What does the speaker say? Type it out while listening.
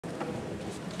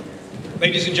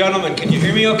Ladies and gentlemen, can you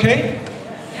hear me okay?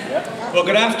 Well,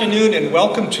 good afternoon and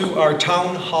welcome to our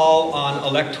town hall on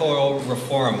electoral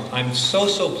reform. I'm so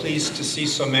pleased to see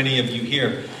so many of you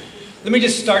here. Let me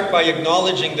just start by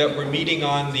acknowledging that we're meeting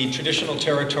on the traditional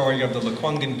territory of the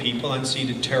Lekwungen people,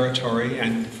 unceded territory,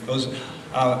 and those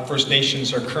First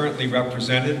Nations are currently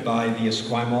represented by the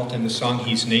Esquimalt and the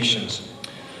Songhees Nations.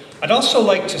 I'd also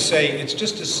like to say it's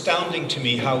just astounding to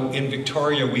me how in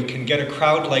Victoria we can get a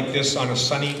crowd like this on a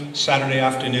sunny Saturday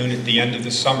afternoon at the end of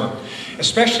the summer,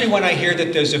 especially when I hear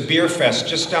that there's a beer fest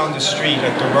just down the street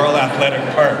at the Royal Athletic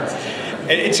Park.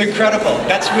 It's incredible.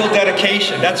 That's real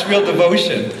dedication. That's real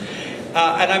devotion.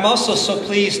 And I'm also so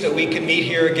pleased that we can meet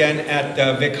here again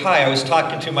at Vic High. I was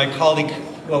talking to my colleague,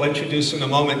 we'll introduce in a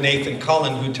moment, Nathan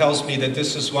Cullen, who tells me that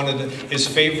this is one of his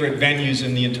favorite venues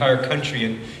in the entire country,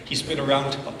 and he's been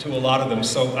around to a lot of them,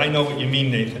 so I know what you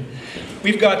mean, Nathan.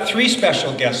 We've got three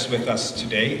special guests with us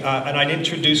today, and I'd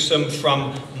introduce them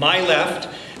from my left.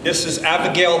 This is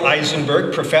Avigail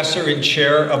Eisenberg, Professor and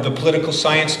Chair of the Political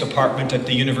Science Department at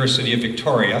the University of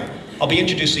Victoria. I'll be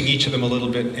introducing each of them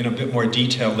in a bit more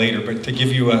detail later, but to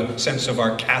give you a sense of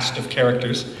our cast of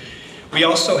characters. We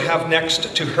also have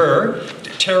next to her,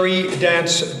 Terry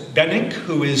Dance-Bennink,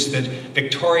 who is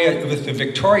with the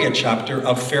Victoria chapter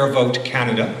of Fair Vote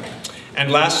Canada.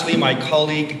 And lastly, my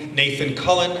colleague, Nathan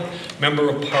Cullen, Member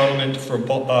of Parliament for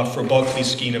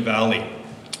Bulkley-Skeena Valley.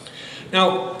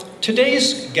 Now,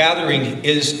 today's gathering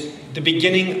is the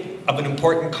beginning of an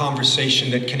important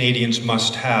conversation that Canadians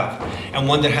must have, and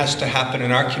one that has to happen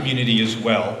in our community as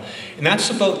well. And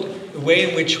that's about the way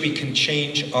in which we can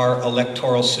change our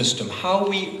electoral system, how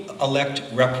we elect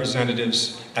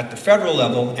representatives at the federal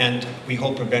level, and we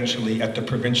hope eventually at the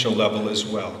provincial level as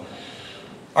well.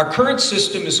 Our current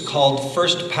system is called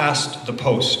first past the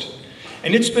post,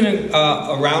 and it's been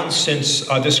around since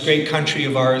this great country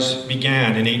of ours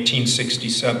began in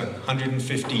 1867,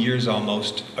 150 years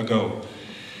almost ago.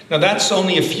 Now that's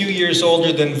only a few years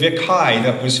older than Vic High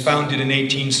that was founded in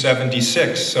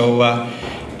 1876, so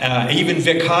even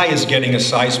Vic High is getting a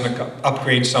seismic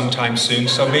upgrade sometime soon,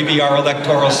 so maybe our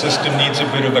electoral system needs a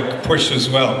bit of a push as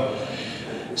well.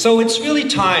 So it's really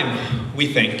time,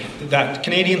 we think, that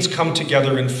Canadians come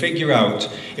together and figure out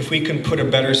if we can put a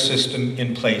better system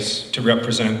in place to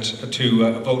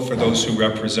vote for those who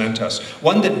represent us.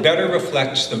 One that better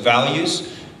reflects the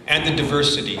values and the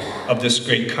diversity of this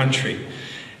great country,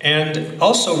 and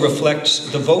also reflects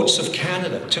the votes of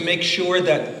Canada, to make sure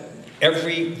that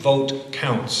every vote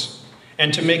counts,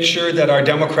 and to make sure that our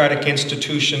democratic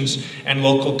institutions and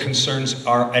local concerns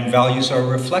and values are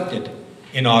reflected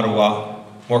in Ottawa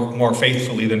more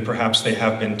faithfully than perhaps they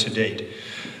have been to date.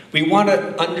 We want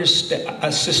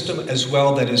a system as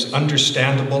well that is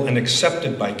understandable and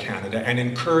accepted by Canada and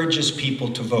encourages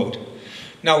people to vote.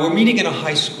 Now, we're meeting in a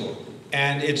high school,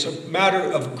 and it's a matter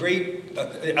of great,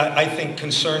 I think,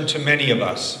 concern to many of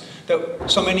us that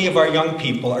so many of our young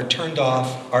people are turned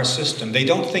off our system. They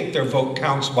don't think their vote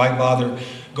counts. Why bother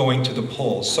going to the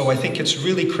polls? So I think it's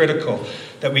really critical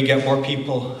that we get more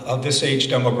people of this age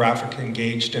demographic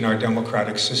engaged in our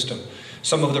democratic system.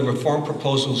 Some of the reform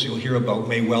proposals you'll hear about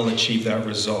may well achieve that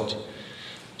result.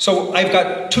 So I've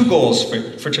got two goals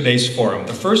for today's forum.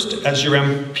 The first, as your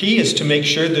MP, is to make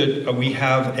sure that we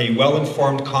have a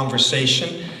well-informed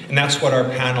conversation, and that's what our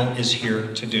panel is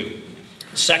here to do.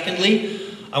 Secondly,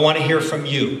 I want to hear from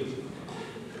you.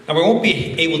 Now, we won't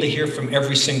be able to hear from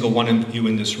every single one of you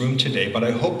in this room today, but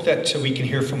I hope that we can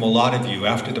hear from a lot of you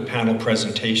after the panel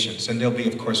presentations, and there'll be,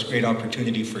 of course, great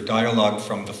opportunity for dialogue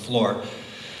from the floor.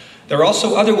 There are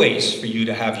also other ways for you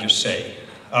to have your say.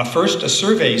 First, a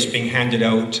survey is being handed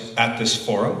out at this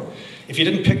forum. If you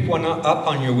didn't pick one up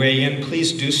on your way in,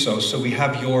 please do so we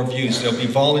have your views. There'll be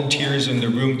volunteers in the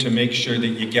room to make sure that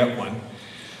you get one.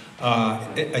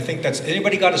 I think that's,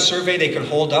 anybody got a survey they could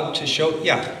hold up to show?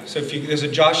 Yeah, so if there's a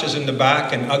Josh's in the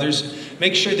back and others,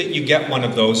 make sure that you get one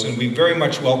of those, and we very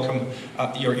much welcome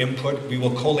your input. We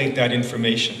will collate that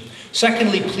information.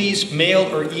 Secondly, please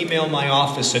mail or email my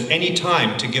office at any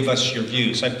time to give us your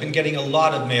views. I've been getting a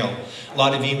lot of mail, a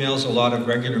lot of emails, a lot of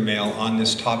regular mail on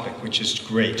this topic, which is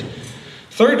great.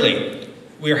 Thirdly,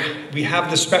 we have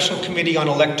the Special Committee on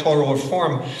Electoral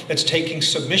Reform that's taking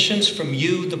submissions from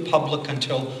you, the public,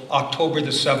 until October the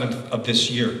 7th of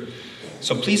this year.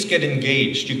 So please get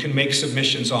engaged. You can make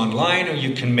submissions online or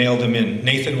you can mail them in.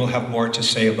 Nathan will have more to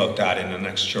say about that in the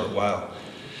next short while.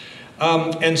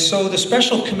 And so the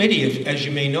Special Committee, as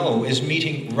you may know, is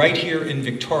meeting right here in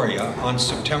Victoria on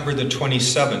September the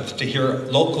 27th to hear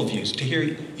local views, to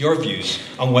hear your views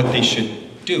on what they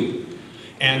should do.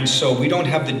 And so we don't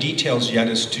have the details yet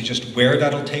as to just where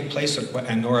that'll take place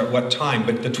and nor at what time,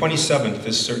 but the 27th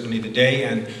is certainly the day,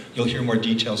 and you'll hear more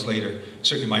details later.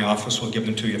 Certainly my office will give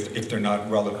them to you if they're not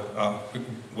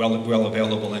well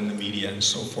available in the media and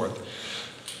so forth.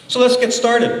 So let's get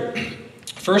started.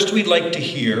 First, we'd like to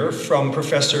hear from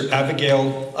Professor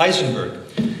Avigail Eisenberg.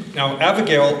 Now,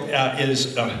 Avigail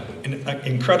is an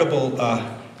incredible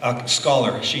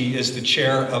scholar. She is the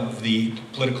chair of the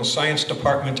political science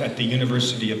department at the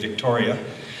University of Victoria,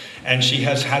 and she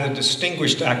has had a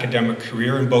distinguished academic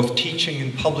career in both teaching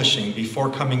and publishing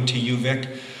before coming to UVic.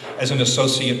 As an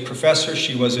associate professor,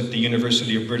 she was at the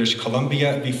University of British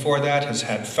Columbia. Before that, has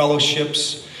had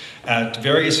fellowships at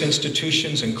various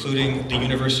institutions, including the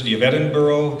University of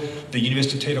Edinburgh, the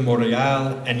Université de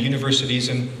Montréal, and universities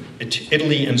in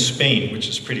Italy and Spain, which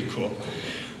is pretty cool.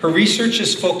 Her research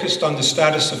is focused on the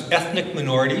status of ethnic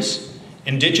minorities,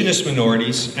 indigenous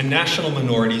minorities, and national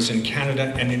minorities in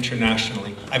Canada and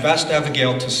internationally. I've asked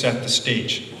Avigail to set the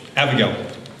stage. Avigail.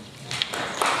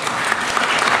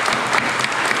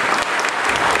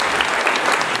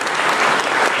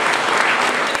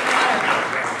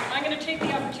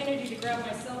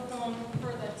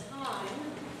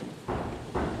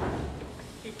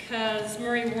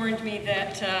 Murray warned me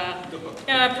that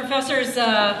professors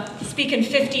speak in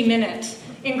 50-minute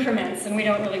increments, and we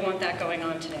don't really want that going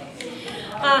on today.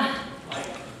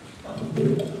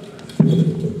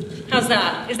 How's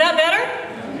that? Is that better?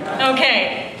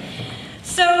 Okay.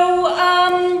 So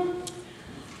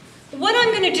what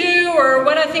I'm going to do, or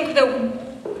what I think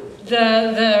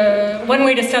the one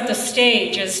way to set the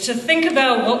stage is to think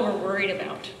about what we're worried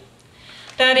about.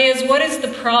 That is, what is the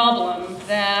problem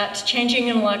that changing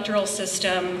an electoral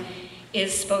system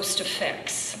is supposed to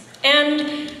fix?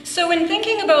 And so in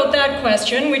thinking about that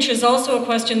question, which is also a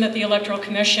question that the Electoral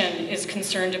Commission is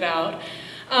concerned about,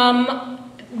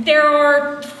 there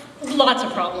are lots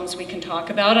of problems we can talk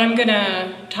about. I'm going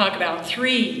to talk about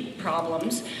 3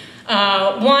 problems.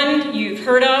 One you've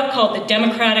heard of, called the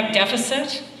democratic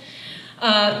deficit.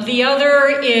 The other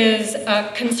is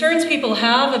concerns people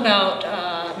have about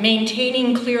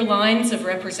maintaining clear lines of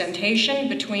representation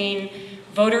between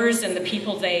voters and the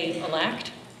people they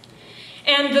elect.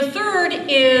 And the third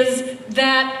is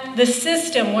that the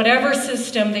system, whatever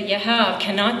system that you have,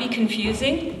 cannot be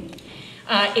confusing.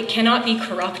 It cannot be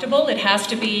corruptible. It has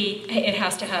to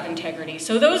have integrity.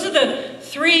 So those are the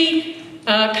 3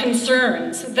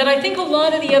 concerns that I think a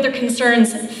lot of the other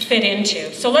concerns fit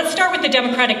into. So let's start with the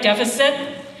democratic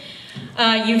deficit.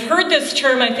 You've heard this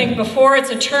term, I think, before. It's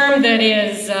a term that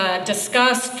is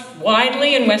discussed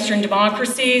widely in Western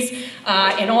democracies,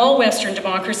 in all Western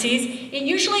democracies. It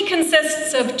usually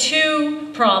consists of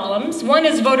 2 problems. One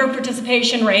is voter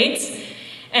participation rates,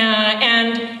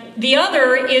 and the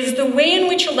other is the way in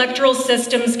which electoral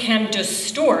systems can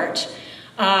distort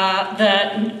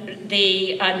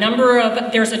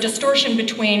there's a distortion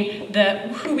between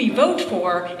who we vote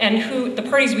for and the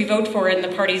parties we vote for and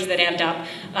the parties that end up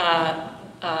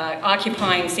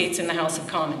occupying seats in the House of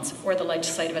Commons or the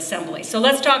Legislative Assembly. So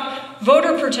let's talk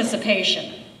voter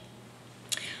participation.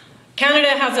 Canada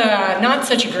has a not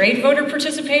such a great voter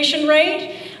participation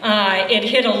rate. It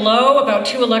hit a low about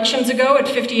 2 elections ago at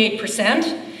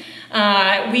 58%.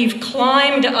 We've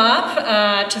climbed up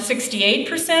to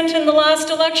 68% in the last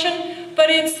election, but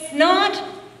it's not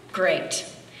great.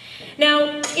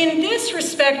 Now, in this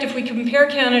respect, if we compare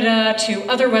Canada to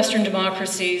other Western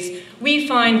democracies, we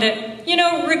find that,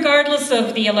 regardless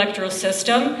of the electoral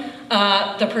system,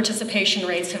 the participation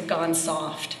rates have gone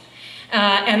soft.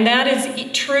 And that is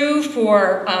true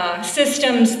for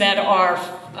systems that are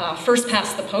first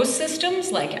past the post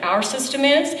systems, like our system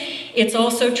is. It's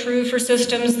also true for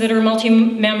systems that are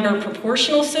multi-member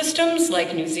proportional systems,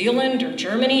 like New Zealand or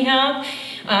Germany have.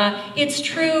 It's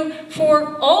true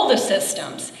for all the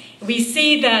systems. We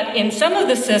see that in some of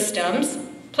the systems,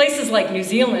 places like New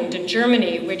Zealand and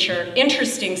Germany, which are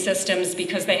interesting systems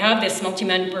because they have this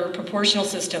multi-member proportional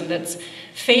system that's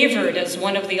favored as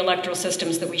one of the electoral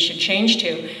systems that we should change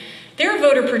to, their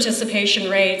voter participation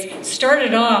rates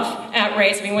started off at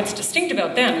rates, what's distinct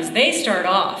about them is they start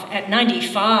off at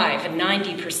 95 and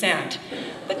 90%,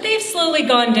 but they've slowly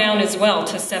gone down as well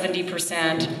to 70%,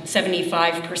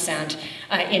 75%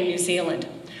 in New Zealand.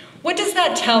 What does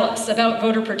that tell us about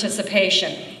voter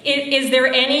participation? Is there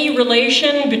any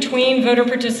relation between voter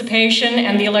participation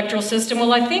and the electoral system?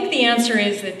 Well, I think the answer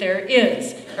is that there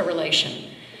is a relation.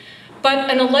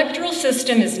 But an electoral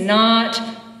system is not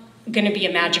going to be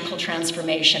a magical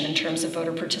transformation in terms of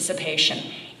voter participation.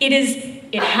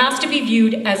 It has to be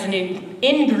viewed as an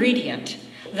ingredient,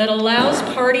 that allows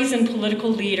parties and political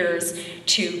leaders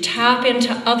to tap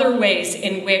into other ways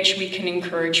in which we can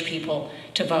encourage people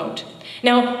to vote.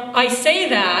 Now, I say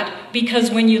that because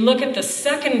when you look at the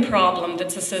second problem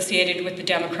that's associated with the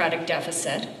democratic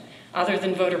deficit, other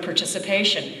than voter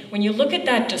participation, when you look at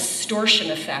that distortion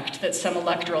effect that some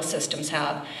electoral systems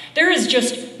have, there is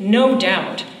just no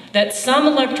doubt that some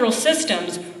electoral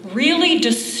systems really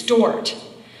distort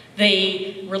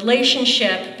the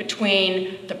relationship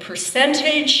between the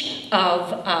percentage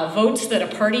of votes that a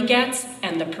party gets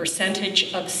and the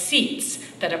percentage of seats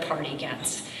that a party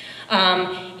gets.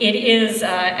 It is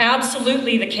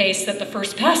absolutely the case that the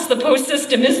first-past-the-post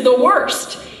system is the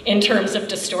worst in terms of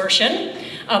distortion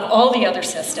of all the other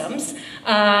systems.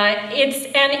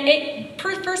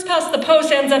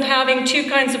 First-past-the-post ends up having two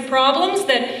kinds of problems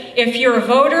that if you're a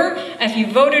voter, if you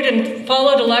voted and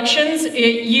followed elections,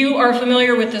 you are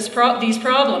familiar with these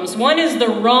problems. One is the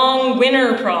wrong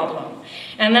winner problem.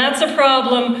 And that's a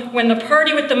problem when the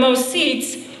party with the most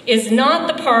seats is not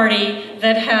the party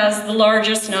that has the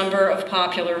largest number of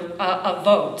of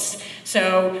votes.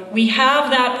 So we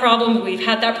have that problem. We've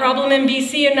had that problem in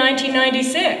BC in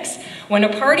 1996, when a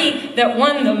party that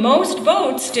won the most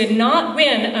votes did not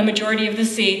win a majority of the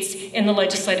seats in the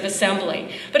Legislative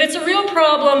Assembly. But it's a real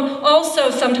problem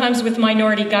also sometimes with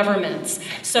minority governments.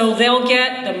 So they'll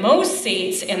get the most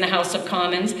seats in the House of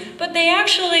Commons, but they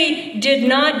actually did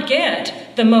not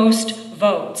get the most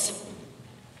votes.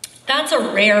 That's a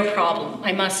rare problem,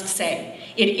 I must say.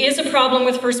 It is a problem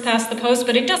with first-past-the-post,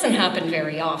 but it doesn't happen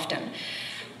very often.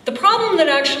 The problem that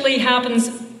actually happens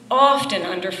often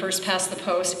under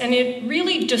first-past-the-post, and it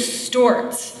really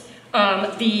distorts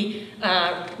the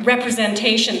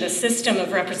representation, the system of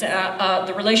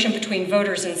the relation between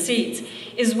voters and seats,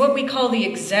 is what we call the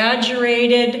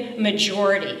exaggerated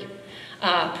majority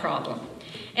problem.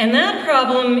 And that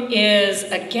problem is,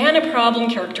 again, a problem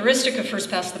characteristic of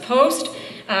first-past-the-post.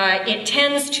 It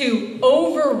tends to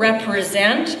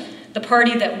over-represent the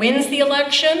party that wins the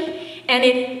election, and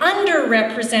it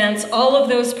underrepresents all of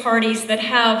those parties that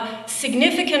have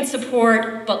significant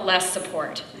support but less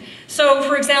support. So,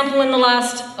 for example, in the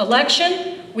last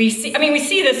election, we see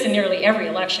this in nearly every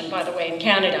election, by the way, in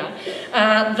Canada.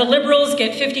 The Liberals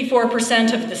get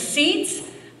 54% of the seats,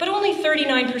 but only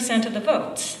 39% of the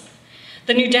votes.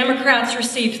 The New Democrats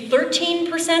receive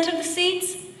 13% of the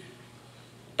seats,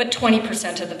 but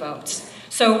 20% of the votes.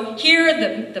 So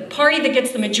here, the party that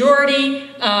gets the majority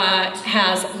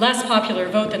has less popular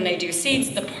vote than they do seats.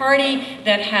 The party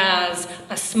that has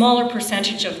a smaller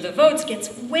percentage of the votes gets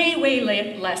way,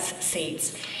 way less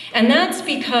seats. And that's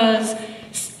because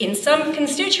in some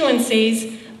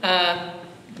constituencies,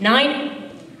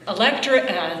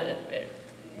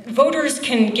 voters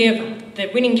can give the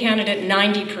winning candidate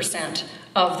 90%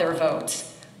 of their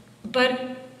votes.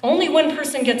 But only one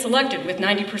person gets elected with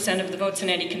 90% of the votes in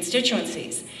any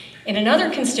constituencies. In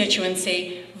another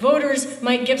constituency, voters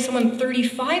might give someone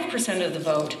 35% of the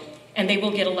vote, and they will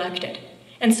get elected.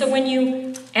 And so when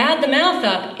you add the math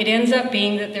up, it ends up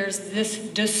being that there's this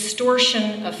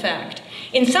distortion effect.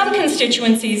 In some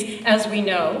constituencies, as we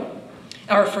know,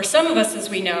 or for some of us as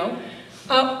we know,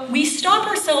 we stop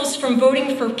ourselves from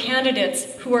voting for candidates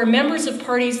who are members of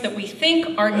parties that we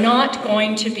think are not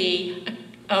going to be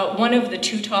one of the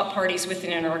two top parties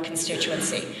within our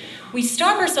constituency. We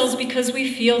stop ourselves because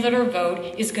we feel that our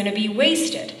vote is going to be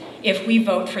wasted if we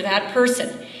vote for that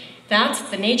person. That's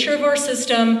the nature of our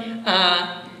system,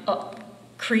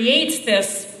 creates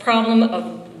this problem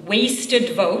of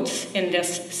wasted votes in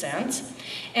this sense,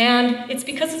 and it's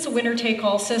because it's a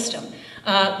winner-take-all system.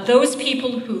 Those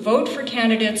people who vote for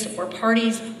candidates or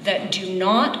parties that do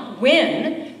not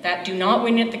win at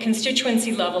the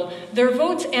constituency level, their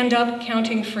votes end up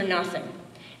counting for nothing.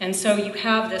 And so you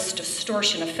have this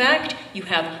distortion effect. You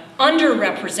have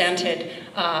underrepresented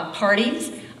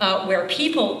parties where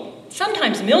people,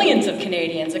 sometimes millions of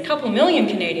Canadians, a couple million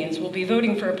Canadians will be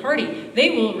voting for a party.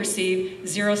 They will receive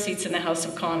 0 seats in the House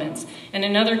of Commons. And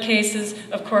in other cases,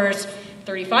 of course,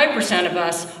 35% of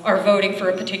us are voting for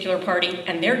a particular party,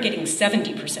 and they're getting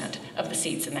 70% of the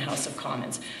seats in the House of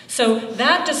Commons. So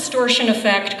that distortion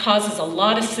effect causes a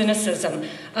lot of cynicism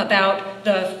about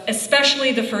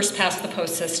especially the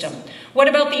first-past-the-post system. What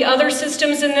about the other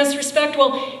systems in this respect?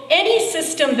 Well, any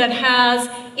system that has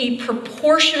a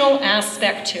proportional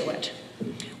aspect to it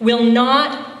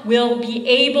will be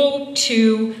able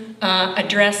to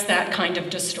address that kind of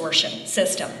distortion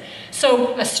system.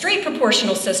 So a straight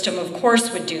proportional system, of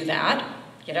course, would do that.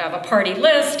 You'd have a party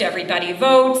list, everybody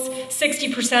votes,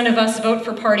 60% of us vote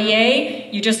for party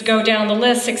A. You just go down the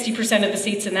list, 60% of the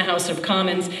seats in the House of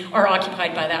Commons are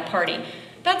occupied by that party.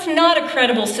 That's not a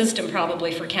credible system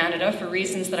probably for Canada for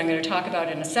reasons that I'm going to talk about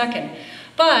in a second.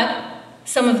 But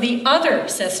some of the other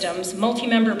systems,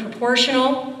 multi-member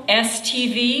proportional,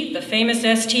 STV, the famous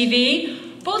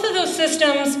STV, both of those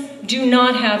systems do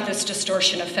not have this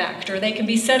distortion effect, or they can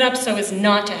be set up so as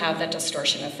not to have that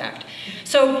distortion effect.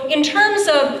 So in terms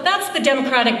of, that's the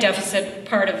democratic deficit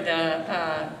part of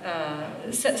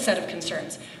the set of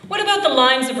concerns. What about the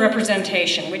lines of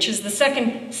representation, which is the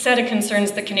second set of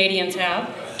concerns that Canadians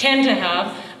tend to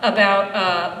have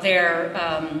about their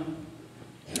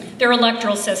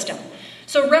electoral system?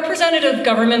 So representative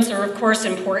governments are of course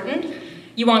important.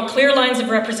 You want clear lines of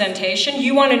representation.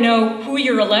 You want to know who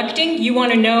you're electing. You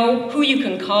want to know who you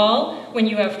can call when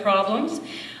you have problems.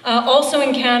 Also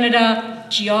in Canada,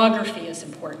 geography is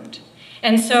important.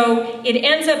 And so it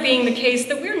ends up being the case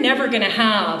that we're never going to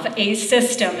have a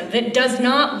system that does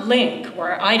not link,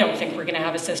 or I don't think we're going to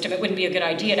have a system, it wouldn't be a good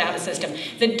idea to have a system,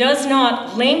 that does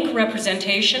not link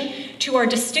representation to our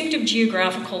distinctive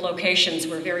geographical locations.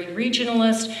 We're very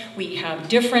regionalist, we have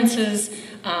differences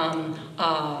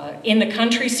in the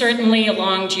country, certainly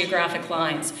along geographic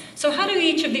lines. So how do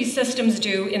each of these systems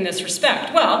do in this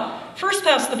respect? Well, first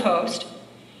past the post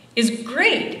is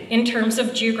great in terms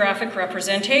of geographic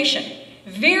representation.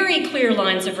 Very clear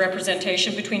lines of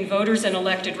representation between voters and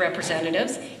elected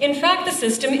representatives. In fact, the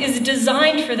system is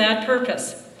designed for that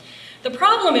purpose. The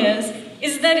problem is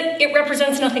that it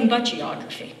represents nothing but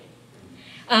geography.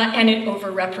 And it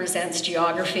overrepresents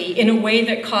geography in a way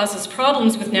that causes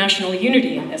problems with national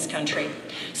unity in this country.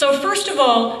 So first of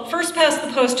all, first past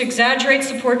the post exaggerates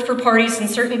support for parties in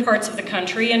certain parts of the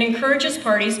country and encourages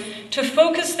parties to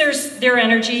focus their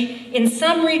energy in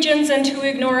some regions and to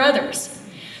ignore others.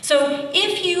 So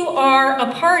if you are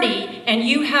a party and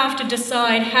you have to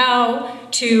decide how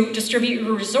to distribute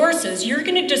your resources, you're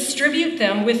going to distribute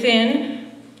them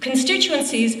within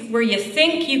constituencies where you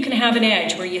think you can have an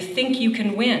edge, where you think you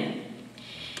can win.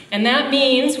 And that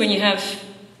means when you have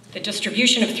the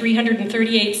distribution of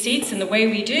 338 seats in the way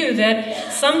we do,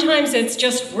 that sometimes it's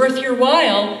just worth your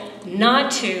while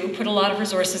not to put a lot of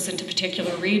resources into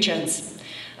particular regions.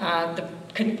 The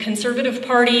Conservative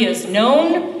Party is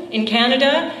known in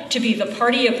Canada to be the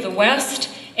party of the West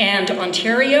and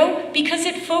Ontario because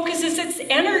it focuses its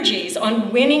energies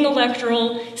on winning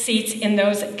electoral seats in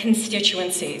those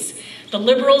constituencies. The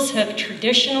Liberals have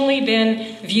traditionally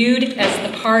been viewed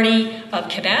as the party of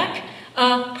Quebec,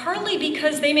 partly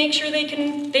because they make sure they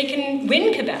can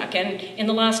win Quebec and in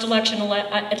the last election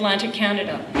Atlantic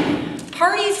Canada.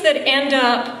 Parties that end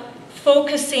up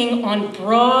focusing on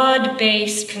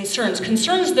broad-based concerns,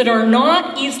 concerns that are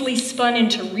not easily spun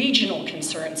into regional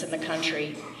concerns in the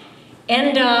country,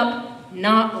 end up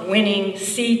not winning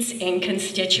seats in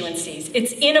constituencies.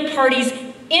 It's in a party's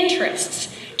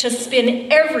interests to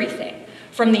spin everything,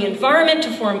 from the environment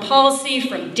to foreign policy,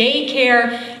 from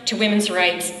daycare to women's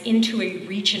rights, into a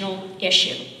regional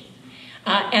issue.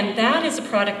 And that is a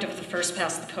product of the first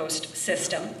past the post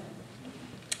system.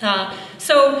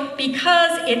 So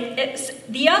because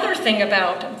the other thing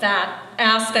about that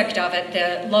aspect of it,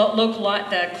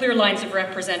 the clear lines of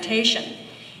representation,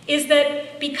 is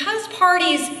that because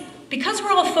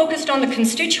we're all focused on the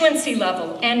constituency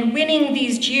level and winning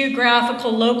these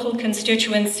geographical local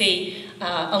constituency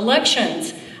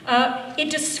elections, it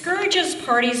discourages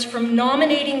parties from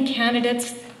nominating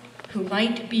candidates who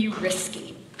might be risky.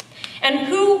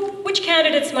 And which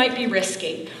candidates might be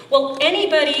risky? Well,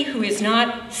 anybody who is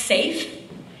not safe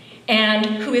and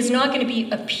who is not going to be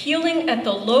appealing at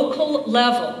the local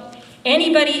level,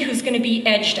 anybody who's going to be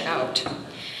edged out.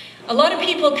 A lot of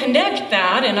people connect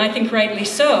that, and I think rightly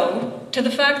so, to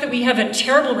the fact that we have a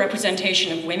terrible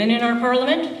representation of women in our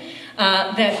parliament,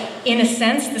 that in a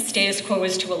sense the status quo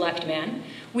is to elect men.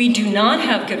 We do not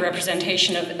have good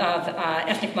representation of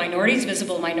ethnic minorities,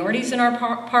 visible minorities in our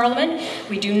parliament.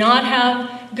 We do not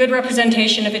have good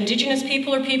representation of Indigenous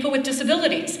people or people with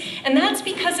disabilities. And that's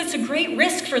because it's a great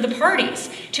risk for the parties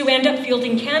to end up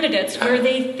fielding candidates where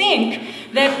they think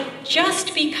that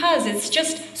just because it's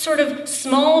just sort of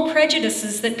small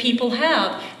prejudices that people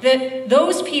have, that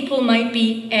those people might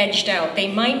be edged out. They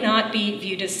might not be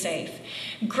viewed as safe.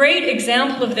 Great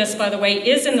example of this, by the way,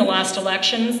 is in the last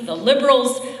elections. The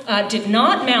Liberals did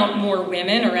not mount more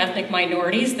women or ethnic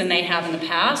minorities than they have in the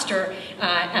past, or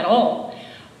at all.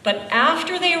 But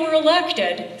after they were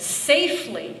elected,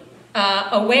 safely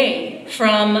away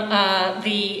from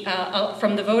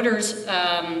the voters,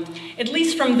 at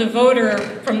least from the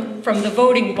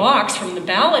voting box, from the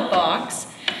ballot box,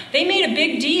 they made a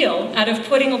big deal out of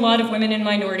putting a lot of women and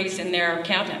minorities in their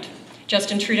cabinet.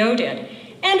 Justin Trudeau did.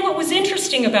 And what was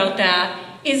interesting about that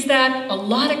is that a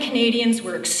lot of Canadians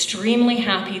were extremely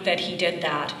happy that he did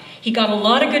that. He got a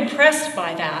lot of good press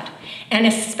by that, and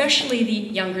especially the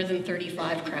younger than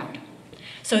 35 crowd.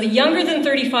 So the younger than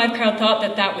 35 crowd thought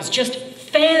that that was just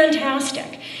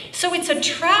fantastic. So it's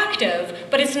attractive,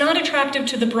 but it's not attractive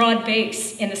to the broad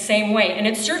base in the same way. And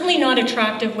it's certainly not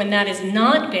attractive when that has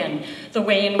not been the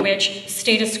way in which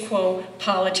status quo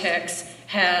politics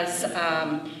has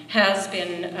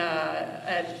been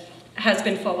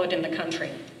followed in the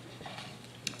country.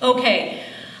 Okay.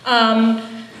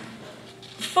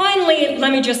 Finally,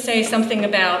 let me just say something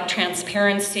about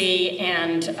transparency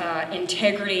and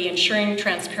integrity, ensuring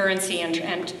transparency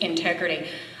and integrity.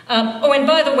 Oh, and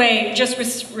by the way, just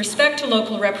with respect to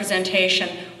local representation,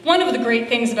 one of the great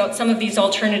things about some of these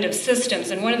alternative systems,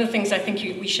 and one of the things I think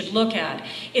we should look at,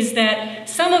 is that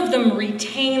some of them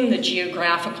retain the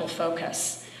geographical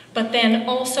focus, but then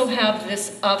also have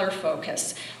this other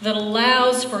focus that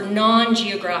allows for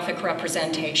non-geographic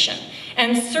representation.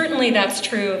 And certainly that's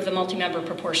true of the multi-member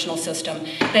proportional system,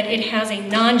 that it has a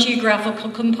non-geographical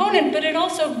component, but it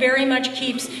also very much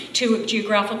keeps to a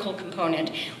geographical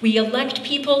component. We elect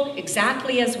people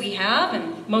exactly as we have,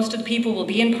 and most of the people will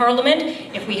be in Parliament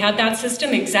if we had that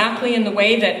system exactly in the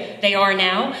way that they are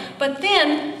now. But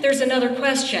then there's another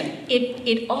question.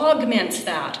 It augments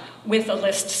that with a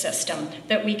list system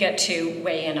that we get to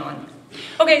weigh in on.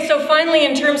 Okay, so finally,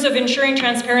 in terms of ensuring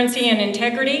transparency and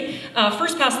integrity,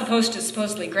 first past the post is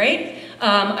supposedly great.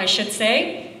 I should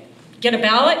say, get a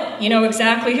ballot, you know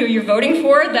exactly who you're voting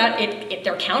for,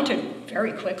 they're counted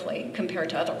very quickly compared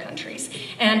to other countries.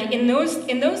 And in those,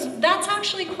 that's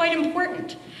actually quite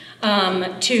important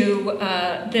to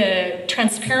the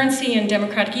transparency and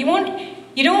democratic.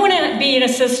 You don't want to be in a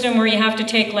system where you have to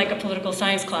take like a political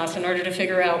science class in order to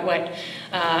figure out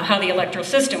how the electoral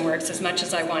system works, as much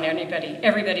as I want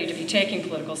everybody to be taking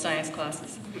political science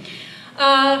classes.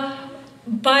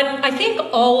 But I think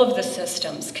all of the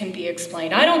systems can be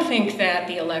explained. I don't think that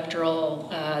the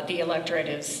electorate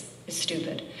is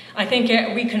stupid. I think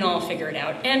we can all figure it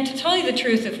out. And to tell you the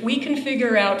truth, if we can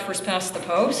figure out first past the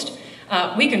post,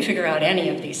 we can figure out any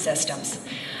of these systems.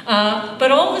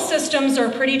 But all the systems are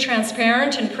pretty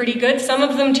transparent and pretty good. Some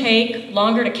of them take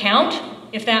longer to count,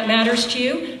 if that matters to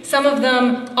you. Some of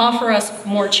them offer us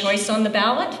more choice on the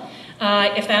ballot,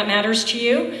 if that matters to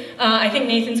you. I think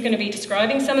Nathan's going to be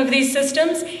describing some of these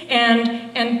systems,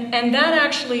 and that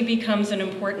actually becomes an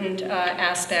important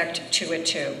aspect to it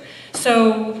too.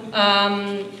 So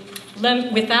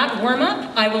with that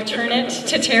warm-up, I will turn it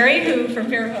to Terry, from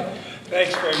Fair Vote.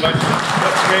 Thanks very much.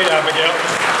 That's great, Abigail.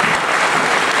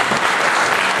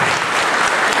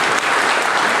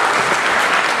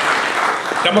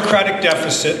 Democratic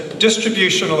deficit,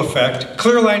 distributional effect,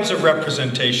 clear lines of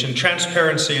representation,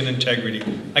 transparency, and integrity.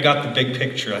 I got the big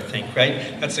picture, I think,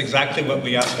 right? That's exactly what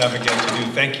we asked Abigail to do.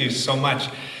 Thank you so much.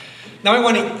 Now I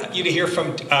want you to hear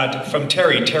from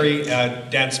Terry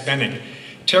Dance-Bennink.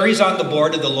 Terry's on the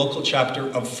board of the local chapter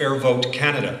of Fair Vote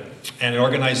Canada, an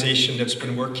organization that's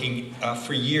been working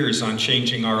for years on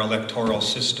changing our electoral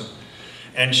system.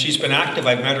 And she's been active.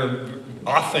 I've met her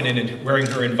often wearing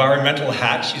her environmental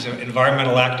hat. She's an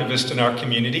environmental activist in our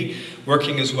community,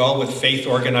 working as well with faith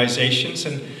organizations,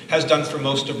 and has done for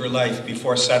most of her life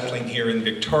before settling here in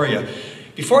Victoria.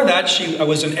 Before that, she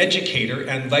was an educator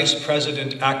and vice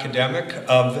president academic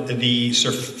of the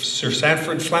Sir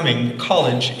Sandford Fleming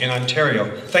College in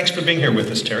Ontario. Thanks for being here with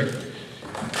us, Terry.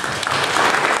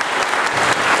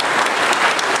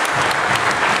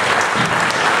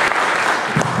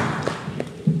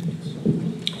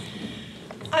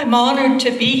 I'm honored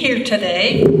to be here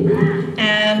today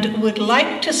and would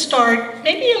like to start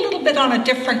maybe a little bit on a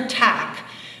different tack,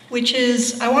 which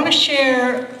is I want to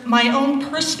share my own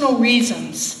personal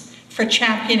reasons for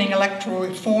championing electoral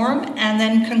reform and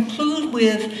then conclude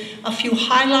with a few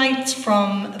highlights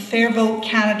from Fair Vote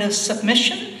Canada's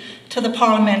submission to the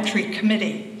Parliamentary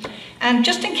Committee. And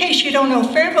just in case you don't know,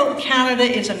 Fair Vote Canada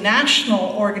is a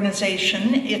national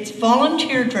organization. It's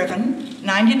volunteer-driven,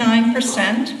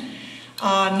 99%.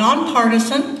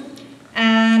 Nonpartisan,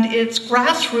 and it's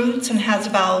grassroots and has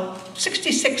about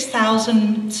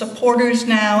 66,000 supporters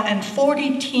now and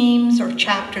 40 teams or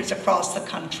chapters across the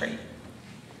country.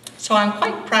 So I'm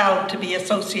quite proud to be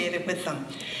associated with them.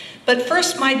 But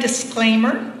first, my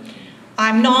disclaimer,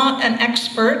 I'm not an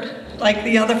expert like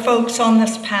the other folks on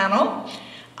this panel.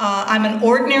 I'm an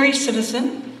ordinary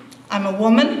citizen, I'm a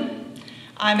woman,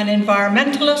 I'm an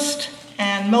environmentalist,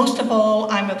 and most of all,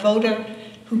 I'm a voter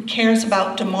who cares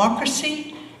about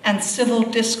democracy and civil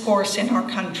discourse in our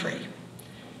country.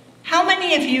 How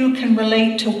many of you can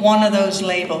relate to one of those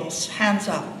labels? Hands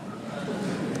up.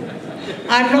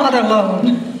 I'm not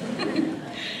alone.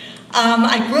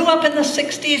 I grew up in the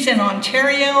 60s in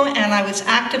Ontario, and I was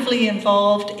actively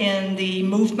involved in the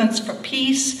movements for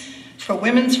peace, for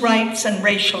women's rights and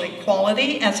racial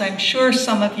equality, as I'm sure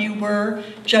some of you were,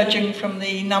 judging from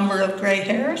the number of gray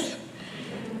hairs.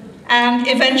 And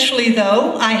eventually,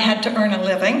 though, I had to earn a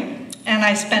living, and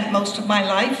I spent most of my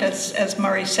life, as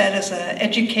Murray said, as an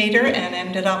educator and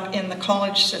ended up in the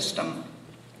college system.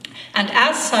 And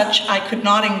as such, I could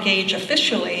not engage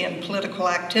officially in political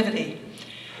activity.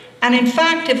 And in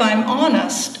fact, if I'm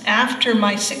honest, after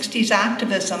my 60s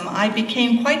activism, I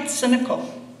became quite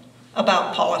cynical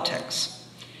about politics.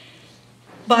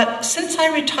 But since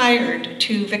I retired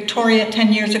to Victoria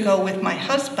 10 years ago with my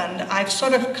husband, I've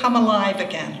sort of come alive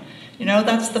again. You know,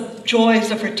 that's the joys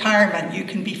of retirement. You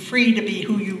can be free to be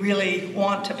who you really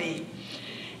want to be.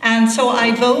 And so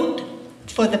I vote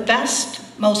for the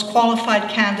best, most qualified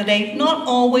candidate, not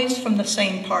always from the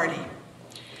same party.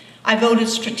 I voted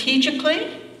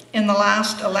strategically in the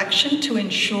last election to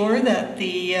ensure that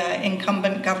the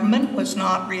incumbent government was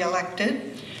not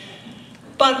re-elected.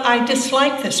 But I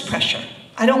dislike this pressure.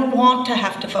 I don't want to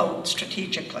have to vote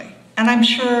strategically. And I'm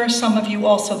sure some of you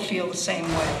also feel the same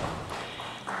way.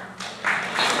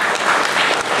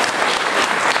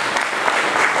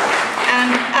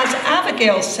 And as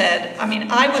Avigail said,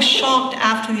 I was shocked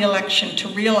after the election to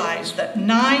realize that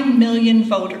 9 million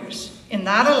voters in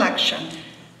that election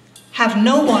have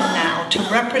no one now to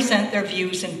represent their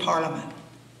views in Parliament.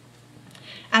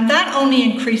 And that only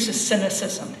increases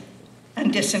cynicism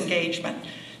and disengagement.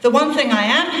 The one thing I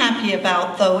am happy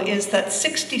about, though, is that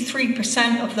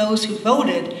 63% of those who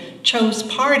voted chose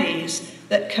parties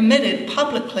that committed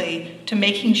publicly to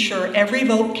making sure every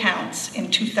vote counts in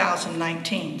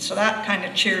 2019. So that kind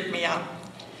of cheered me up.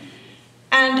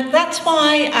 And that's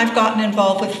why I've gotten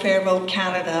involved with Fair Vote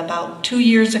Canada about 2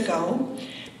 years ago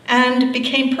and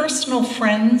became personal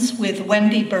friends with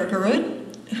Wendy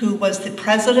Bergerud, who was the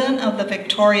president of the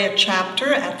Victoria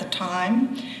chapter at the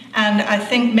time. And I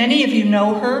think many of you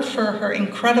know her for her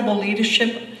incredible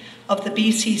leadership of the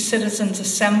BC Citizens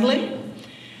Assembly.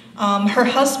 Her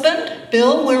husband,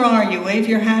 Bill, where are you? Wave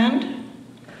your hand.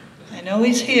 I know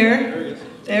he's here.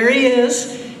 There he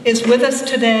is with us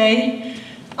today.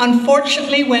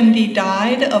 Unfortunately, Wendy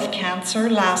died of cancer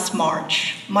last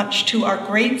March, much to our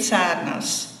great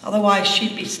sadness. Otherwise,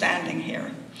 she'd be standing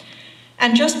here.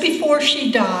 And just before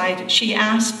she died, she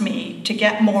asked me to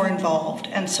get more involved.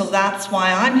 And so that's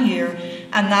why I'm here,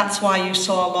 and that's why you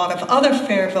saw a lot of other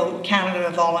Fair Vote Canada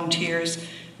volunteers.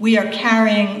 We are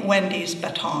carrying Wendy's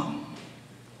baton.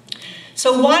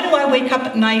 So why do I wake up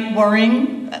at night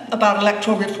worrying about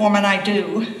electoral reform? And I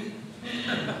do.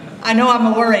 I know I'm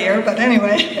a worrier, but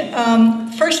anyway.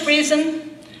 First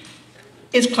reason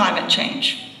is climate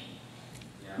change.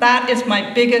 That is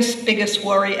my biggest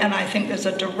worry, and I think there's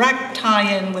a direct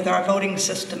tie-in with our voting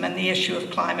system and the issue of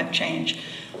climate change.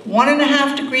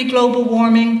 1.5 degree global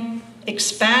warming,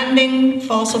 expanding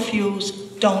fossil fuels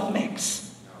don't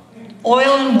mix.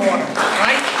 Oil and water,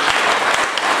 right?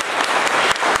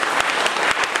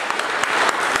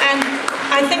 And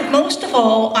I think most of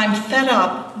all, I'm fed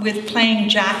up with playing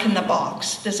Jack in the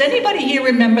Box. Does anybody here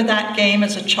remember that game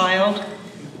as a child?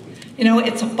 You know,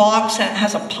 it's a box that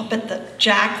has a puppet,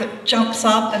 Jack, that jumps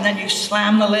up and then you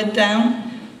slam the lid down.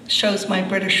 Shows my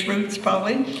British roots,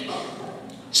 probably.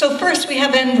 So first we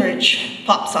have Enbridge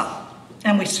pops up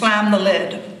and we slam the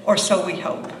lid, or so we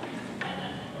hope.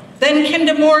 Then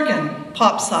Kinder Morgan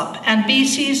pops up and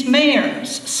BC's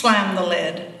mayors slam the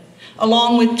lid,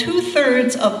 along with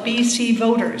 2/3 of BC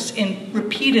voters in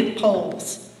repeated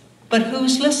polls. But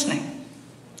who's listening?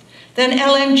 Then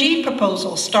LNG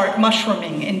proposals start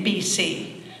mushrooming in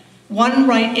BC, one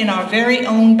right in our very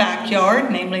own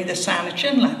backyard, namely the Saanich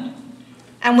Inlet.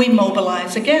 And we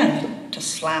mobilize again to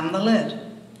slam the lid.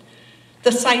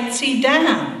 The Site C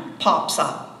Dam pops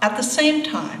up at the same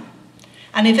time.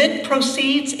 And if it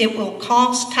proceeds, it will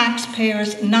cost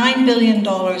taxpayers $9 billion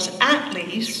at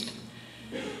least.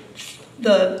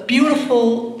 The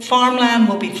beautiful farmland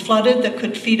will be flooded that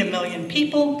could feed 1 million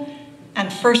people,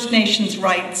 and First Nations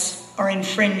rights are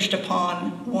infringed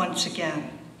upon once again.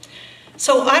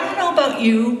 So I don't know about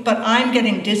you, but I'm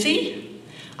getting dizzy.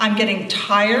 I'm getting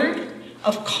tired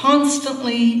of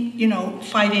constantly,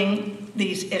 fighting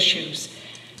these issues.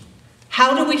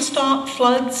 How do we stop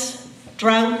floods,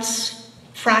 droughts,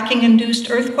 fracking-induced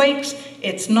earthquakes?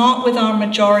 It's not with our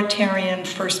majoritarian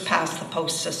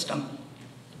first-past-the-post system.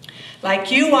 Like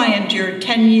you, I endured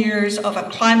 10 years of a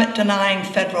climate-denying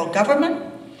federal government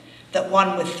that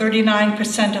won with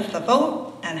 39% of the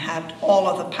vote and had all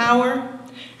of the power.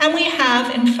 And we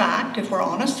have, in fact, if we're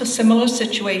honest, a similar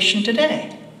situation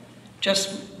today.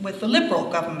 just with the Liberal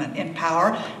government in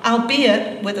power,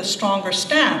 albeit with a stronger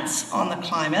stance on the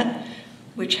climate,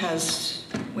 which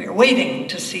we're waiting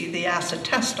to see the acid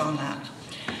test on that.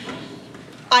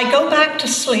 I go back to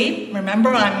sleep. Remember,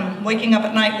 I'm waking up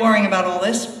at night worrying about all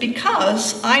this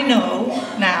because I know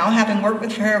now, having worked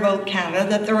with Fair Vote Canada,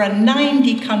 that there are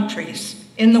 90 countries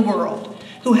in the world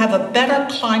who have a better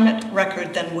climate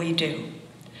record than we do.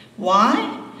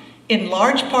 Why? In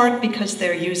large part because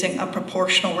they're using a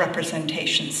proportional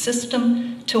representation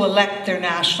system to elect their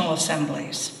national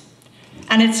assemblies.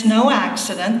 And it's no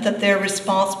accident that they're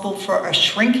responsible for a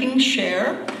shrinking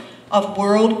share of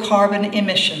world carbon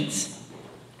emissions,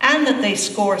 and that they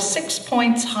score 6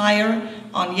 points higher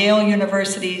on Yale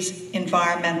University's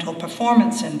Environmental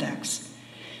Performance Index.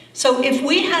 So if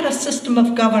we had a system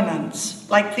of governance,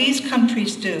 like these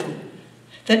countries do,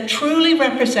 that truly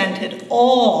represented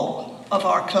all of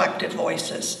our collective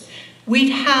voices, we'd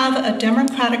have a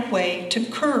democratic way to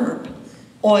curb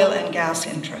oil and gas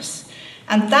interests.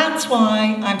 And that's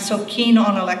why I'm so keen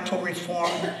on electoral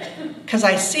reform, because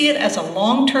I see it as a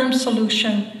long-term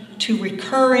solution to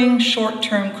recurring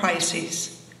short-term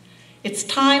crises. It's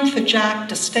time for Jack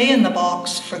to stay in the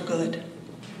box for good.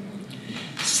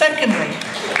 Secondly,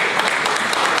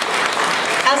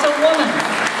 as a woman,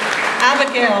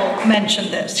 Abigail mentioned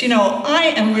this. You know, I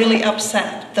am really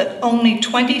upset that only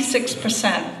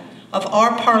 26% of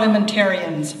our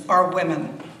parliamentarians are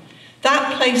women.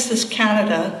 That places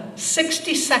Canada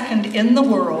 62nd in the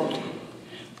world,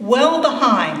 well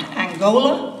behind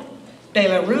Angola,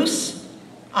 Belarus,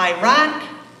 Iraq,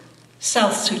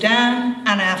 South Sudan,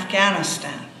 and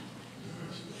Afghanistan.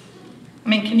 I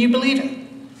mean, can you believe it?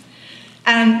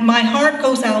 And my heart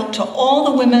goes out to all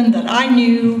the women that I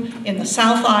knew in the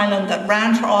South Island that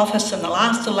ran for office in the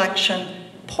last election,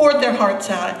 poured their hearts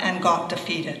out, and got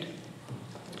defeated.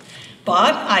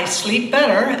 But I sleep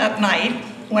better at night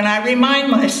when I remind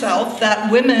myself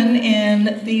that women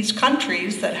in these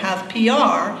countries that have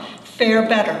PR fare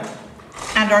better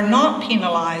and are not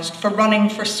penalized for running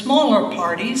for smaller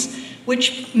parties,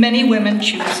 which many women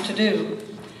choose to do.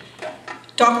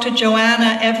 Dr.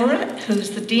 Joanna Everett,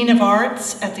 who's the Dean of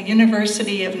Arts at the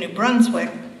University of New Brunswick,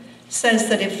 says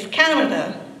that if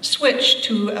Canada switched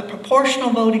to a proportional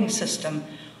voting system,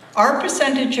 our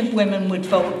percentage of women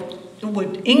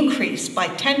would increase by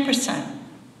 10%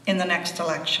 in the next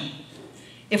election.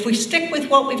 If we stick with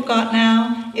what we've got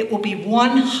now, it will be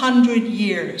 100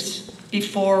 years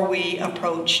before we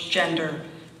approach gender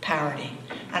parity.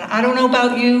 And I don't know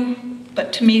about you,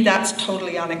 but to me that's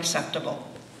totally unacceptable.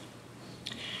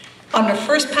 Under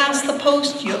first past the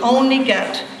post, you only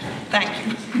get,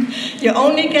 you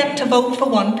only get to vote for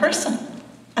one person.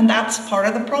 And that's part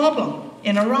of the problem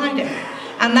in a riding.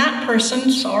 And that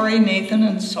person, sorry Nathan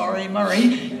and sorry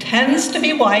Murray, tends to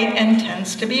be white and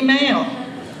tends to be male.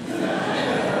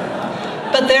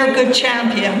 But they're good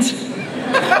champions.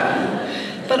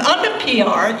 But under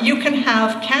PR, you can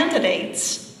have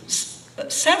candidates,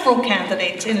 several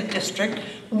candidates in a district,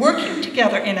 working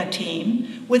together in a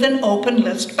team with an open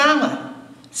list ballot.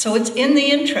 So it's in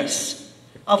the interests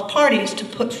of parties to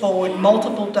put forward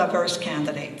multiple diverse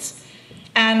candidates.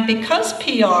 And because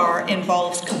PR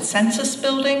involves consensus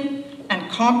building and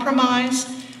compromise,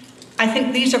 I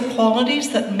think these are qualities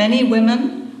that many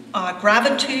women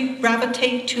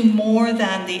gravitate to more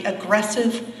than the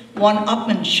aggressive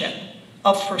one-upmanship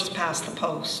of first past the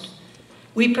post.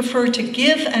 We prefer to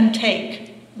give and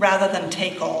take rather than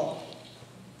take all.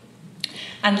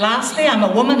 And lastly, I'm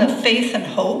a woman of faith and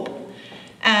hope,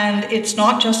 and it's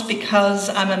not just because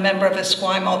I'm a member of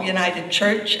Esquimalt United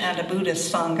Church and a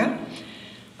Buddhist Sangha.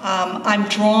 I'm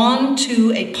drawn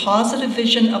to a positive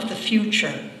vision of the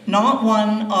future, not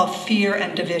one of fear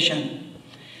and division.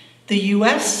 The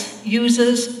US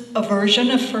uses a version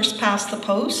of first past the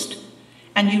post,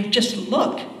 and you just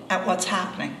look at what's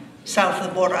happening south of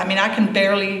the border. I mean, I can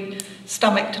barely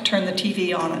stomach to turn the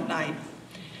TV on at night.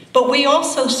 But we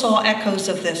also saw echoes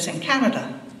of this in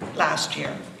Canada last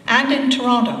year and in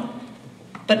Toronto.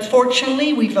 But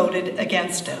fortunately, we voted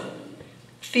against it.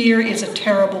 Fear is a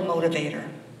terrible motivator.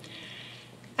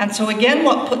 And so again,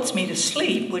 what puts me to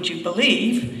sleep, would you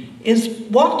believe, is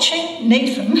watching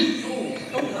Nathan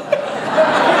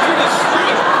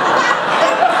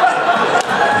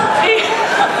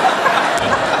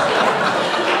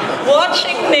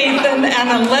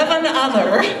and 11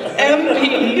 other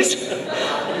MPs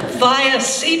via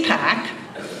CPAC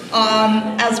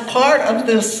as part of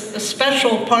this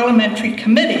special parliamentary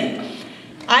committee.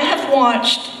 I have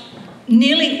watched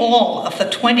nearly all of the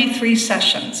 23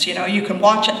 sessions. You know, you can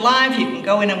watch it live, you can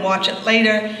go in and watch it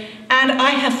later, and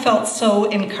I have felt so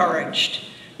encouraged.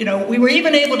 You know, we were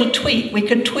even able to tweet. We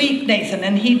could tweet Nathan,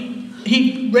 and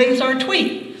he'd raise our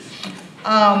tweet.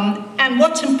 And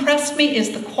what's impressed me is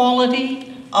the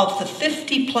quality of the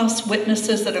 50+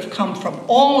 witnesses that have come from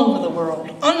all over the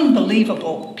world.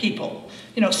 Unbelievable people,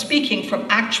 you know, speaking from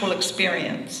actual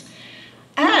experience.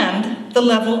 And the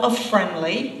level of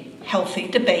friendly, healthy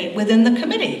debate within the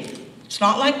committee. It's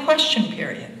not like question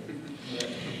period.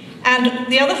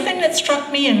 And the other thing that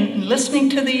struck me in listening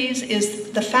to these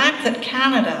is the fact that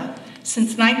Canada,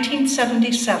 since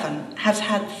 1977, has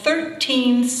had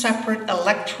 13 separate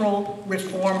electoral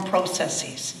reform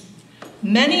processes,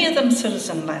 many of them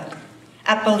citizen-led,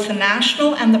 at both the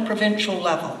national and the provincial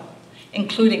level,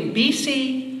 including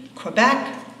BC,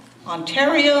 Quebec,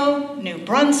 Ontario, New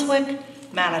Brunswick,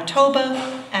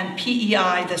 Manitoba, and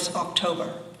PEI this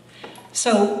October.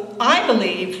 So I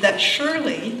believe that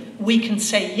surely we can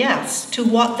say yes to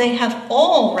what they have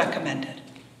all recommended.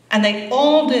 And they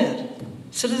all did.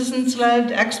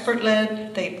 Citizens-led,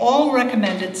 expert-led, they all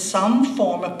recommended some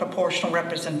form of proportional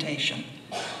representation.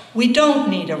 We don't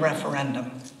need a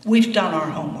referendum. We've done our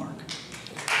homework.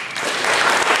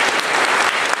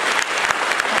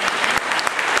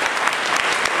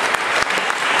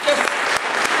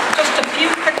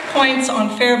 Points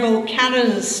on Fair Vote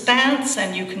Canada's stance,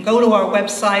 and you can go to our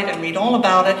website and read all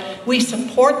about it. We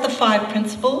support the 5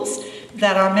 principles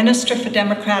that our Minister for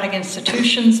Democratic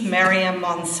Institutions, Murray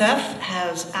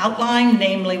has outlined.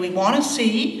 Namely, we want to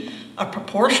see a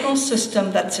proportional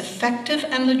system that's effective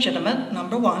and legitimate,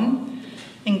 number 1,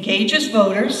 engages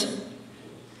voters,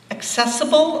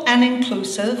 accessible and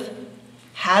inclusive,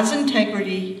 has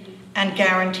integrity, and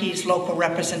guarantees local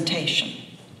representation.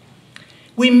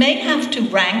 We may have to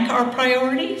rank our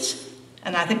priorities,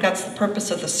 and I think that's the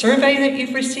purpose of the survey that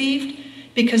you've received,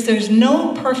 because there's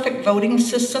no perfect voting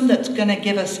system that's going to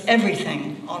give us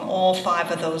everything on all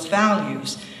 5 of those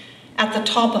values. At the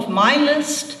top of my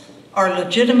list are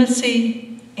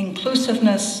legitimacy,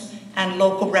 inclusiveness, and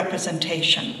local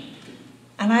representation.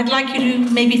 And I'd like you to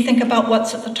maybe think about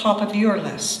what's at the top of your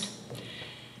list.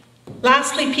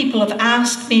 Lastly, people have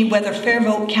asked me whether Fair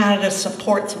Vote Canada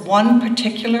supports one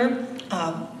particular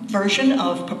version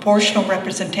of proportional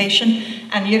representation,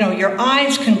 and you know, your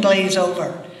eyes can glaze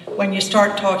over when you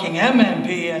start talking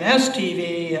MMP and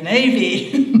STV and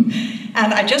AV.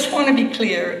 And I just want to be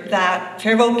clear that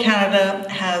Fair Vote Canada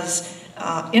has,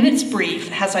 in its brief,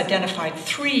 has identified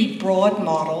 3 broad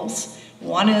models.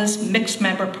 One is mixed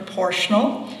member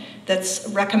proportional, that's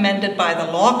recommended by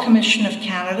the Law Commission of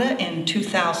Canada in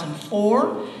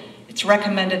 2004. It's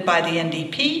recommended by the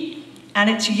NDP, and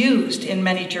it's used in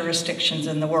many jurisdictions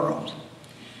in the world.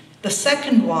 The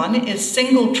second one is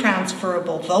single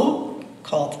transferable vote,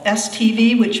 called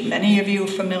STV, which many of you are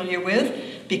familiar with,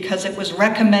 because it was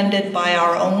recommended by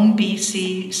our own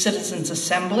BC Citizens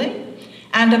Assembly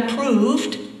and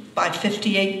approved by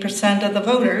 58% of the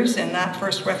voters in that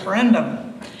first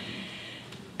referendum.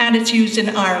 And it's used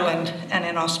in Ireland and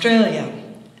in Australia.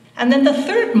 And then the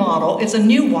third model is a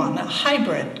new one, a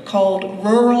hybrid, called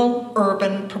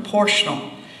rural-urban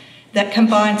proportional, that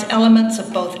combines elements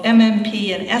of both MMP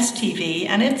and STV,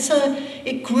 and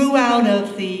it grew out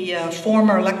of the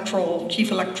former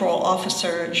Chief Electoral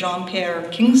Officer Jean-Pierre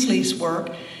Kingsley's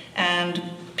work, and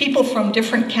people from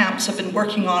different camps have been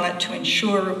working on it to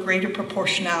ensure greater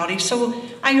proportionality. So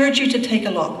I urge you to take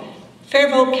a look. Fair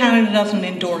Vote Canada doesn't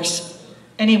endorse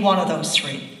any one of those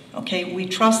 3. Okay, we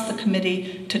trust the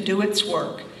committee to do its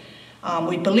work.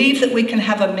 We believe that we can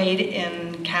have a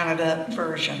made-in-Canada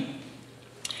version.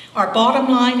 Our bottom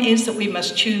line is that we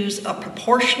must choose a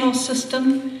proportional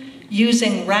system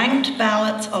using ranked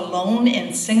ballots alone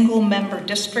in single-member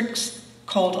districts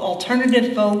called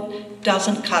alternative vote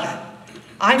doesn't cut it.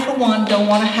 I, for one, don't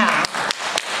want to have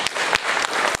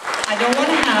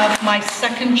my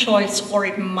second choice or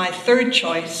even my third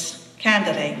choice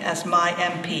candidate as my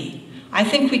MP. I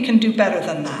think we can do better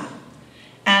than that.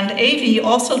 And AV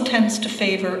also tends to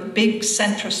favor big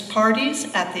centrist parties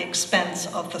at the expense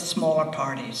of the smaller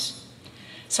parties.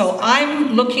 So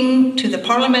I'm looking to the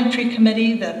parliamentary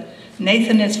committee that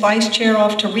Nathan is vice chair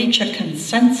of to reach a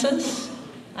consensus.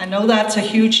 I know that's a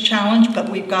huge challenge, but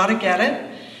we've got to get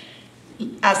it.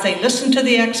 As they listen to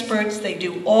the experts, they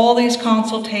do all these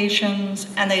consultations,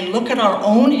 and they look at our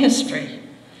own history,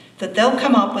 that they'll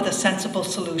come up with a sensible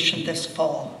solution this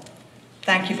fall.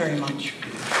 Thank you very much.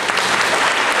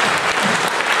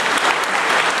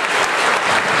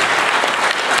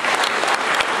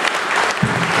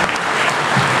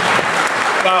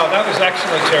 Wow, that was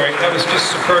excellent, Terry. That was just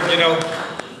superb. You know,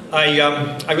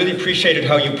 I really appreciated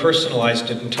how you personalized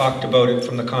it and talked about it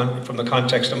from the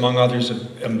context, among others,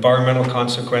 of environmental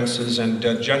consequences and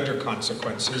gender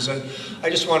consequences. And I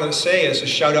just wanted to say, as a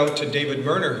shout out to David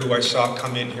Murner, who I saw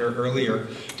come in here earlier.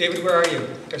 David, where are you? I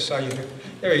think I saw you here.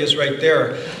 There he is, right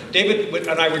there. David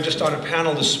and I were just on a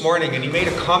panel this morning, and he made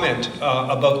a comment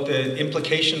about the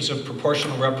implications of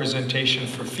proportional representation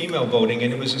for female voting,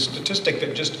 and it was a statistic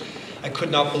that just I could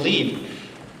not believe.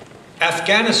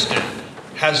 Afghanistan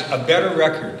has a better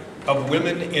record of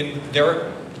women in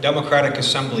their Democratic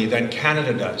Assembly than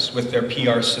Canada does with their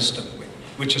PR system,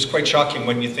 which is quite shocking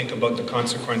when you think about the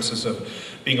consequences of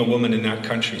being a woman in that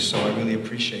country. So I really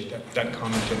appreciate that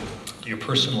comment and you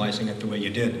personalizing it the way you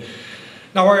did.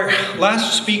 Now, our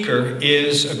last speaker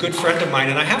is a good friend of mine,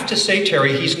 and I have to say,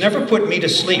 Terry, he's never put me to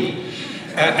sleep.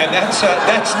 And that's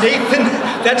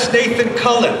Nathan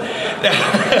Cullen.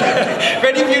 If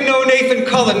any of you know Nathan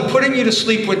Cullen, putting you to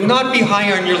sleep would not be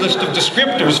high on your list of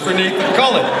descriptors for Nathan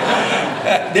Cullen.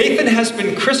 Nathan has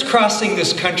been crisscrossing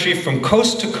this country from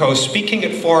coast to coast, speaking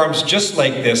at forums just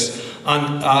like this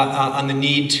on the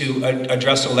need to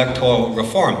address electoral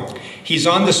reform. He's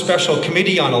on the special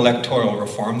committee on electoral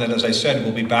reform that, as I said,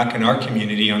 will be back in our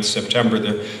community on September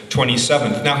the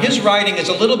 27th. Now, his riding is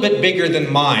a little bit bigger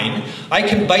than mine. I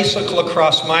can bicycle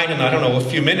across mine in, I don't know, a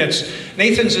few minutes.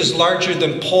 Nathan's is larger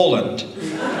than Poland,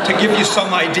 to give you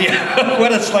some idea of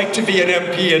what it's like to be an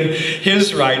MP in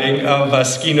his riding of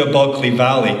Skeena-Bulkley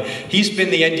Valley. He's been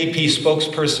the NDP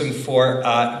spokesperson for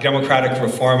democratic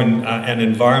reform and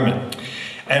environment.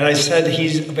 And I said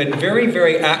he's been very,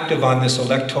 very active on this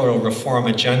electoral reform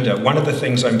agenda. One of the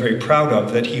things I'm very proud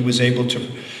of that he was able to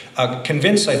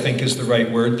convince, I think is the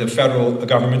right word, the federal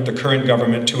government, the current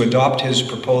government, to adopt his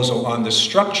proposal on the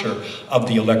structure of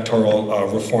the Electoral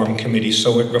Reform Committee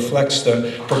so it reflects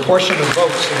the proportion of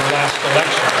votes in the last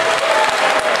election.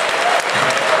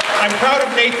 I'm proud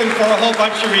of Nathan for a whole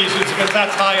bunch of reasons because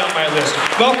that's high on my list.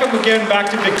 Welcome again back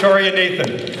to Victoria,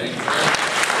 Nathan. Thanks.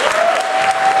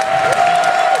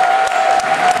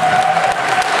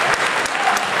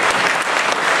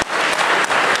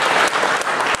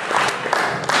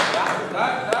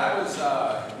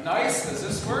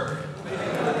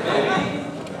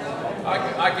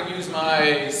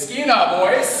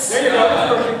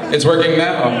 It's working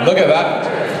now. Look at that.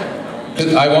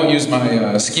 I won't use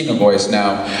my Skeena voice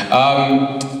now.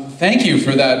 Thank you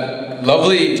for that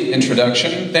lovely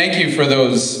introduction. Thank you for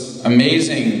those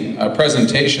amazing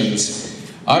presentations.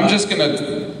 I'm just going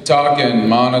to talk in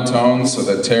monotone so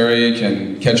that Terry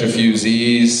can catch a few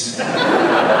Z's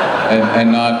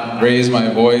and not raise my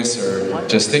voice or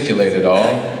gesticulate at all.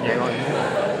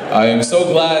 I am so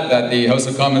glad that the House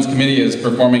of Commons Committee is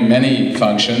performing many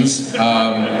functions.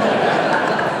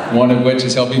 One of which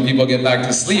is helping people get back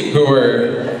to sleep who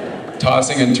are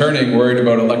tossing and turning, worried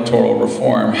about electoral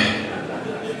reform.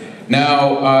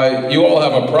 Now, you all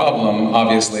have a problem,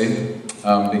 obviously,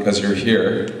 because you're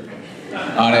here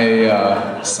on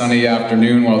a sunny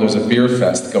afternoon while there's a beer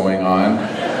fest going on.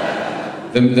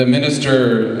 The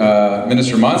Minister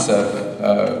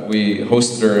Monsef, we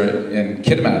hosted her in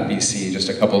Kitimat, BC, just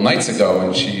a couple of nights ago,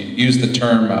 and she used the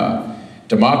term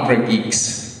Democrat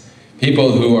geeks.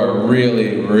 People who are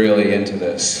really, really into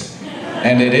this.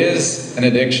 And it is an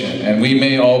addiction, and we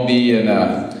may all be in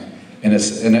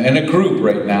a group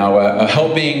right now, a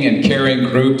helping and caring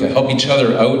group to help each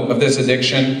other out of this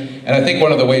addiction. And I think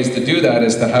one of the ways to do that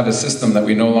is to have a system that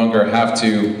we no longer have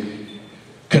to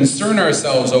concern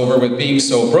ourselves over with being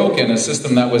so broken, a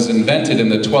system that was invented in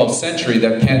the 12th century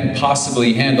that can't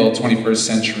possibly handle 21st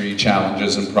century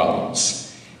challenges and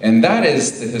problems. And that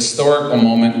is the historical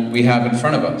moment we have in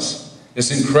front of us. This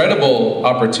incredible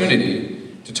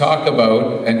opportunity to talk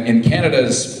about, and in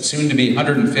Canada's soon-to-be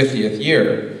 150th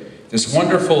year, this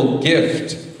wonderful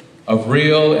gift of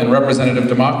real and representative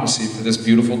democracy for this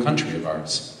beautiful country of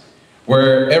ours,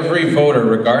 where every voter,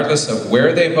 regardless of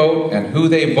where they vote and who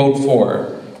they vote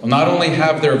for, will not only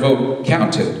have their vote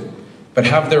counted, but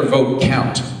have their vote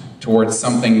count towards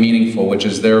something meaningful, which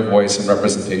is their voice and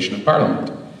representation in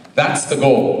Parliament. That's the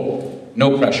goal.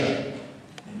 No pressure.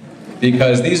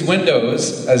 Because these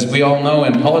windows, as we all know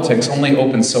in politics, only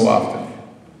open so often,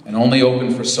 and only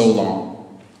open for so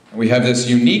long. And we have this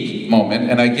unique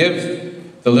moment, and I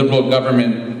give the Liberal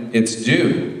government its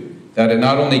due, that it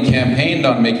not only campaigned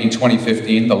on making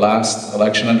 2015 the last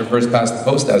election under first past the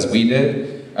post, as we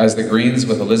did, as the Greens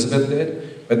with Elizabeth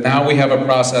did, but now we have a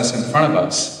process in front of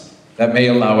us that may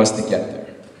allow us to get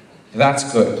there.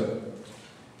 That's good.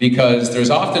 Because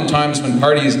there's often times when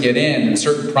parties get in and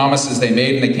certain promises they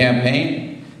made in the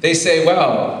campaign, they say,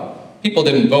 well, people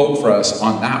didn't vote for us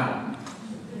on that one.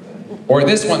 Or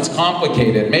this one's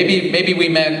complicated. Maybe we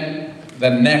meant the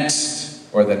next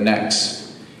or the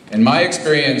next. And my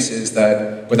experience is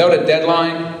that without a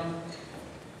deadline,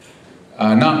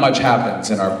 not much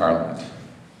happens in our parliament.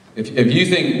 If you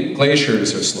think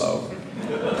glaciers are slow,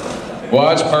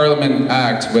 watch Parliament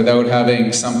act without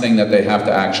having something that they have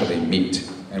to actually meet.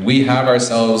 And we have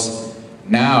ourselves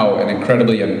now an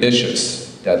incredibly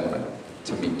ambitious deadline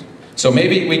to meet. So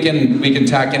maybe we can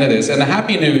tack into this. And the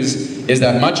happy news is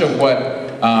that much of what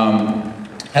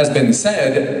has been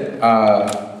said,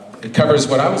 it covers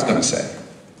what I was going to say.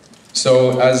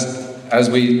 So as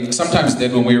we sometimes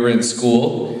did when we were in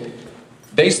school,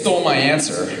 they stole my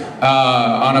answer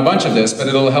on a bunch of this, but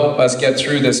it'll help us get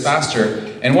through this faster.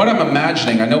 And what I'm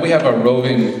imagining, I know we have a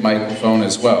roving microphone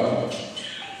as well,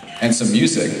 and some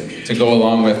music to go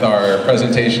along with our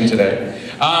presentation today.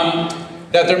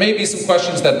 That there may be some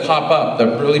questions that pop up that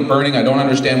are really burning. I don't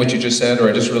understand what you just said, or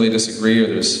I just really disagree, or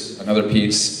there's another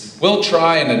piece. We'll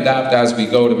try and adapt as we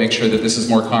go to make sure that this is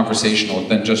more conversational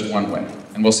than just one way.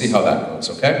 And we'll see how that goes,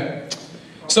 okay?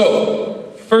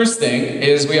 So, first thing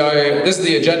is this is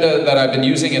the agenda that I've been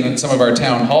using in some of our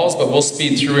town halls, but we'll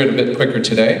speed through it a bit quicker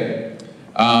today.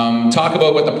 Talk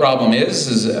about what the problem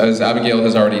is, as Abigail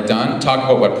has already done. Talk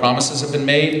about what promises have been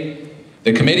made.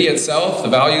 The committee itself, the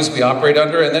values we operate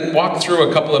under, and then walk through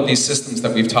a couple of these systems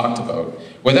that we've talked about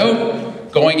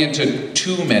without going into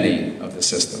too many of the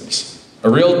systems.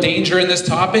 A real danger in this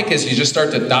topic is you just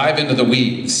start to dive into the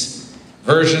weeds.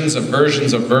 Versions of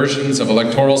versions of versions of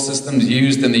electoral systems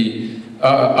used in the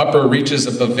upper reaches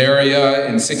of Bavaria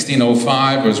in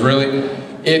 1605 was really,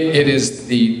 it is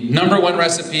the #1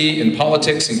 recipe in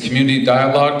politics and community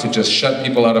dialogue to just shut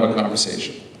people out of a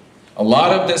conversation. A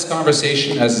lot of this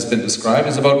conversation, as has been described,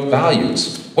 is about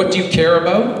values. What do you care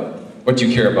about? What do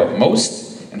you care about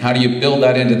most? And how do you build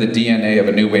that into the DNA of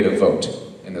a new way to vote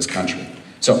in this country?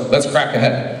 So let's crack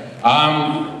ahead.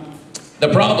 The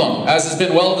problem, as has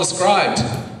been well described,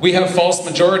 we have false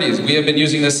majorities. We have been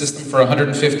using this system for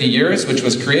 150 years, which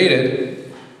was created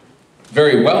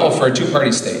very well for a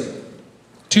two-party state.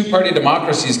 Two-party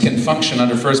democracies can function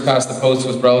under first past the post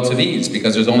with relative ease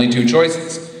because there's only two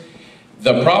choices.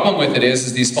 The problem with it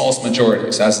is these false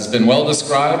majorities. As has been well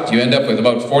described, you end up with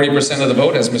about 40% of the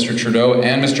vote, as Mr. Trudeau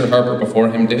and Mr. Harper before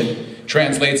him did.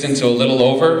 Translates into a little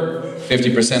over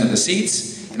 50% of the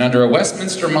seats. And under a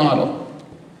Westminster model,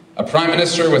 a prime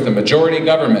minister with a majority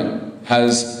government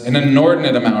has an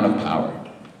inordinate amount of power.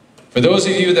 For those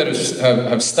of you that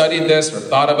have studied this or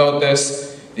thought about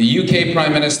this, the UK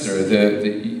prime minister,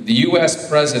 the US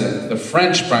president, the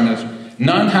French prime minister,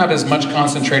 none have as much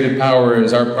concentrated power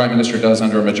as our prime minister does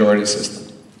under a majority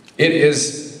system. It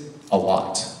is a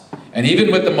lot. And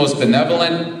even with the most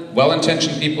benevolent,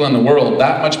 well-intentioned people in the world,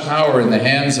 that much power in the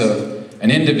hands of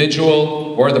an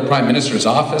individual or the prime minister's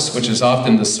office, which is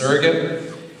often the surrogate,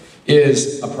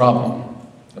 is a problem.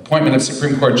 The appointment of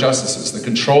Supreme Court justices, the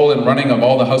control and running of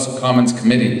all the House of Commons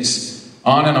committees,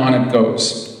 on it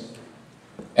goes.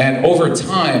 And over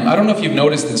time, I don't know if you've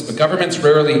noticed this, but governments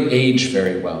rarely age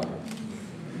very well.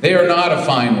 They are not a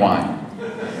fine wine.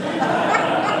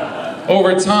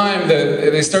 Over time,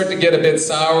 they start to get a bit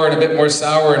sour and a bit more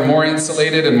sour and more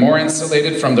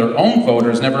insulated from their own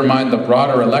voters, never mind the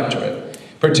broader electorate.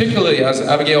 Particularly, as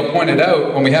Abigail pointed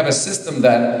out, when we have a system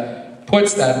that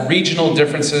puts that regional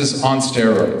differences on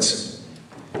steroids.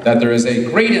 That there is a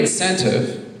great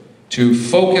incentive to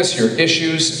focus your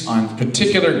issues on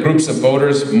particular groups of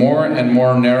voters more and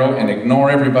more narrow and ignore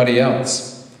everybody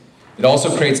else. It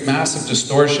also creates massive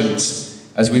distortions,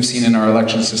 as we've seen in our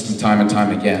election system time and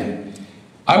time again.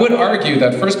 I would argue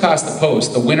that first past the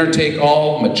post, the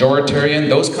winner-take-all, majoritarian,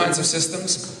 those kinds of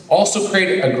systems also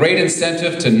create a great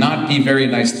incentive to not be very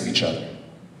nice to each other.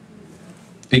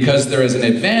 Because there is an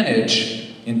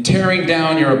advantage in tearing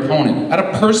down your opponent at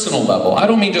a personal level. I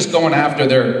don't mean just going after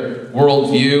their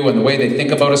worldview and the way they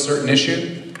think about a certain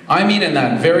issue. I mean in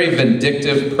that very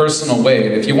vindictive, personal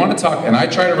way. If you want to talk, and I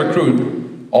try to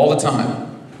recruit all the time.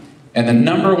 And the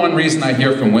 #1 reason I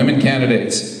hear from women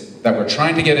candidates that we're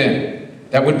trying to get in,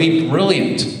 that would be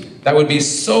brilliant, that would be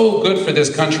so good for this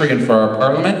country and for our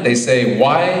parliament, they say,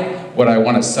 why would I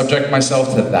want to subject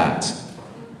myself to that?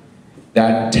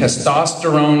 That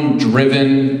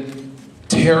testosterone-driven,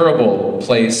 terrible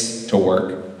place to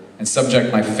work and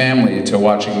subject my family to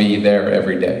watching me there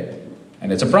every day.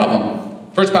 And it's a problem.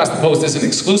 First past the post isn't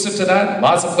exclusive to that.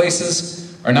 Lots of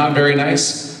places are not very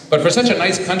nice. But for such a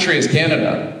nice country as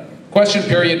Canada, question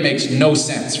period makes no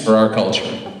sense for our culture.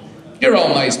 You're all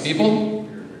nice people.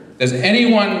 Does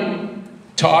anyone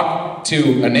talk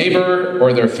to a neighbor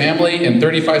or their family in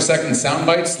 35-second sound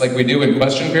bites like we do in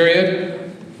question period?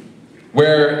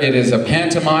 where it is a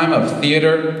pantomime of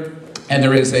theater, and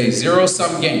there is a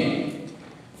zero-sum game.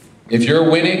 If you're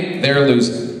winning, they're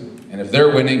losing. And if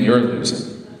they're winning, you're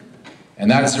losing. And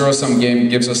that zero-sum game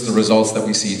gives us the results that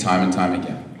we see time and time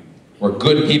again. Where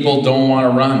good people don't want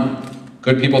to run.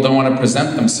 Good people don't want to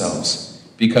present themselves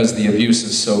because the abuse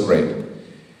is so great.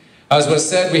 As was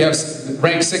said, we have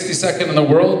ranked 62nd in the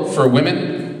world for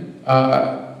women,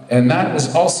 and that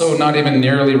is also not even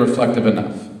nearly reflective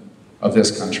enough of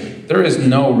this country. There is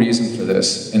no reason for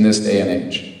this in this day and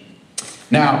age.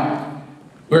 Now,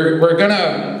 we're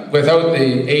gonna, without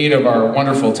the aid of our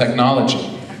wonderful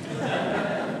technology,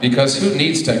 because who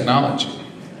needs technology?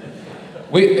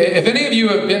 If any of you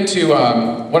have been to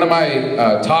one of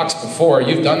my talks before,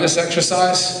 you've done this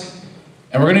exercise,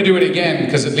 and we're going to do it again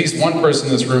because at least one person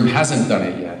in this room hasn't done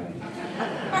it yet.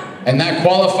 And that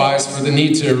qualifies for the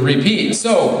need to repeat.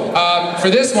 So, for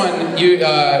this one, you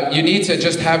need to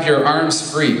just have your arms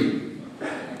free.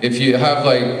 If you have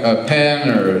like a pen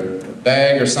or a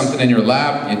bag or something in your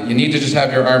lap, you need to just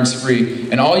have your arms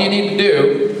free. And all you need to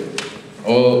do,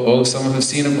 some of you have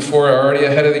seen it before, already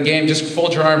ahead of the game, just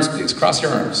fold your arms, please. Cross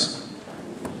your arms.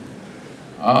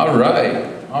 All right.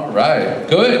 All right,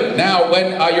 good. Now,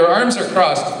 when your arms are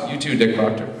crossed, you too, Dick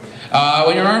Proctor.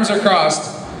 When your arms are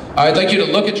crossed, I'd like you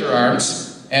to look at your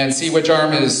arms and see which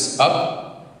arm is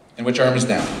up and which arm is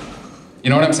down. You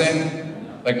know what I'm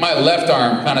saying? Like my left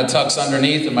arm kind of tucks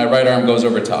underneath and my right arm goes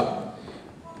over top.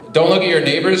 Don't look at your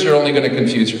neighbors, you're only going to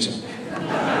confuse yourself.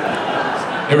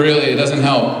 It doesn't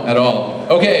help at all.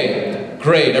 Okay,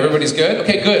 great. Everybody's good?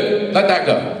 Okay, good. Let that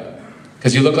go.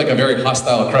 Because you look like a very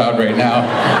hostile crowd right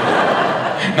now.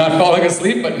 Not falling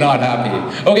asleep, but not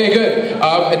happy. Okay, good.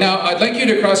 Now, I'd like you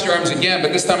to cross your arms again,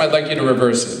 but this time I'd like you to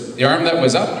reverse it. The arm that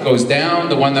was up goes down,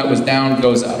 the one that was down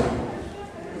goes up.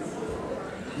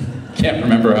 Can't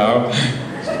remember how.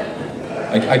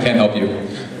 I can't help you.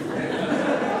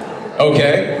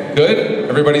 Okay, good.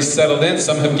 Everybody's settled in.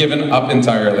 Some have given up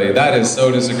entirely. That is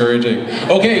so discouraging.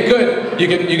 Okay, good. You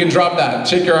can drop that.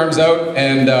 Shake your arms out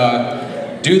and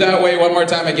do that way one more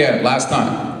time again. Last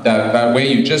time. That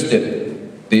way you just did it.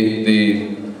 The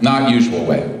not usual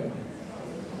way.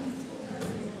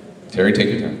 Terry, take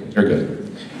your time. You're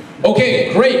good.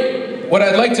 Okay, great. What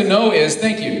I'd like to know is,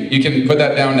 thank you. You can put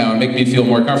that down now and make me feel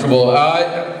more comfortable.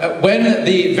 When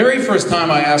the very first time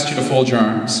I asked you to fold your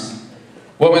arms,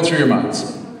 what went through your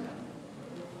minds?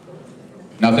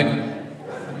 Nothing?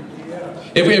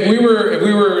 If we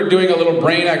were doing a little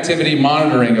brain activity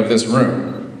monitoring of this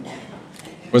room,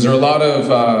 was there a lot of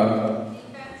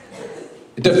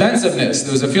defensiveness?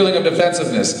 There was a feeling of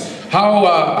defensiveness.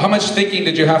 How much thinking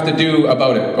did you have to do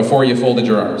about it before you folded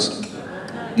your arms?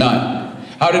 None.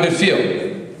 How did it feel?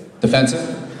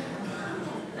 Defensive?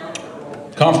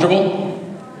 Comfortable?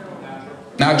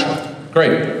 Natural.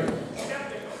 Great.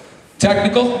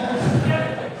 Technical?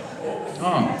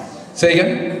 Oh. Say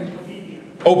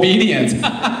again? Obedient.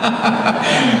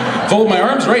 Fold my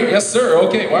arms? Right, yes sir.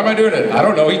 Okay, why am I doing it? I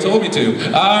don't know, he told me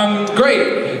to.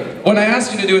 Great. When I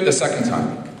asked you to do it the second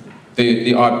time,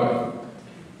 the odd way,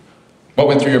 what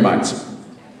went through your minds?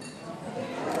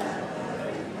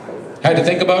 Had to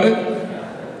think about it?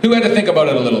 Who had to think about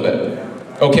it a little bit?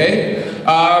 Okay.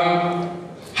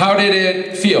 How did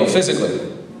it feel physically?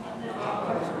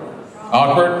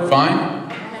 Awkward?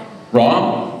 Fine.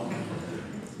 Wrong?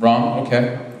 Wrong,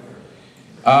 okay.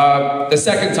 The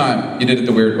second time you did it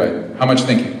the weird way, how much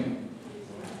thinking?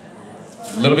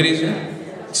 A little bit easier?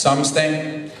 Some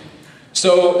staying?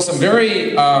 So, some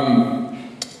very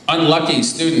unlucky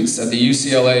students at the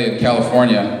UCLA in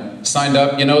California signed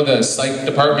up, you know, the psych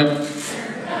department?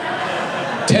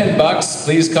 $10,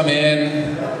 please come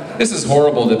in. This is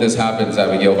horrible that this happens,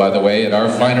 Abigail, by the way, at our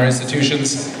finer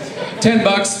institutions.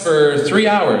 $10 for 3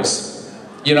 hours.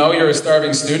 You know, you're a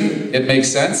starving student, it makes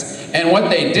sense. And what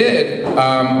they did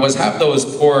was have those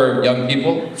poor young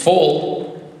people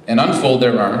fold and unfold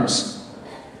their arms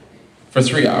for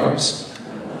 3 hours.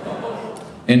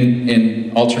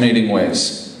 In alternating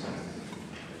ways.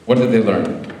 What did they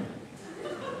learn?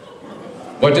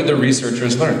 What did the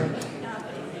researchers learn?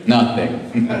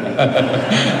 Nothing.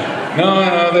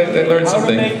 No, they learned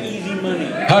something. How to make easy money.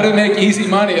 How to make easy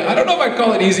money. I don't know if I'd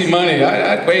call it easy money.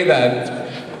 I'd weigh that.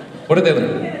 What did they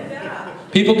learn?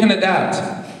 People can adapt.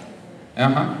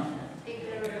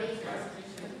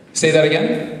 Say that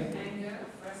again?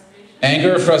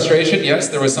 Anger, frustration, yes,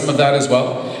 there was some of that as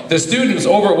well. The students,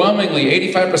 overwhelmingly,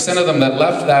 85% of them that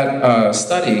left that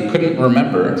study couldn't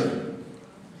remember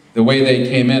the way they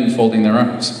came in folding their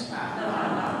arms.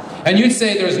 And you'd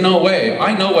say, there's no way.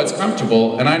 I know what's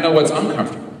comfortable, and I know what's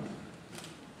uncomfortable.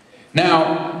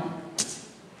 Now,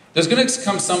 There's going to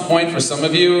come some point for some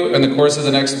of you in the course of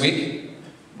the next week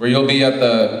where you'll be at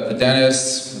the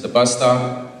dentist, the bus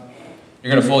stop.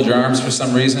 You're going to fold your arms for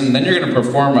some reason, and then you're going to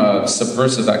perform a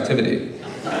subversive activity.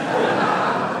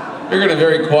 You're going to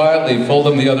very quietly fold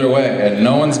them the other way, and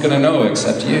no one's going to know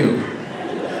except you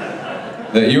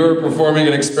that you are performing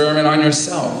an experiment on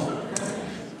yourself.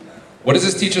 What does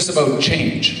this teach us about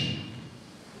change?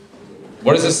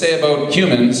 What does it say about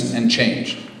humans and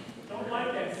change?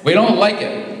 We don't like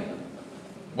it.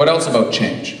 What else about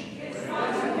change?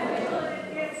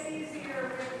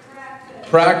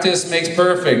 Practice makes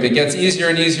perfect. It gets easier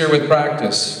and easier with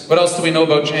practice. What else do we know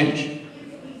about change?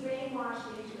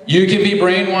 You can be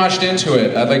brainwashed into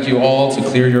it. I'd like you all to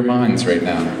clear your minds right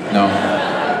now. No,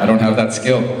 I don't have that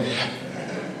skill.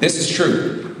 This is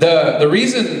true. The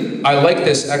reason I like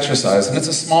this exercise, and it's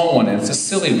a small one, and it's a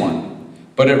silly one,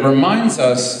 but it reminds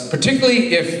us,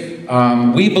 particularly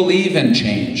if we believe in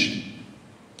change,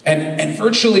 and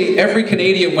virtually every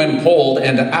Canadian when polled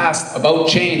and asked about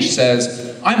change says,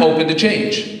 I'm open to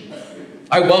change.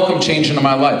 I welcome change into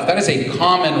my life. That is a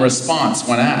common response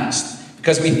when asked,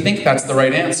 because we think that's the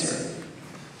right answer.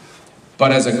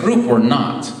 But as a group, we're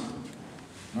not.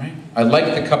 Right? I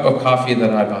like the cup of coffee that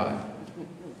I buy.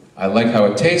 I like how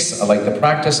it tastes. I like the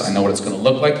practice. I know what it's going to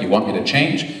look like. You want me to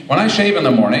change? When I shave in the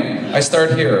morning, I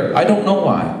start here. I don't know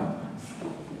why.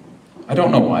 I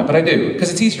don't know why, but I do,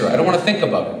 because it's easier. I don't want to think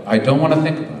about it. I don't want to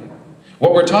think about it.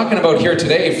 What we're talking about here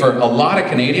today for a lot of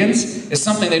Canadians is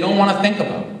something they don't want to think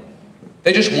about.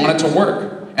 They just want it to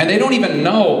work. And they don't even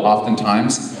know,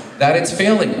 oftentimes, that it's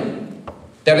failing them,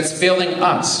 that it's failing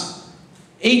us.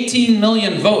 18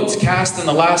 million votes cast in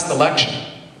the last election.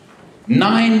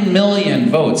 9 million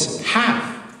votes,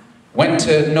 half, went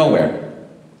to nowhere.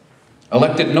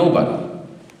 Elected nobody.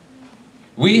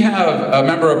 We have a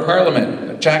member of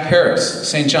parliament, Jack Harris,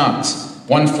 St. John's,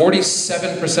 won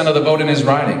 47% of the vote in his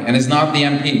riding and is not the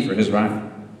MP for his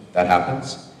riding. That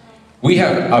happens. We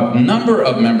have a number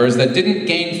of members that didn't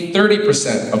gain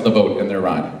 30% of the vote in their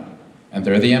riding, and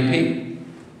they're the MP.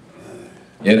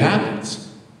 It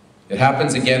happens. It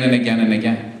happens again and again and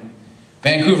again.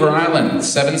 Vancouver Island,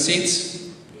 7 seats.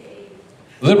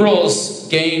 Liberals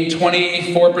gained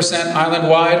 24%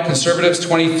 island-wide, Conservatives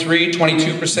 23,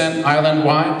 22%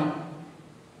 island-wide.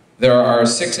 There are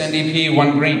 6 NDP,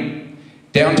 1 Green.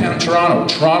 Downtown Toronto,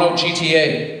 Toronto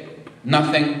GTA,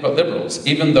 nothing but Liberals,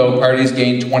 even though parties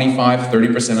gain 25,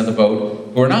 30% of the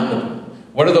vote who are not Liberal.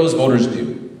 What do those voters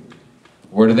do?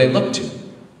 Where do they look to?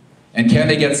 And can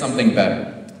they get something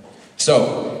better?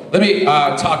 So, let me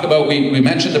talk about, we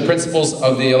mentioned the principles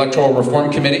of the Electoral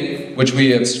Reform Committee, which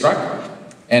we have struck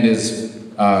and has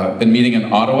been meeting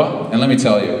in Ottawa. And let me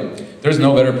tell you, there's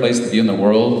no better place to be in the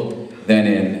world than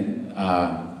in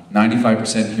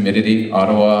 95% humidity,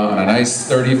 Ottawa, on a nice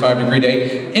 35-degree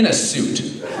day, in a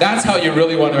suit. That's how you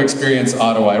really want to experience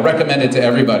Ottawa. I recommend it to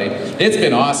everybody. It's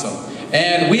been awesome.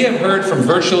 And we have heard from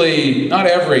virtually, not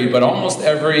every, but almost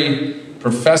every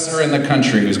professor in the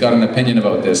country who's got an opinion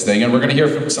about this thing, and we're going to hear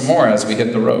from some more as we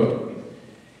hit the road.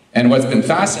 And what's been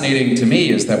fascinating to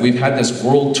me is that we've had this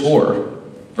world tour,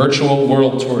 virtual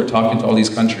world tour, talking to all these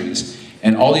countries,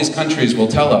 and all these countries will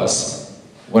tell us,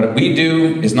 what we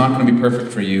do is not going to be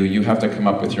perfect for you. You have to come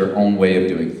up with your own way of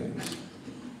doing things.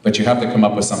 But you have to come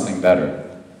up with something better,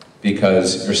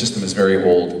 because your system is very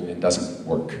old and doesn't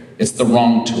work. It's the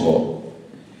wrong tool.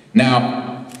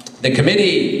 Now, the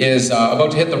committee is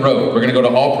about to hit the road. We're going to go to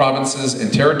all provinces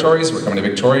and territories. We're coming to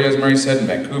Victoria, as Murray said, and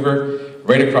Vancouver,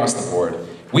 right across the board.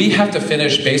 We have to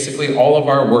finish basically all of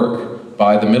our work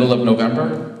by the middle of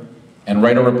November and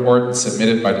write a report and submit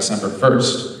it by December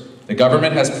 1st. The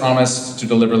government has promised to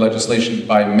deliver legislation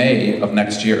by May of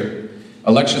next year.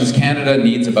 Elections Canada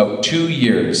needs about 2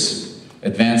 years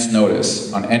advance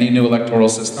notice on any new electoral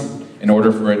system in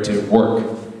order for it to work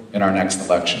in our next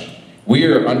election. We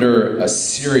are under a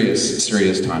serious,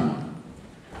 serious timeline.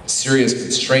 A serious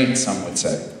constraint, some would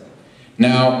say.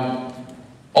 Now,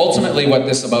 ultimately what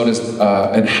this is about is,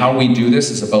 and how we do this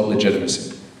is about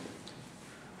legitimacy.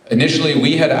 Initially,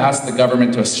 we had asked the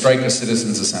government to strike a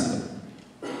citizens' assembly,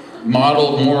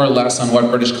 modeled more or less on what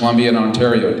British Columbia and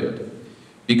Ontario did.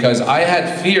 Because I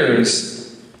had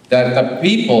fears that the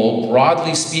people,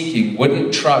 broadly speaking,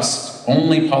 wouldn't trust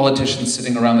only politicians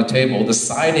sitting around the table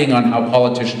deciding on how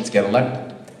politicians get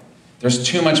elected. There's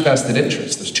too much vested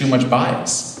interest, there's too much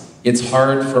bias. It's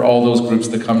hard for all those groups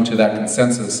to come to that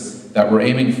consensus that we're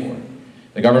aiming for.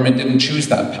 The government didn't choose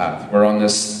that path. We're on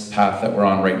this path that we're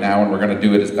on right now, and we're going to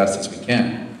do it as best as we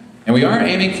can. And we are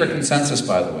aiming for consensus,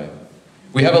 by the way.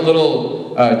 We have a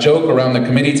little joke around the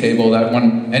committee table that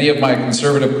when any of my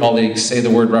conservative colleagues say the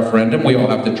word referendum, we all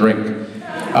have to drink.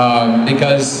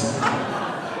 Because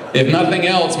if nothing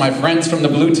else, my friends from the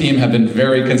blue team have been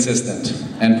very consistent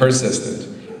and persistent.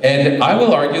 And I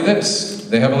will argue this,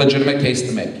 they have a legitimate case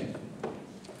to make.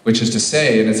 Which is to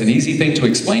say, and it's an easy thing to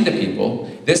explain to people,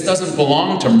 this doesn't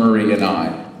belong to Murray and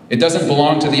I. It doesn't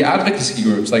belong to the advocacy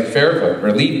groups like Fairvote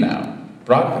or Lead Now,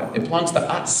 Broadband. It belongs to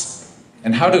us.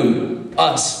 And how do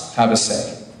us have a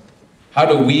say? How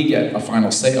do we get a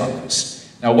final say on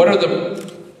this? Now, what are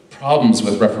the problems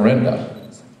with referenda?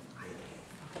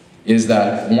 Is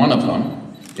that one of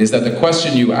them is that the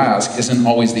question you ask isn't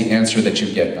always the answer that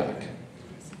you get back.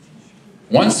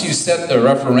 Once you set the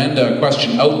referenda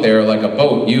question out there like a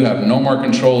vote, you have no more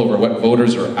control over what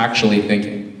voters are actually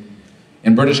thinking.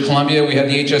 In British Columbia, we had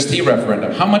the HST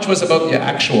referendum. How much was about the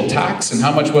actual tax, and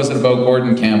how much was it about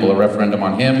Gordon Campbell, a referendum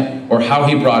on him, or how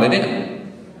he brought it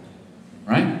in?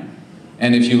 Right?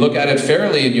 And if you look at it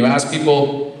fairly and you ask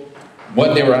people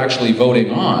what they were actually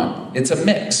voting on, it's a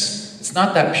mix. It's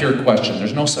not that pure question.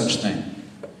 There's no such thing.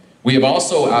 We have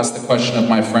also asked the question of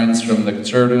my friends from the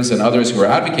Conservatives and others who are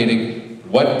advocating,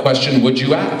 what question would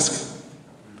you ask?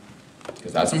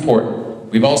 Because that's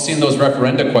important. We've all seen those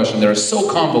referenda questions that are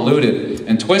so convoluted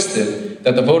and twisted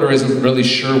that the voter isn't really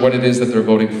sure what it is that they're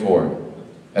voting for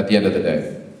at the end of the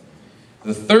day.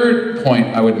 The third point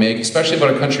I would make, especially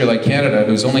about a country like Canada,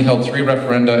 who's only held 3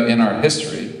 referenda in our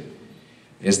history,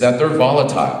 is that they're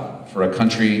volatile for a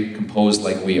country composed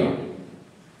like we are.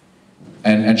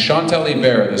 And Chantal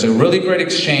Hébert, there's a really great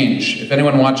exchange. If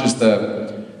anyone watches the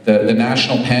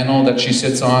national panel that she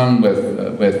sits on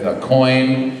with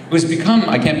Coyne, who's become,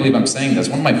 I can't believe I'm saying this,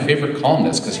 one of my favorite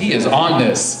columnists, because he is on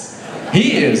this.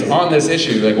 He is on this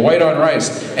issue, like white on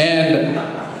rice. And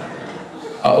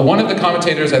one of the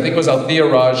commentators, I think it was Althea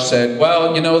Raj, said,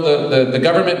 well, you know, the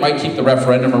government might keep the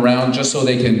referendum around just so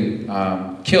they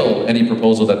can kill any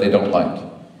proposal that they don't like.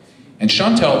 And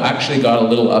Chantal actually got a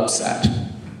little upset.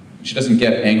 She doesn't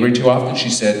get angry too often.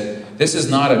 She said, this is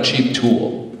not a cheap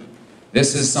tool.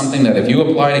 This is something that if you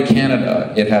apply to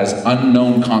Canada, it has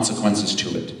unknown consequences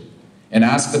to it. And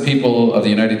ask the people of the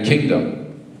United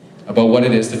Kingdom about what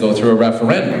it is to go through a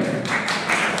referendum.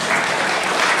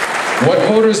 What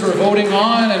voters were voting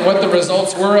on and what the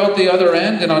results were out the other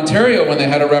end. In Ontario, when they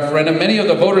had a referendum, many of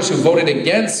the voters who voted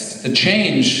against the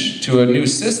change to a new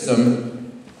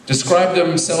system described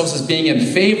themselves as being in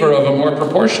favor of a more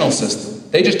proportional system.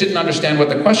 They just didn't understand what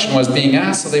the question was being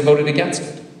asked, so they voted against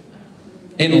it.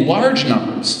 In large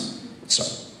numbers. So,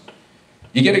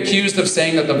 you get accused of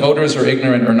saying that the voters are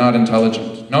ignorant or not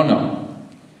intelligent. No, no.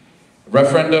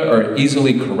 Referenda are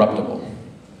easily corruptible.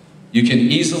 You can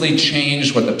easily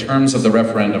change what the terms of the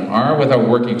referendum are without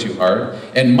working too hard,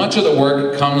 and much of the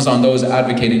work comes on those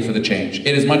advocating for the change.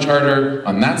 It is much harder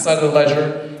on that side of the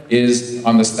ledger, is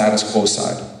on the status quo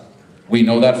side. We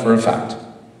know that for a fact.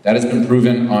 That has been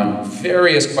proven on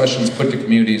various questions put to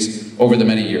communities over the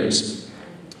many years.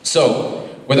 So,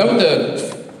 without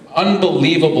the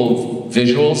unbelievable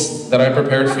visuals that I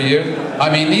prepared for you,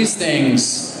 I mean, these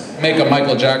things make a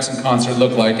Michael Jackson concert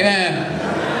look like,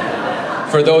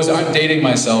 For those, I'm dating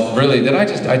myself, really.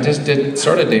 I just did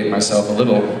sort of date myself a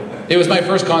little. It was my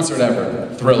first concert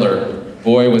ever, Thriller.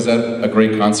 Boy, was that a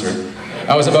great concert.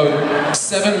 I was about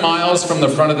 7 miles from the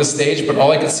front of the stage, but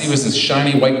all I could see was this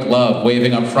shiny white glove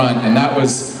waving up front, and that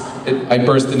was, I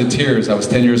burst into tears. I was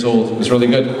 10 years old. It was really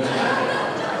good.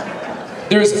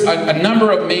 There's a number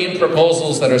of main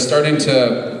proposals that are starting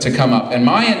to come up, and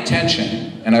my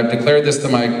intention, and I've declared this to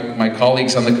my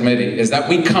colleagues on the committee, is that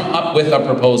we come up with a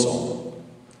proposal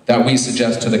that we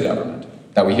suggest to the government.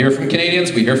 That we hear from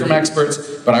Canadians, we hear from experts,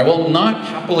 but I will not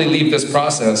happily leave this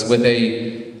process with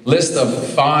a list of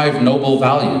 5 noble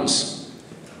values.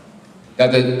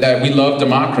 That we love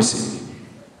democracy,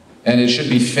 and it should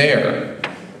be fair,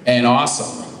 and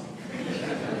awesome,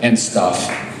 and stuff.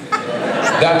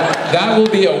 That will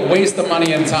be a waste of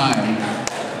money and time.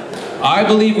 I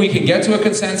believe we can get to a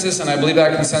consensus, and I believe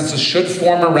that consensus should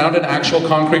form around an actual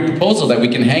concrete proposal that we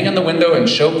can hang in the window and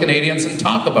show Canadians and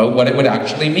talk about what it would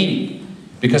actually mean.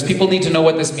 Because people need to know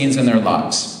what this means in their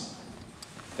lives.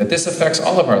 That this affects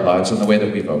all of our lives in the way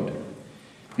that we vote.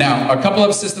 Now, a couple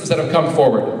of systems that have come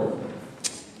forward.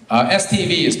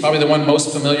 STV is probably the one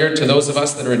most familiar to those of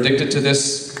us that are addicted to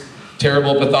this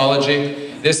terrible pathology.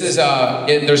 This is,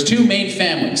 there's 2 main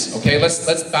families, okay?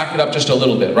 Let's back it up just a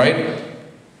little bit, right?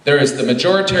 There is the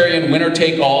majoritarian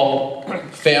winner-take-all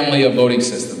family of voting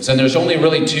systems, and there's only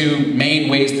really 2 main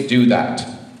ways to do that.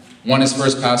 One is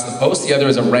first past the post, the other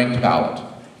is a ranked ballot.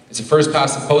 It's a first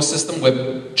past the post system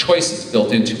with choices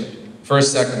built into it.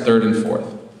 First, second, third, and fourth.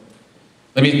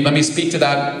 Let me speak to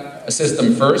that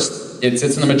system first. It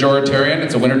sits in the majoritarian,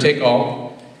 it's a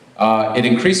winner-take-all. It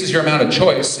increases your amount of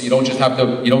choice, so you don't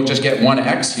just get one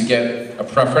X, you get a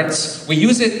preference. We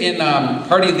use it in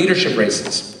party leadership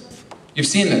races. You've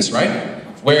seen this, right?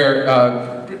 Where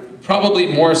probably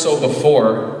more so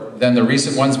before than the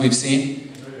recent ones we've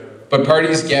seen, but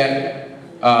parties get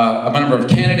a number of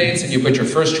candidates, and you put your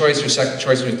first choice, your second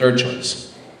choice, and your third choice.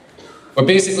 What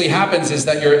basically happens is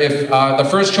that if the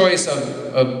first choice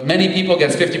of many people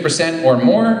gets 50% or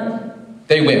more,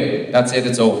 they win. That's it,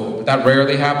 it's over. But that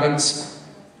rarely happens.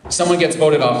 Someone gets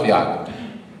voted off the island.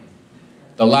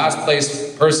 The last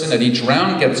place person at each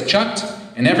round gets chucked,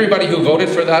 and everybody who voted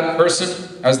for that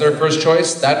person as their first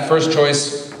choice, that first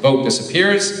choice vote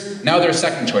disappears. Now their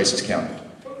second choice is counted.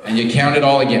 And you count it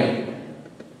all again.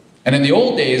 And in the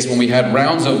old days, when we had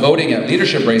rounds of voting at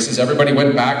leadership races, everybody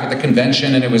went back at the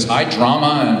convention and it was high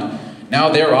drama, and now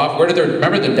they're off.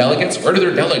 Remember the delegates? Where are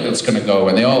their delegates going to go?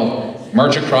 And they all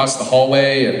march across the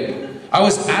hallway. And I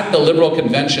was at the Liberal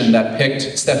convention that picked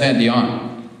Stéphane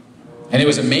Dion. And it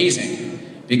was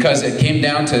amazing because it came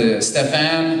down to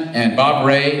Stéphane and Bob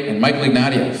Ray and Michael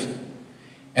Ignatieff.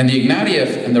 And the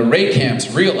Ignatieff and the Ray camps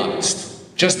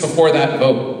realized just before that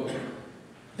vote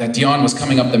that Dion was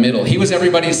coming up the middle. He was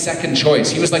everybody's second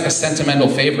choice. He was like a sentimental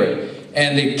favorite.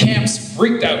 And the camps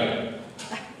freaked out.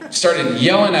 Started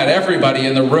yelling at everybody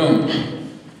in the room,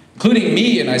 including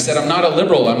me, and I said, I'm not a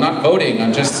Liberal, I'm not voting,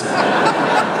 I'm just...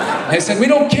 They said, we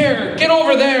don't care, get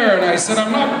over there. And I said,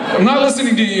 I'm not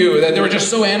listening to you. They were just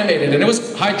so animated, and it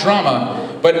was high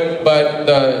drama,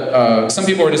 but some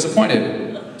people were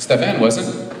disappointed. Stéphane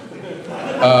wasn't,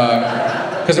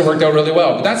 because it worked out really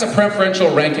well. But that's a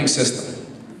preferential ranking system.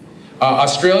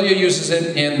 Australia uses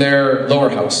it in their lower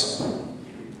house.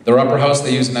 Their upper house,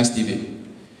 they use an SDV.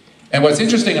 And what's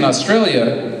interesting in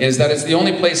Australia is that it's the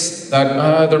only place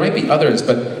that, there might be others,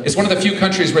 but it's one of the few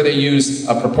countries where they use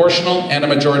a proportional and a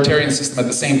majoritarian system at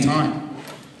the same time.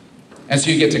 And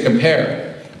so you get to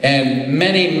compare. And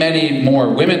many, many more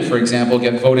women, for example,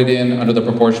 get voted in under the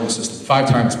proportional system, 5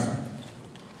 times more.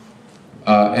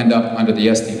 End up under the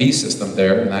SDV system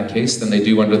there, in that case, than they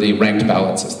do under the ranked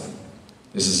ballot system.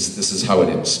 This is how it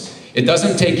is. It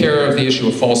doesn't take care of the issue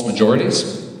of false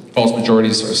majorities. False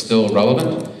majorities are still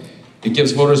relevant. It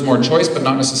gives voters more choice, but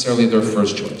not necessarily their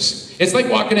first choice. It's like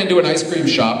walking into an ice cream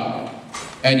shop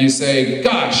and you say,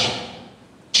 gosh,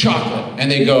 chocolate.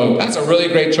 And they go, that's a really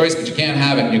great choice, but you can't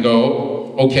have it. And you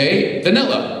go, okay,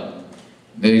 vanilla.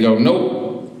 They go,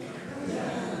 nope.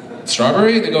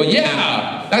 Strawberry? They go,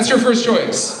 yeah, that's your first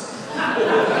choice.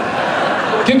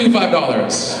 Give me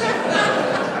 $5.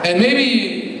 And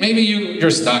maybe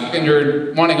you're stuck and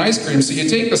you're wanting ice cream, so you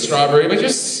take the strawberry, but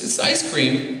it's ice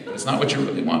cream. It's not what you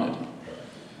really wanted.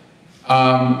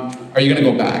 Are you going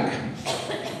to go back?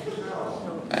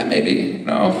 Maybe,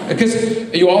 no. Because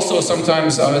you also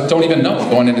sometimes don't even know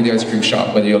going into the ice cream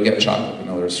shop whether you'll get chocolate,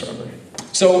 vanilla, or strawberry.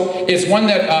 So it's one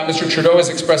that Mr. Trudeau has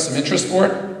expressed some interest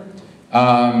for.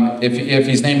 If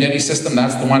he's named any system,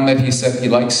 that's the one that he said he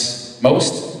likes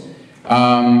most.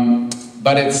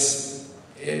 But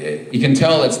you can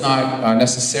tell it's not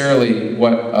necessarily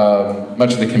what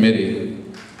much of the committee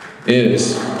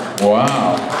is.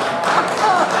 Wow.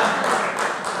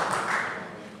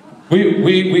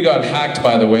 We got hacked,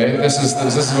 by the way. This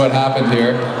is what happened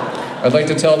here. I'd like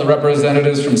to tell the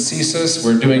representatives from CSIS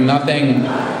we're doing nothing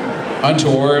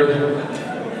untoward.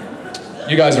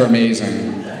 You guys are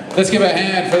amazing. Let's give a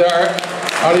hand for our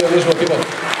audiovisual people.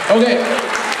 Okay,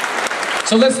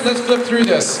 so let's flip through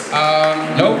this.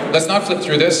 No, let's not flip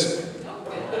through this.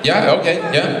 Yeah, okay,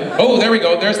 yeah. Oh, there we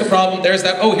go, there's the problem, there's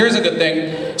that. Oh, here's a good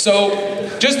thing. So,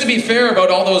 just to be fair about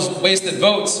all those wasted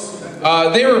votes,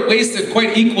 they were wasted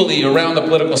quite equally around the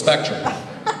political spectrum.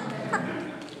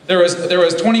 There was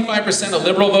 25% of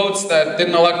Liberal votes that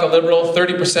didn't elect a Liberal,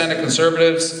 30% of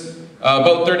Conservatives,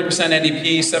 about 30%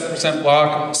 NDP, 7%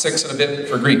 Bloc, 6 and a bit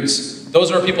for Greens.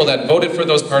 Those are people that voted for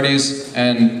those parties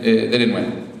and they didn't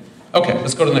win. Okay,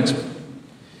 let's go to the next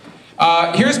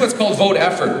one. Here's what's called vote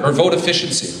effort or vote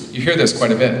efficiency. You hear this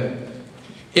quite a bit.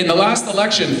 In the last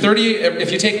election,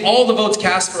 if you take all the votes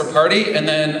cast for a party and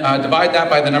then divide that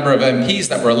by the number of MPs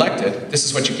that were elected, this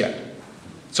is what you get.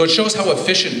 So it shows how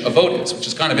efficient a vote is, which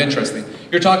is kind of interesting.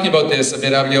 You're talking about this a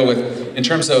bit, Avigail, in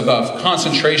terms of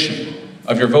concentration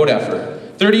of your vote effort.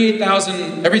 Every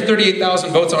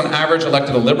 38,000 votes on average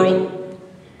elected a Liberal.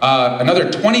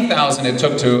 Another 20,000 it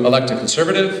took to elect a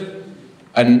Conservative.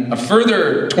 And a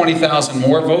further 20,000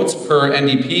 more votes per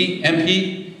NDP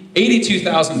MP.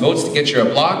 82,000 votes to get you a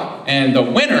Bloc. And the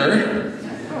winner,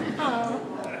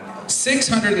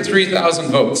 603,000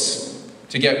 votes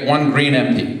to get one Green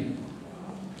MP.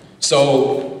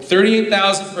 So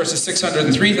 38,000 versus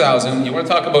 603,000, you want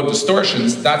to talk about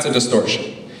distortions, that's a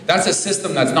distortion. That's a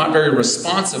system that's not very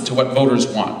responsive to what voters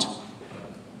want.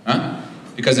 Huh?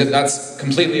 Because that's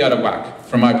completely out of whack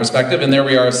from my perspective, and there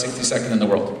we are, 62nd in the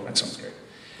world. That sounds great.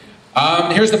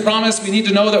 Here's the promise. We need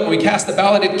to know that when we cast the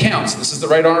ballot, it counts. This is the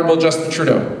Right Honourable Justin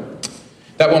Trudeau.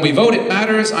 That when we vote, it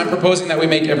matters. I'm proposing that we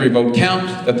make every vote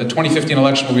count, that the 2015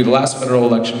 election will be the last federal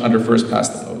election under first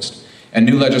past the post, and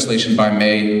new legislation by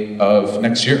May of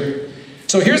next year.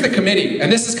 So here's the committee, and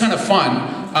this is kind of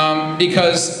fun,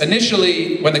 because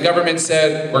initially when the government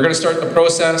said, we're going to start the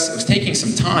process, it was taking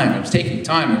some time,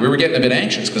 and we were getting a bit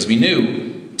anxious because we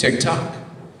knew tick-tock.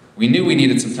 We knew we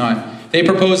needed some time. They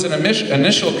proposed an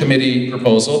initial committee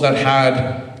proposal that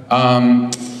had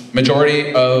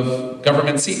majority of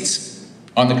government seats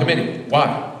on the committee.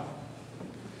 Why?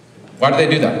 Why did they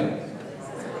do that?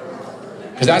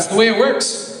 Because that's the way it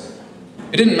works.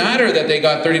 It didn't matter that they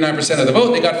got 39% of the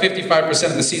vote, they got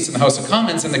 55% of the seats in the House of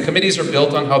Commons, and the committees are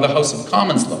built on how the House of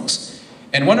Commons looks.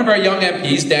 And one of our young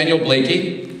MPs, Daniel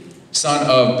Blakey, son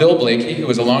of Bill Blakey, who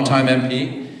was a longtime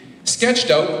MP, sketched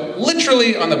out,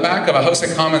 literally on the back of a House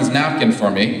of Commons napkin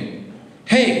for me,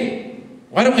 hey,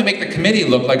 why don't we make the committee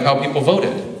look like how people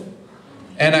voted?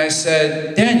 And I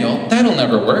said, Daniel, that'll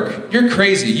never work. You're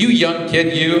crazy, you young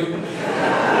kid, you.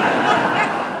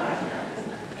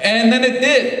 And then it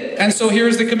did. And so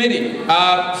here's the committee.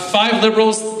 5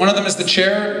 Liberals, one of them is the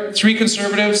chair, 3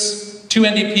 Conservatives, 2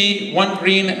 NDP, 1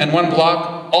 Green, and 1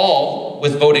 Bloc, all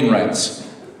with voting rights.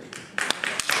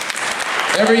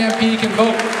 Every MP can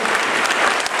vote.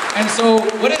 And so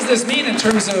what does this mean in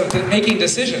terms of making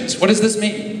decisions? What does this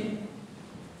mean?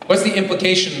 What's the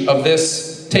implication of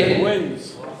this table?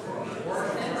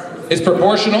 It's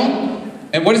proportional.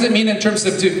 And what does it mean in terms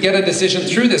of to get a decision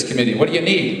through this committee? What do you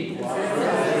need?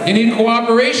 You need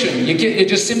cooperation. You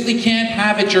just simply can't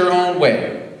have it your own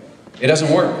way. It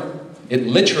doesn't work. It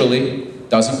literally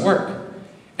doesn't work.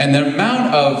 And the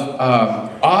amount of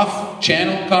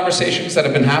off-channel conversations that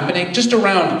have been happening just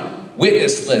around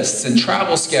witness lists and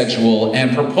travel schedule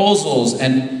and proposals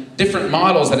and different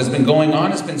models that has been going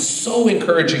on has been so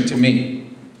encouraging to me.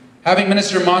 Having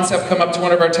Minister 10sept come up to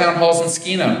one of our town halls in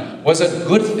Skeena was a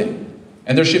good thing.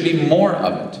 And there should be more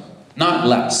of it, not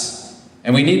less.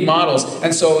 And we need models.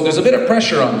 And so there's a bit of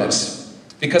pressure on this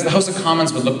because the House of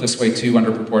Commons would look this way too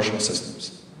under proportional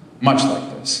systems, much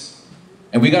like this.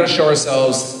 And we got to show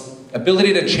ourselves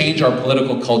ability to change our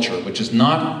political culture, which is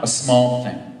not a small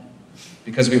thing,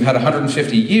 because we've had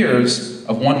 150 years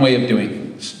of one way of doing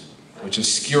things, which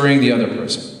is skewering the other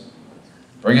person,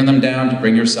 bringing them down to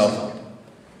bring yourself up.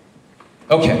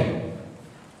 Okay.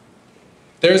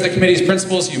 There's the committee's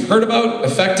principles you've heard about: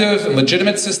 effective and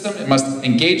legitimate system. It must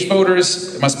engage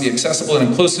voters. It must be accessible and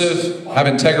inclusive, have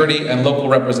integrity and local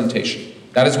representation.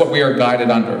 That is what we are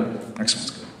guided under. Next one's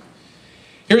good.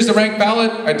 Here's the ranked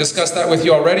ballot. I discussed that with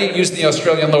you already, used in the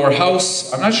Australian lower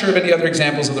house. I'm not sure of any other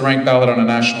examples of the ranked ballot on a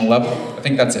national level. I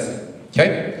think that's it.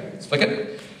 Okay, let's flick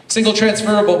it. Single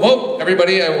transferable vote.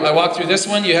 Everybody, I walked through this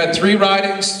one. You had 3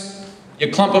 ridings.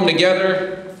 You clump them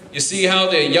together. You see how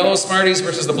the yellow Smarties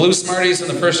versus the blue Smarties in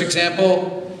the first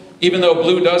example, even though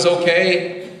blue does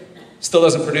okay, still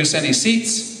doesn't produce any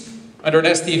seats. Under an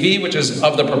STV, which is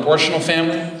of the proportional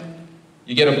family,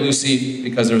 you get a blue seat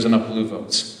because there's enough blue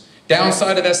votes.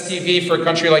 Downside of STV for a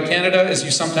country like Canada is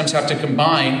you sometimes have to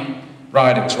combine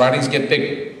ridings. Ridings get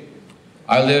bigger.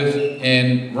 I live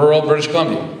in rural British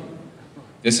Columbia.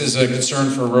 This is a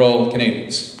concern for rural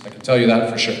Canadians. I can tell you that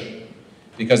for sure.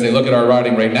 Because they look at our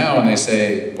riding right now and they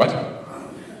say, what?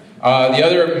 The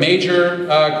other major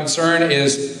concern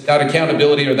is that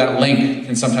accountability or that link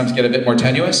can sometimes get a bit more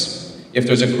tenuous if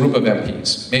there's a group of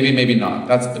MPs. Maybe, maybe not.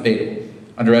 That's debatable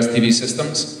under STV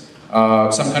systems.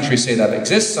 Some countries say that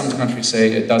exists, some countries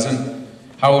say it doesn't.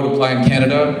 How it would apply in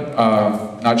Canada,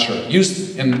 not sure.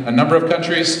 Used in a number of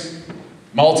countries.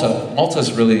 Malta.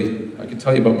 Malta's really, I can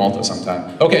tell you about Malta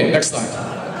sometime. Okay, next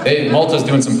slide. Hey, Malta's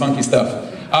doing some funky stuff.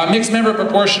 Mixed member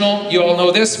proportional, you all know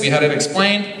this, we had it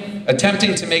explained.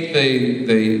 Attempting to make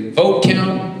the vote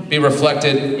count be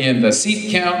reflected in the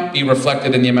seat count, be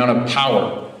reflected in the amount of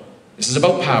power. This is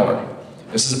about power.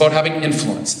 This is about having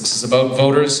influence. This is about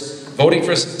voters voting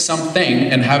for something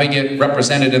and having it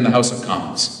represented in the House of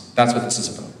Commons. That's what this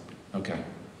is about. Okay.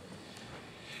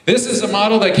 This is a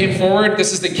model that came forward.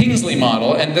 This is the Kingsley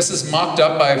model, and this is mocked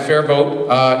up by a fair vote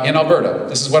in Alberta.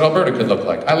 This is what Alberta could look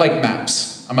like. I like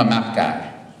maps. I'm a map guy.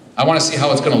 I want to see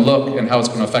how it's going to look and how it's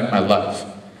going to affect my life.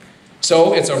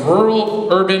 So it's a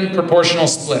rural-urban proportional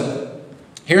split.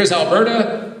 Here's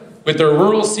Alberta with their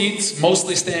rural seats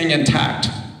mostly staying intact.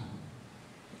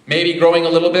 Maybe growing a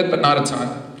little bit, but not a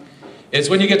ton. It's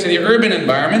when you get to the urban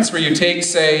environments where you take,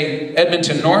 say,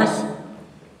 Edmonton North,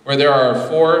 where there are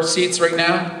 4 seats right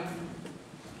now,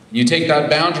 You take that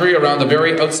boundary around the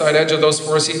very outside edge of those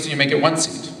 4 seats and you make it 1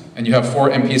 seat. And you have 4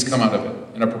 MPs come out of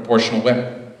it in a proportional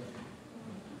way.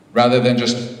 Rather than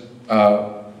just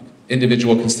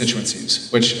individual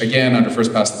constituencies, which again, under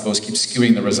first past the post, keeps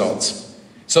skewing the results.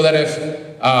 So that if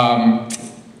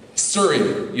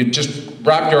Surrey, you just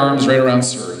wrap your arms right around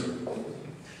Surrey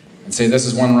and say this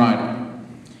is one riding.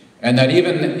 And that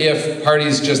even if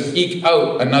parties just eke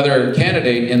out another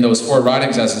candidate in those 4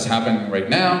 ridings as is happening right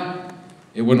now,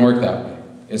 it wouldn't work that way.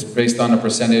 It's based on a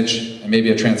percentage and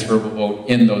maybe a transferable vote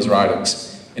in those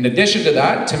ridings. In addition to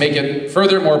that, to make it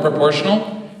further more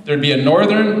proportional, there'd be a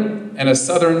northern and a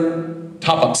southern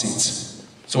top-up seats.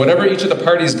 So whatever each of the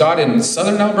parties got in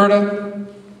southern Alberta,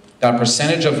 that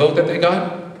percentage of vote that they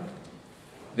got,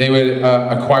 they would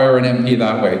acquire an MP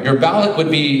that way. Your ballot would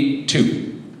be 2.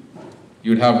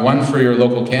 You would have 1 for your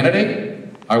local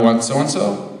candidate, I want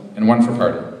so-and-so, and 1 for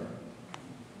party.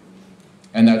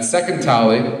 And that second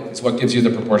tally is what gives you the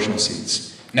proportional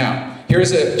seats. Now,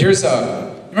 here's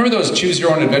a remember those Choose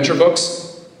Your Own Adventure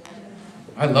books?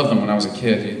 I loved them when I was a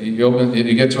kid.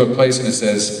 You get to a place and it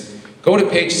says, go to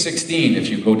page 16 if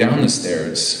you go down the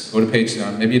stairs. Go to page,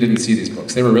 maybe you didn't see these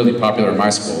books. They were really popular in my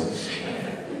school.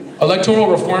 Electoral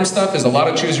reform stuff is a lot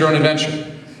of choose your own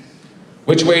adventure.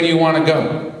 Which way do you want to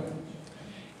go?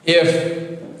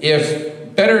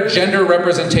 If better gender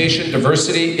representation,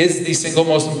 diversity is the single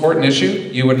most important issue,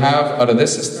 you would have out of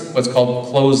this system what's called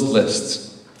closed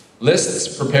lists.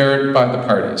 Lists prepared by the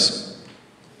parties,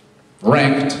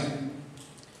 ranked,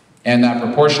 and that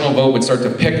proportional vote would start to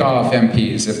pick off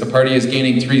MPs. If the party is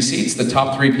gaining 3 seats, the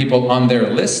top 3 people on their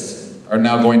list are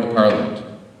now going to Parliament.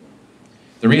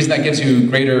 The reason that gives you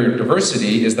greater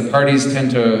diversity is the parties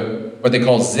tend to, what they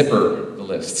call zipper the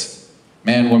lists.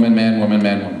 Man, woman, man, woman,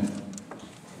 man, woman.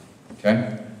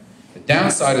 Okay? The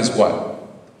downside is what?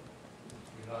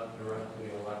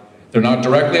 They're not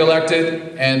directly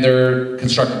elected, and they're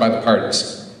constructed by the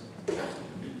parties.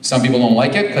 Some people don't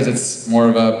like it because it's more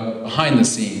of a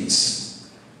behind-the-scenes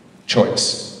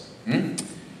choice.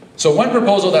 So one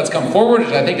proposal that's come forward,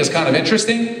 which I think is kind of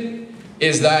interesting,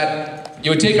 is that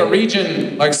you would take a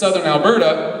region like Southern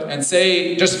Alberta and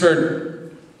say, just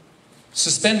for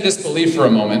suspend disbelief for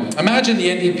a moment, imagine the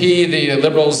NDP, the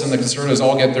Liberals, and the Conservatives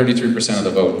all get 33% of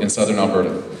the vote in Southern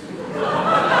Alberta.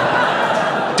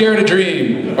 Dare to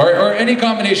dream, or any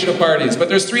combination of parties. But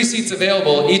there's 3 seats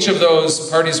available. Each of those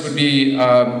parties would be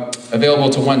available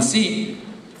to 1 seat.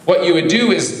 What you would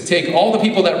do is take all the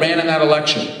people that ran in that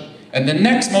election, and the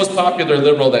next most popular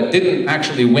Liberal that didn't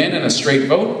actually win in a straight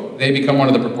vote, they become one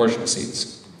of the proportional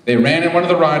seats. They ran in one of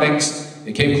the ridings,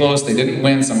 they came close, they didn't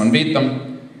win, someone beat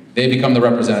them, they become the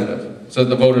representative. So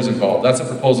the voters involved. That's a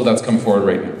proposal that's come forward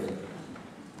right now.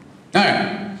 All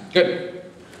right, good.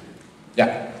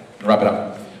 Yeah, wrap it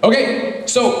up. Okay,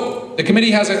 so the committee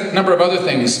has a number of other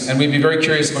things, and we'd be very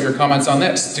curious about your comments on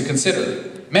this to consider.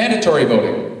 Mandatory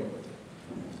voting.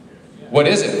 What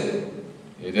is it?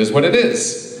 It is what it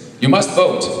is. You must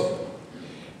vote.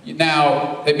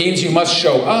 Now, it means you must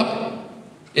show up.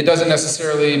 It doesn't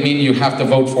necessarily mean you have to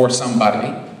vote for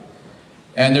somebody.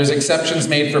 And there's exceptions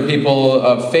made for people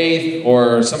of faith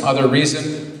or some other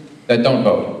reason that don't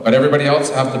vote. But everybody else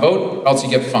have to vote, else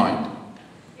you get fined.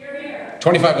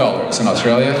 $25 in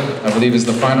Australia, I believe is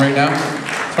the fine right now.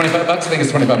 25 bucks? I think it's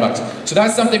 25 bucks. So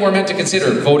that's something we're meant to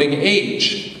consider, voting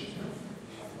age.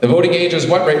 The voting age is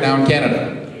what right now in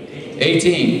Canada?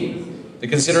 18. The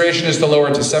consideration is to lower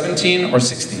it to 17 or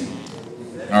 16.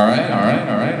 All right.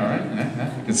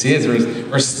 You can see it,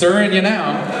 we're stirring you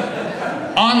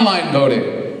now. Online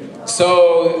voting.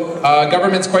 So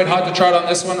government's quite hot to trot on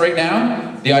this one right now.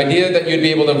 The idea that you'd be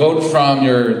able to vote from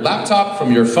your laptop,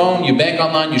 from your phone, you bank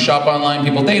online, you shop online,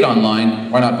 people date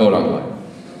online, why not vote online?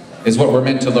 Is what we're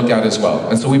meant to look at as well.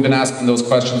 And so we've been asking those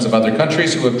questions of other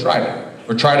countries who have tried it,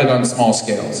 or tried it on small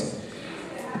scales.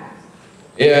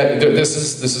 Yeah, this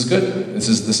is good. This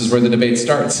is where the debate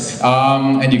starts.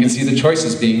 And you can see the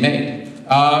choices being made.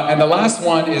 And the last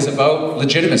one is about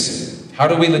legitimacy. How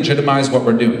do we legitimize what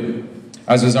we're doing?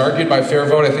 As was argued by Fair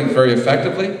Vote, I think very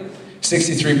effectively,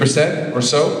 63% or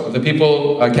so of the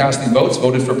people casting votes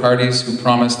voted for parties who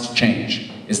promised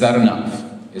change. Is that enough?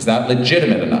 Is that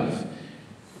legitimate enough?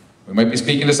 We might be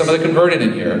speaking to some of the converted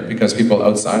in here because people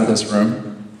outside of this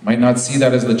room might not see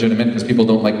that as legitimate because people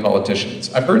don't like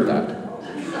politicians. I've heard that.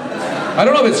 I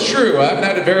don't know if it's true, I haven't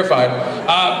had it verified.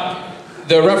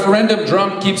 The referendum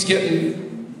drum keeps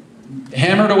getting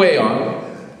hammered away on.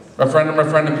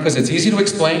 Referendum, because it's easy to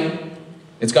explain.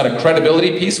 It's got a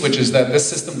credibility piece, which is that this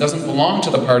system doesn't belong to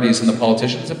the parties and the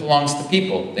politicians, it belongs to the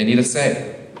people. They need a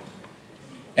say.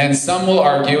 And some will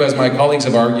argue, as my colleagues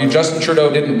have argued, Justin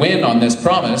Trudeau didn't win on this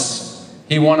promise.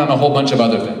 he won on a whole bunch of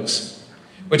other things.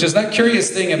 Which is that curious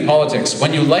thing in politics.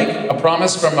 When you like a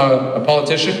promise from a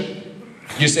politician,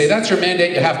 you say, that's your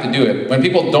mandate, you have to do it. When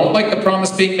people don't like the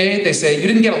promise being made, they say, you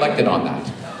didn't get elected on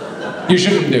that. You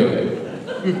shouldn't do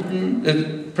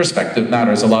it. Perspective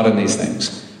matters a lot in these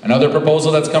things. Another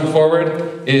proposal that's come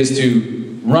forward is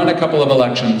to run a couple of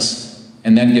elections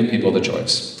and then give people the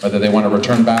choice, whether they want to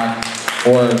return back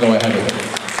or go ahead with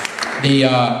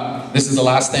it. This is the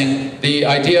last thing. The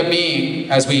idea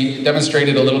being, as we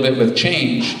demonstrated a little bit with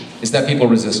change, is that people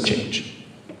resist change.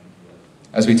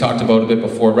 As we talked about a bit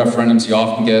before, referendums, you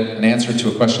often get an answer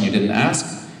to a question you didn't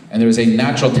ask, and there is a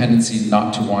natural tendency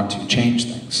not to want to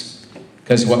change things.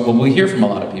 Because what will we hear from a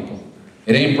lot of people?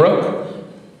 It ain't broke.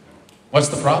 What's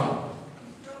the problem?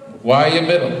 Why are you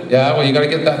middle? Yeah, well, you got to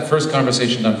get that first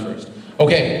conversation done first.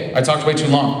 Okay, I talked way too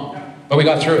long, but we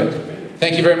got through it.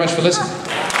 Thank you very much for listening.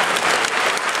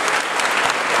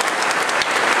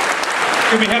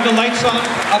 Can we have the lights on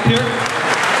up here?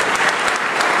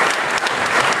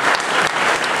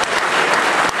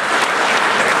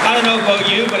 I don't know about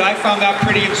you, but I found that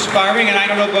pretty inspiring, and I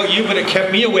don't know about you, but it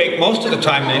kept me awake most of the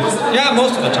time, Nathan. Yeah,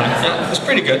 most of the time. Yeah, it was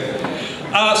pretty good.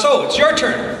 So, it's your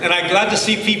turn, and I'm glad to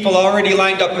see people already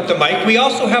lined up with the mic. We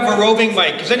also have a roving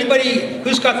mic. Is anybody,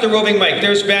 who's got the roving mic?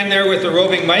 There's Ben there with the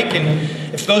roving mic, and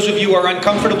if those of you are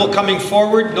uncomfortable coming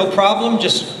forward, no problem,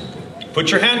 just put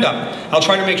your hand up. I'll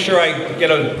try to make sure I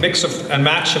get a mix of and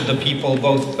match of the people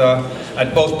both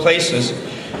at both places.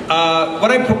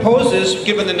 What I propose is,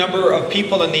 given the number of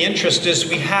people and the interest, is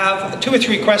we have 2 or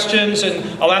 3 questions,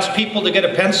 and I'll ask people to get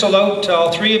a pencil out,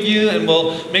 all 3 of you, and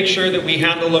we'll make sure that we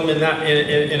handle them in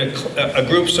a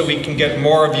group so we can get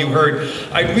more of you heard.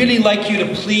 I'd really like you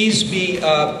to please be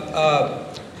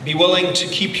willing to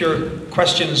keep your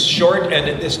questions short, and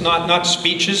it's not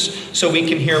speeches, so we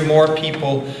can hear more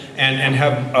people and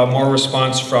have more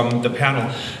response from the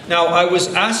panel. Now, I was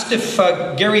asked if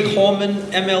Gary Holman,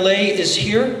 MLA, is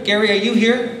here. Gary, are you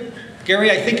here?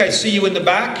 Gary, I think I see you in the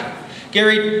back.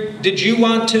 Gary, did you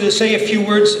want to say a few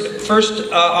words first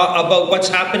about what's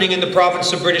happening in the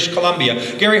province of British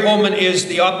Columbia? Gary Holman is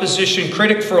the opposition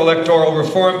critic for electoral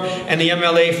reform and the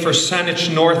MLA for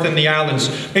Saanich North and the Islands.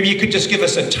 Maybe you could just give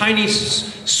us a tiny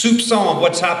soupçon of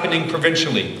what's happening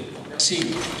provincially.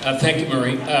 Thank you,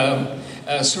 Murray.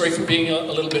 Sorry for being a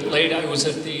little bit late. I was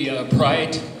at the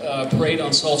Pride parade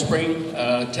on Salt Spring.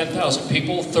 10,000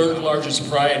 people, 3rd largest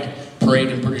Pride parade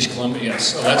in British Columbia.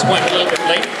 So that's why I'm a little bit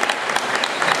late.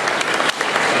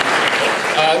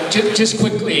 Just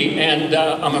quickly, and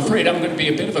I'm afraid I'm going to be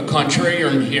a bit of a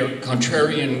contrarian here,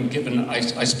 given I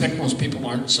suspect most people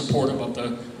aren't supportive of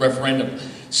the referendum.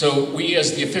 So we,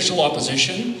 as the official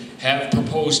opposition, have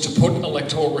proposed to put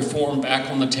electoral reform back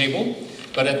on the table.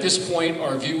 But at this point,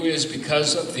 our view is,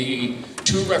 because of the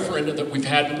 2 referenda that we've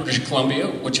had in British Columbia,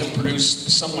 which have produced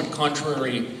somewhat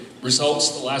contrary results,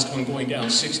 the last one going down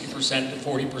 60% to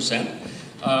 40%,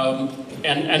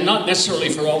 and not necessarily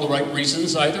for all the right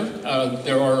reasons either.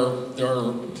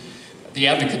 The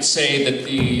advocates say that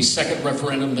the 2nd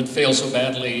referendum that failed so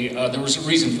badly, there was a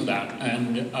reason for that,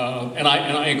 and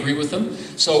I agree with them.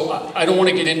 So I don't want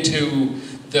to get into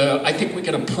I think we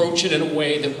can approach it in a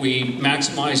way that we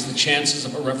maximize the chances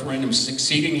of a referendum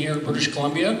succeeding here in British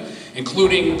Columbia,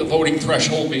 including the voting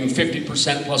threshold being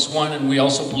 50% plus 1, and we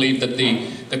also believe that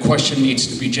the question needs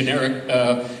to be generic.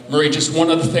 Murray, just one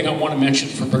other thing I want to mention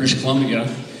for British Columbia,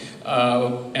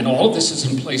 and all of this is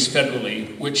in place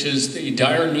federally, which is the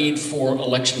dire need for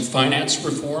election finance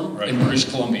reform in British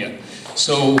Columbia.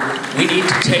 So we need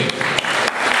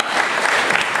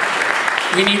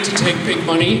to take big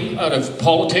money out of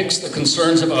politics. The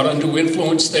concerns about undue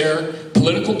influence there.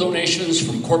 Political donations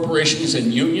from corporations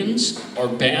and unions are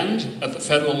banned at the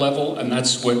federal level, and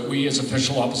that's what we as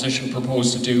official opposition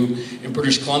propose to do in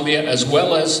British Columbia, as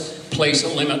well as place a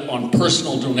limit on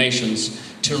personal donations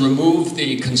to remove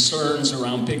the concerns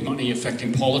around big money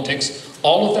affecting politics.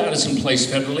 All of that is in place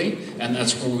federally, and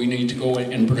that's where we need to go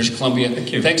in British Columbia.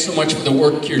 Thank you. Thanks so much for the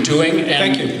work you're doing. And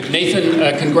thank you.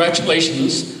 Nathan,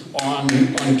 congratulations on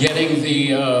getting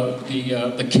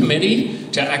the committee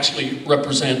to actually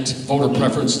represent voter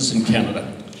preferences in Canada.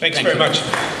 Thanks very much.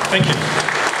 Thank you.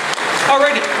 All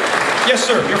righty. Yes,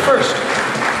 sir. You're first.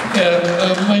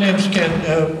 My name's Ken.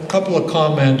 A couple of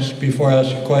comments before I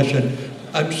ask a question.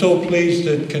 I'm so pleased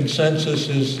that consensus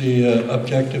is the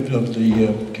objective of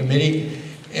the committee,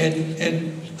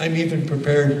 and I'm even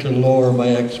prepared to lower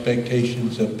my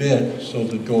expectations a bit so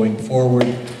that going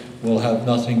forward we'll have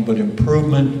nothing but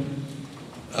improvement.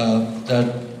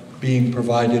 That being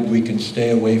provided we can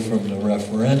stay away from the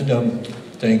referendum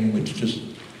thing, which just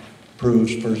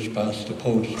proves first past the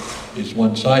post is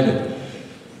one-sided.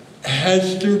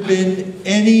 has there been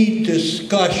any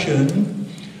discussion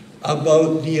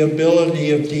about the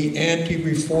ability of the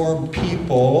anti-reform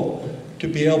people to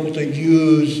be able to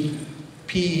use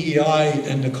PEI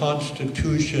and the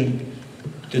Constitution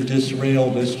to disrail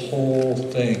this whole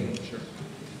thing? Sure.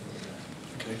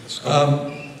 Okay,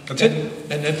 that's it.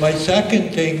 And then my second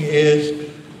thing is,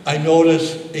 I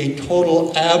noticed a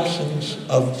total absence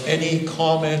of any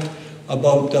comment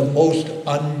about the most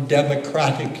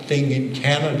undemocratic thing in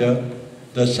Canada,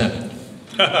 the Senate.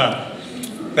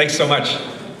 Thanks so much.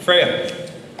 Freya.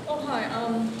 Oh, hi.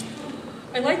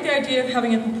 I like the idea of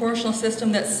having a proportional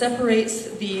system that separates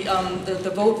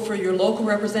the vote for your local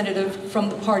representative from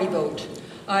the party vote.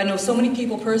 I know so many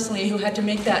people personally who had to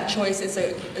make that choice. It's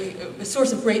a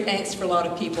source of great angst for a lot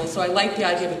of people, so I like the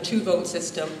idea of a two-vote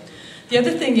system. The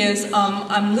other thing is,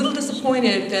 I'm a little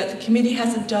disappointed that the committee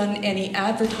hasn't done any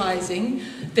advertising.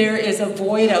 There is a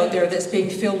void out there that's being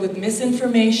filled with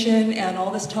misinformation and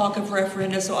all this talk of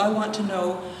referenda, so I want to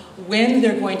know when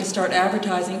they're going to start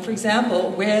advertising. For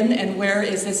example, when and where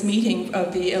is this meeting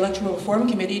of the Electoral Reform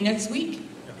Committee next week?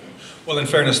 Well, in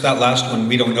fairness, that last one,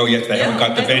 we don't know yet. They haven't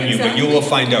got the venue, exactly. But you will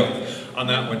find out on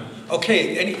that one.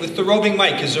 Okay, with the roving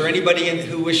mic, is there anybody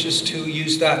who wishes to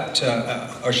use that,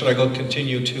 or should I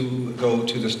continue to go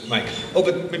to this mic? Oh,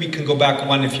 but maybe you can go back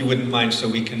one if you wouldn't mind, so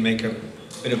we can make a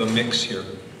bit of a mix here.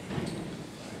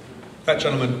 That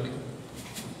gentleman.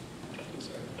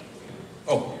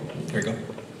 Oh, there you go.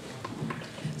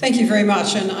 Thank you very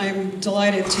much, and I'm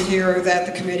delighted to hear that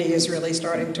the committee is really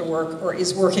starting to work, or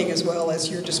is working as well as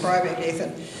you're describing,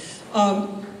 Nathan.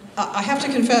 I have to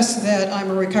confess that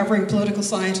I'm a recovering political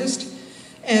scientist,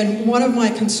 and one of my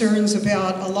concerns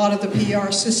about a lot of the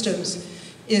PR systems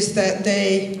is that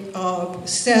they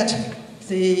set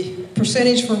the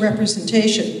percentage for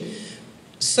representation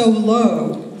so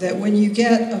low that when you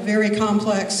get a very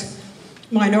complex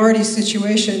minority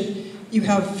situation, you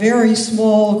have very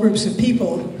small groups of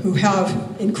people who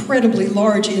have incredibly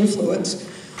large influence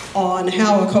on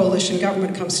how a coalition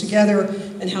government comes together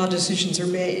and how decisions are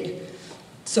made.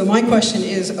 So my question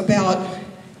is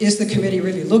the committee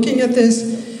really looking at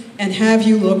this? And have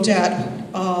you looked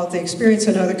at the experience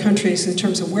in other countries in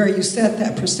terms of where you set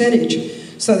that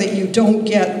percentage so that you don't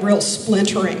get real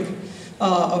splintering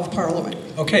of Parliament?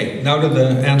 Okay, now to the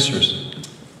answers.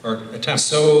 Or attempts.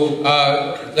 So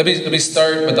let me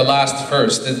start with the last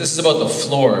first. This is about the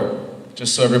floor,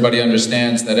 just so everybody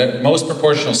understands that most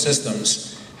proportional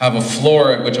systems have a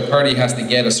floor at which a party has to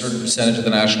get a certain percentage of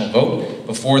the national vote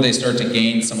before they start to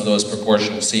gain some of those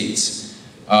proportional seats.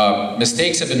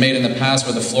 Mistakes have been made in the past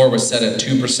where the floor was set at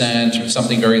 2% or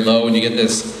something very low, and you get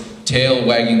this tail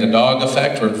wagging the dog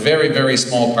effect, where very, very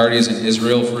small parties in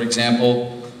Israel, for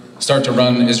example, start to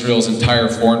run Israel's entire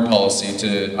foreign policy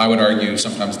to, I would argue,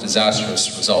 sometimes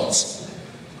disastrous results.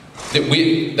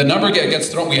 The number gets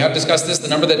thrown, we have discussed this, the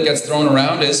number that gets thrown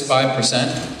around is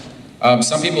 5%.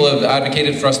 Some people have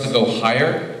advocated for us to go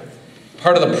higher.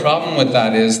 Part of the problem with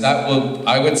that is that will,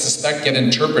 I would suspect, get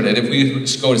interpreted if we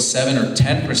just go to 7 or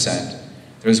 10%.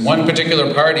 There's one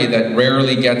particular party that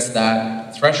rarely gets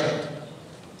that threshold.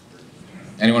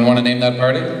 Anyone want to name that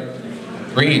party?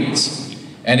 Greens.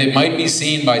 And it might be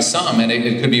seen by some, and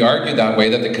it could be argued that way,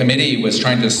 that the committee was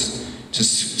trying to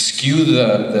skew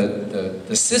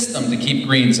the system to keep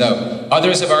Greens out.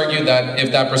 Others have argued that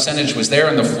if that percentage was there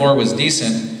and the floor was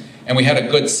decent, and we had a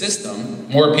good system,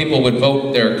 more people would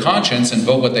vote their conscience and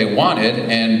vote what they wanted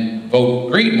and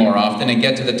vote Green more often and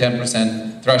get to the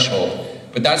 10% threshold.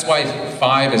 But that's why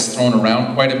 5 is thrown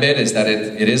around quite a bit, is that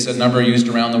it is a number used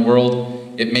around the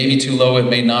world. It may be too low, it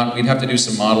may not. We'd have to do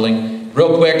some modeling.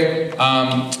 Real quick,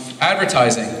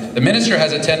 advertising. The minister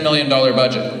has a $10 million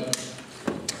budget.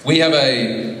 We have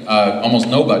almost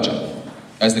no budget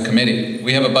as the committee.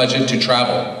 We have a budget to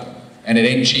travel. And it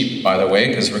ain't cheap, by the way,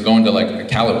 because we're going to like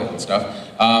Iqaluit and stuff.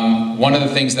 One of the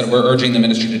things that we're urging the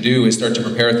minister to do is start to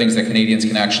prepare things that Canadians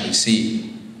can actually see.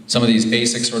 Some of these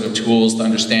basic sort of tools to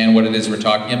understand what it is we're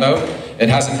talking about. It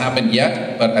hasn't happened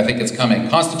yet, but I think it's coming.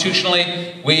 Constitutionally,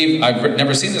 I've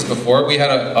never seen this before. We had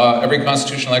every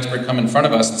constitutional expert come in front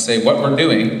of us and say what we're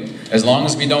doing, as long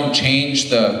as we don't change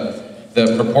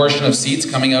the proportion of seats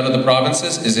coming out of the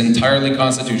provinces, is entirely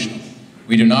constitutional.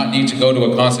 We do not need to go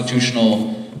to a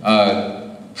constitutional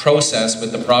process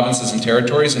with the provinces and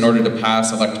territories in order to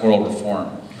pass electoral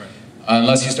reform.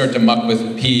 Unless you start to muck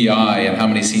with PEI and how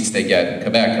many seats they get in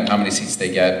Quebec and how many seats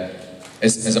they get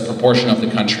as a proportion of the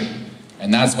country.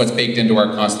 And that's what's baked into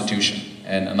our Constitution.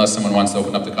 And unless someone wants to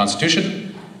open up the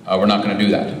Constitution, we're not going to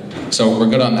do that. So we're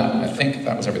good on that. I think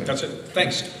that was everything. That's it.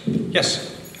 Thanks.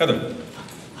 Yes, Heather.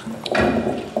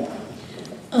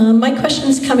 My question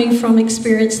is coming from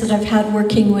experience that I've had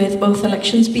working with both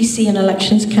Elections BC and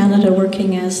Elections Canada,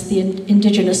 working as the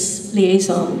Indigenous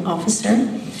Liaison Officer.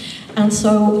 And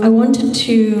so I wanted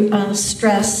to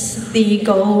stress the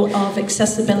goal of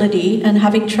accessibility, and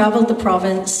having travelled the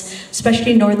province,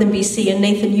 especially northern BC, and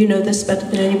Nathan, you know this better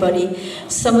than anybody,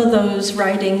 some of those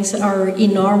ridings are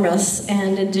enormous,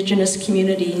 and Indigenous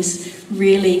communities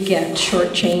really get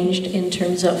shortchanged in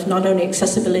terms of not only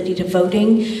accessibility to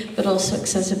voting, but also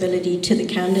accessibility to the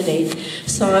candidate.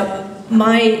 So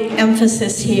my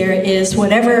emphasis here is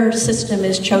whatever system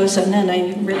is chosen, and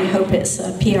I really hope it's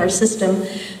a PR system,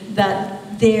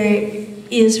 that there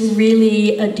is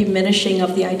really a diminishing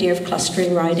of the idea of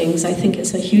clustering ridings. I think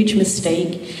it's a huge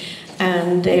mistake,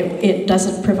 and it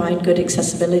doesn't provide good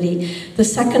accessibility. The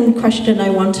second question I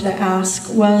wanted to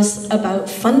ask was about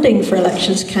funding for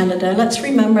Elections Canada. Let's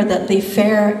remember that the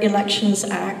Fair Elections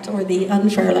Act, or the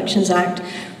Unfair Elections Act,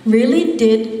 really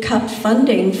did cut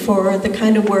funding for the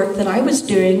kind of work that I was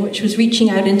doing, which was reaching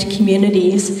out into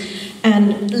communities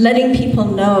and letting people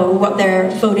know what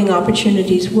their voting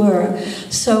opportunities were.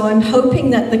 So I'm hoping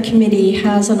that the committee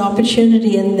has an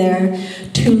opportunity in there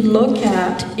to look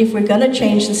at, if we're going to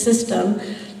change the system,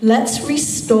 let's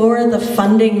restore the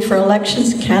funding for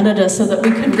Elections Canada so that we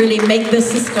can really make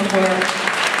this system work.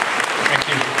 Thank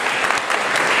you.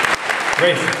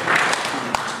 Grace.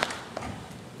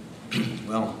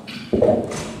 Well,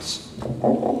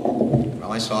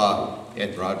 I saw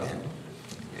Ed Broadbent,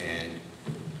 and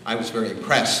I was very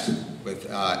impressed with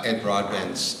Ed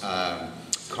Broadbent's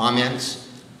comments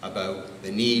about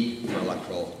the need for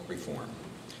electoral reform.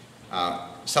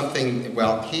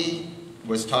 He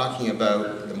was talking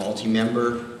about the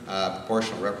multi-member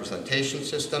proportional representation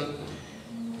system.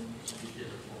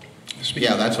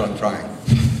 Yeah, that's what I'm trying.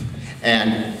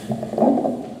 And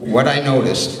what I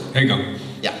noticed... There you go.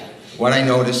 Yeah. What I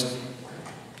noticed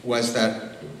was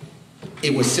that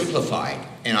it was simplified,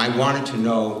 and I wanted to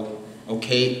know,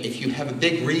 okay, if you have a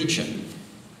big region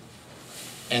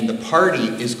and the party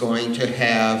is going to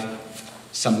have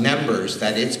some members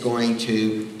that it's going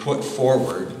to put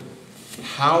forward,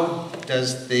 how do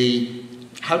the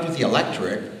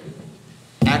electorate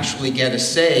actually get a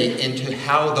say into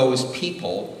how those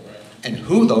people and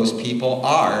who those people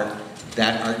are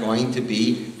that are going to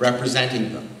be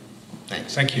representing them?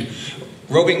 Thanks. Thank you.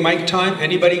 Roving mic time.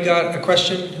 Anybody got a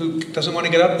question who doesn't want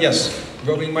to get up? Yes.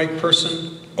 Roving mic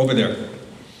person over there.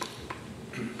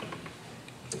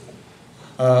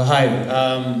 Hi.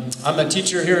 I'm a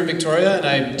teacher here in Victoria, and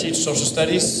I teach social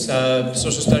studies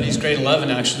grade 11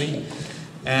 actually.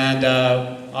 And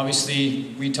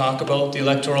obviously we talk about the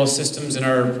electoral systems in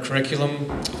our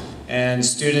curriculum, and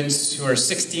students who are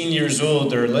 16 years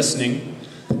old are listening,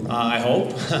 I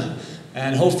hope.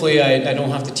 And hopefully I don't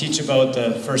have to teach about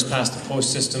the first past the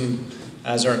post system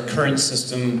as our current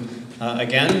system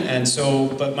again. And so,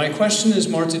 but my question is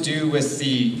more to do with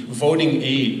the voting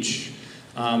age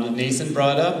that Nathan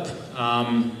brought up.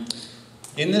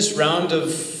 In this round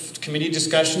of committee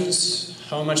discussions,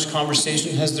 how much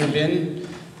conversation has there been?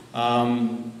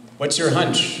 What's your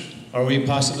hunch? Are we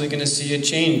possibly going to see a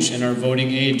change in our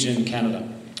voting age in Canada?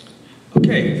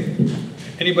 Okay.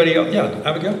 Anybody else? Yeah,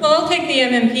 Abigail? Well, I'll take the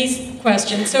MMP's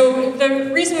question. So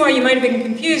the reason why you might have been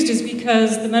confused is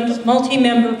because the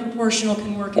multi-member proportional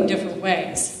can work in different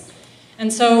ways.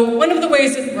 And so one of the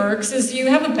ways it works is you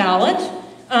have a ballot.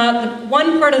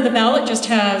 One part of the ballot just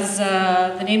has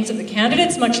the names of the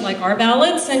candidates, much like our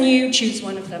ballots, and you choose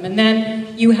one of them. And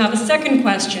then you have a second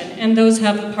question, and those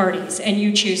have the parties, and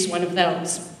you choose one of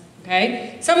those.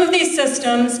 Okay? Some of these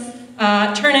systems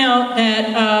turn out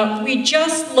that we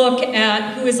just look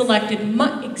at who is elected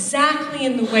exactly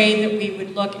in the way that we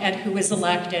would look at who is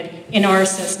elected in our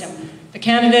system. The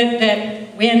candidate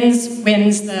that wins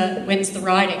the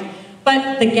riding.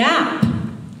 But the gap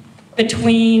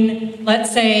between,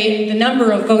 let's say, the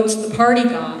number of votes the party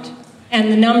got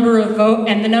and the number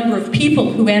of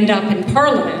people who end up in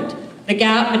Parliament, the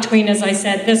gap between, as I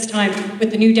said, this time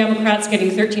with the New Democrats getting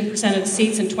 13% of the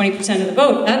seats and 20% of the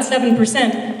vote, that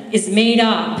 7% is made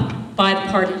up by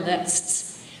the party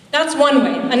lists. That's one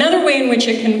way. Another way in which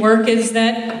it can work is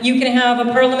that you can have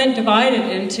a parliament divided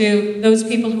into those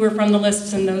people who are from the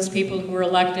lists and those people who are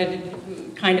elected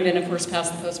kind of in a first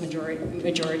past the post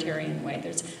majoritarian way.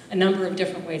 There's a number of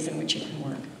different ways in which it can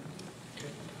work.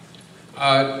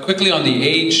 Quickly on the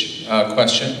age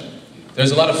question,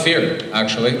 there's a lot of fear,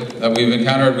 actually, that we've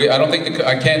encountered.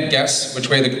 I can't guess which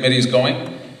way the committee is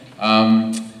going.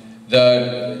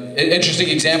 The interesting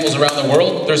examples around the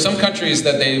world, there's some countries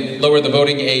that they lower the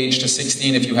voting age to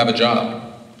 16 if you have a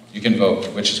job. you can vote,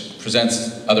 which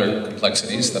presents other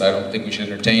complexities that I don't think we should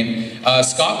entertain.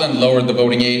 Scotland lowered the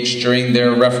voting age during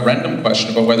their referendum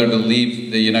question about whether to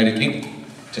leave the United Kingdom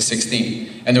to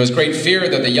 16. And there was great fear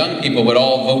that the young people would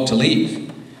all vote to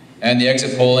leave. And the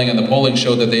exit polling and the polling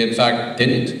showed that they in fact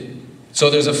didn't. So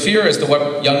there's a fear as to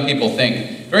what young people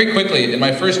think. Very quickly, in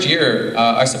my first year,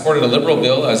 I supported a Liberal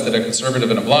bill, as did a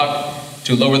Conservative in a bloc,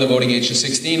 to lower the voting age to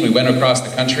 16. We went across the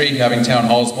country having town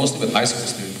halls, mostly with high school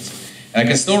students. And I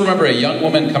can still remember a young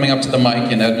woman coming up to the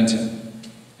mic in Edmonton.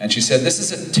 And she said, "This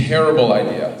is a terrible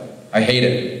idea. I hate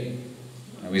it."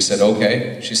 And we said,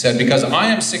 "Okay." She said, "Because I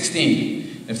am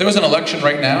 16. If there was an election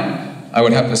right now, I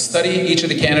would have to study each of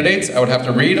the candidates, I would have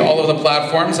to read all of the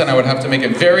platforms, and I would have to make a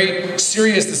very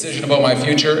serious decision about my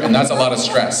future, and that's a lot of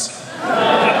stress."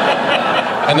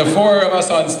 And the four of us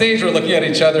on stage were looking at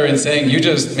each other and saying, "You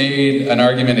just made an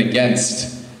argument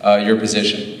against your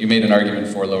position. You made an argument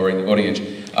for lowering the voting age."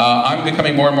 I'm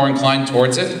becoming more and more inclined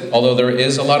towards it, although there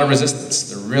is a lot of resistance.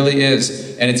 There really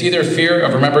is. And it's either fear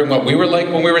of remembering what we were like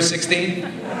when we were 16,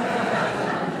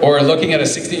 or looking at a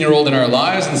 16-year-old in our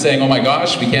lives and saying, "Oh my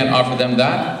gosh, we can't offer them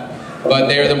that." But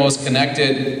they are the most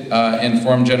connected,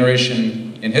 informed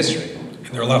generation in history.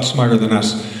 And they're a lot smarter than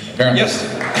us. Apparently. Yes?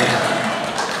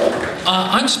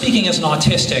 I'm speaking as an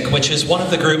autistic, which is one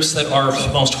of the groups that are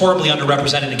most horribly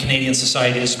underrepresented in Canadian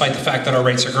society, despite the fact that our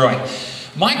rates are growing.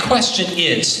 My question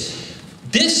is,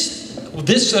 this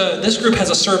group has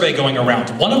a survey going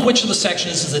around, one of which of the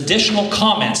sections is additional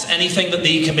comments, anything that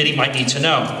the committee might need to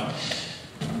know.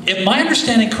 If my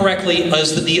understanding correctly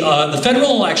is that the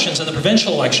federal elections and the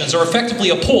provincial elections are effectively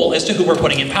a poll as to who we're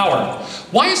putting in power.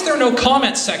 Why is there no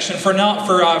comment section for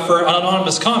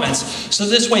anonymous comments, so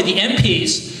this way the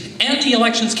MPs and the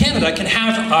Elections Canada can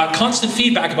have constant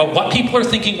feedback about what people are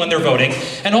thinking when they're voting,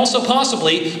 and also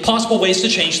possible ways to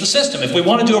change the system. If we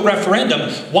want to do a referendum,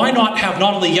 why not have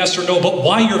not only yes or no, but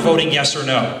why you're voting yes or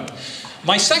no?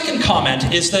 My second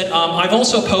comment is that I've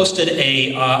also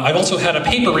had a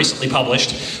paper recently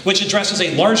published which addresses a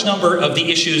large number of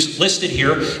the issues listed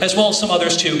here, as well as some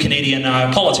others to Canadian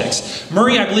politics.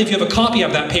 Murray, I believe you have a copy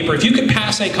of that paper. If you could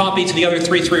pass a copy to the other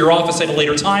three through your office at a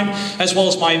later time, as well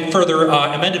as my further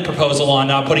amended proposal on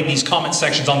putting these comment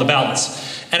sections on the ballots.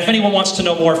 And if anyone wants to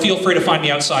know more, feel free to find me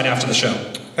outside after the show.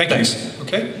 Thanks.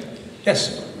 Okay.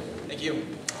 Yes. Thank you.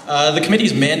 The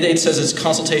committee's mandate says its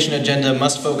consultation agenda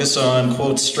must focus on,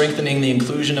 quote, strengthening the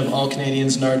inclusion of all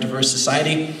Canadians in our diverse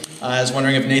society. I was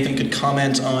wondering if Nathan could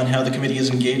comment on how the committee is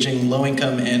engaging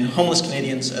low-income and homeless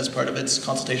Canadians as part of its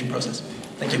consultation process.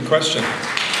 Thank you. Good question.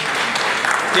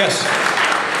 Yes.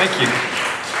 Thank you.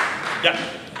 Yeah.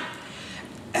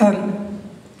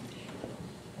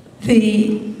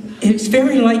 It's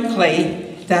very likely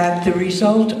that the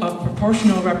result of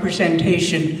proportional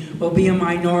representation will be a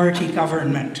minority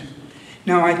government.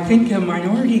 Now, I think a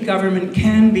minority government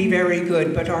can be very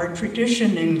good, but our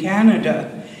tradition in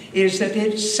Canada is that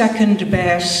it's second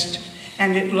best,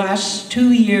 and it lasts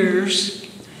 2 years.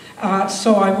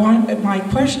 So my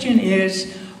question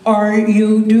is, are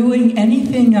you doing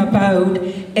anything about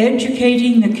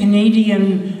educating the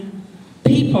Canadian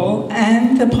people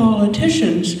and the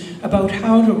politicians about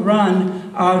how to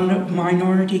run a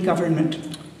minority government?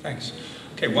 Thanks.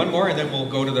 Okay, one more, and then we'll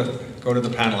go to the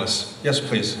panelists. Yes,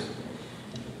 please.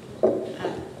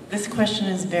 This question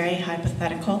is very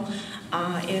hypothetical.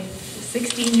 If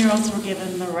 16-year-olds were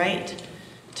given the right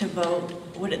to vote,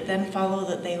 would it then follow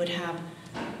that they would have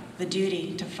the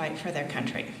duty to fight for their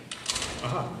country?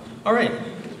 All right.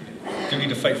 Duty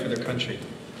to fight for their country. Do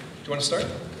you want to start?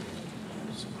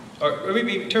 Or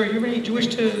maybe, Terry, do you wish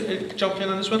to jump in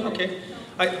on this one? Okay.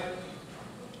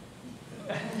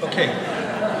 Okay.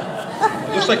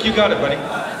 Looks like you got it, buddy.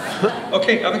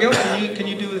 Okay, Abigail, can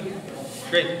you do it?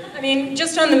 Great. I mean,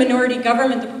 just on the minority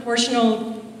government, the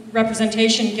proportional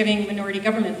representation giving minority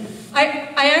government,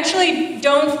 I actually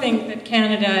don't think that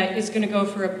Canada is going to go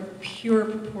for a pure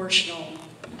proportional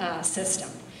system.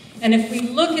 And if we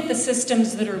look at the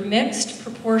systems that are mixed,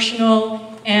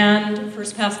 proportional, and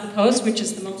first past the post, which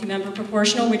is the multi-member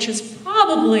proportional, which is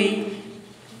probably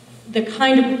the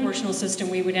kind of proportional system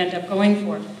we would end up going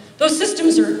for, those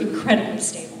systems are incredibly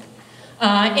stable.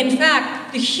 In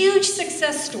fact, the huge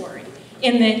success story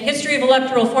in the history of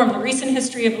electoral reform, the recent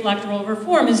history of electoral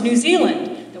reform, is New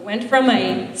Zealand, that went from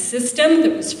a system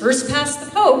that was first past the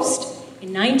post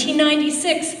in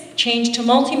 1996, changed to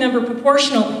multi-member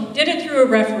proportional, did it through a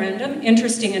referendum,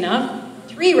 interesting enough,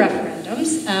 3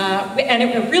 referendums, and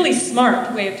a really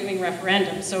smart way of doing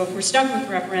referendums. So if we're stuck with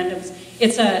referendums,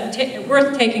 it's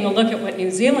worth taking a look at what New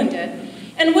Zealand did.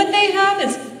 And what they have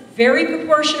is very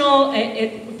proportional,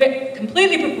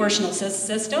 completely proportional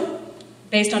system,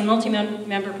 based on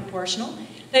multi-member proportional.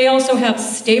 They also have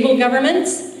stable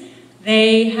governments.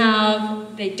 They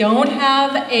don't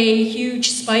have a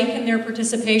huge spike in their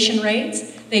participation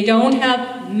rates. They don't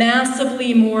have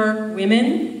massively more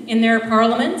women in their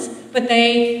parliaments, but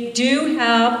they do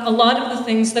have a lot of the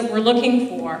things that we're looking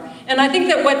for. And I think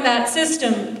that what that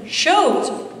system shows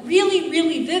really,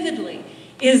 really vividly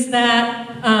is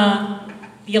that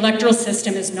the electoral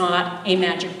system is not a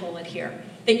magic bullet here.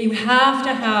 That you have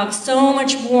to have so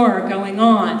much more going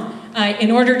on in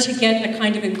order to get the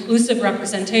kind of inclusive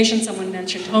representation. Someone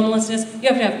mentioned homelessness. You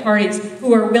have to have parties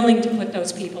who are willing to put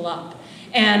those people up.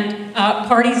 And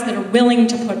parties that are willing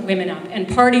to put women up. And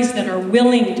parties that are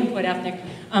willing to put ethnic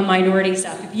minorities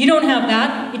up. If you don't have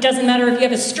that, it doesn't matter if you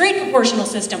have a straight proportional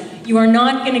system. You are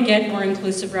not going to get more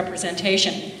inclusive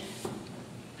representation.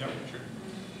 Yep,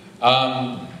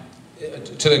 sure.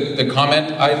 To the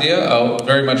comment idea, I'll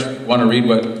very much want to read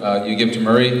what you give to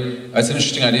Murray. It's an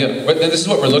interesting idea. This is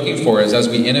what we're looking for, is as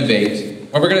we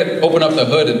innovate, when we're going to open up the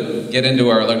hood and get into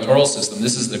our electoral system,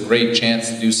 this is the great chance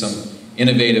to do some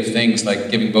innovative things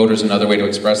like giving voters another way to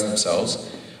express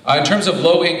themselves. In terms of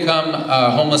low-income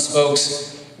homeless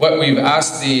folks, what we've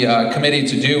asked the committee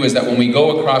to do is that when we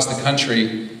go across the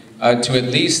country, to at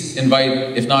least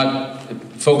invite, if not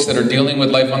folks that are dealing with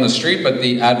life on the street, but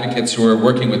the advocates who are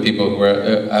working with people who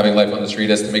are having life on the street,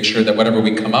 as to make sure that whatever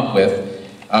we come up with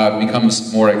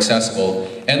becomes more accessible.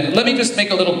 And let me just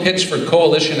make a little pitch for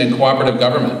coalition and cooperative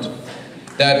government.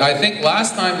 That I think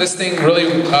last time this thing really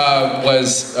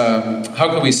was, how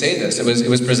can we say this? It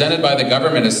was presented by the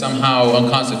government as somehow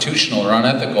unconstitutional or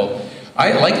unethical.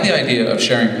 I like the idea of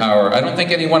sharing power. I don't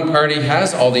think any one party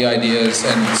has all the ideas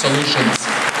and solutions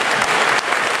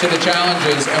to the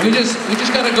challenges, and we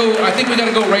just gotta go, I think we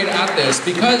gotta go right at this,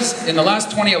 because in the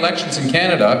last 20 elections in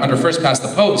Canada, under first past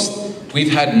the post,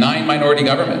 we've had 9 minority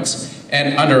governments.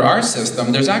 And under our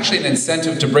system, there's actually an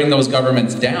incentive to bring those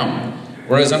governments down.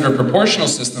 Whereas under proportional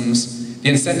systems, the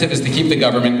incentive is to keep the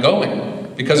government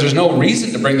going, because there's no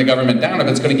reason to bring the government down if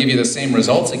it's gonna give you the same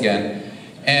results again.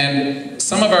 And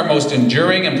some of our most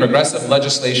enduring and progressive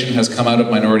legislation has come out of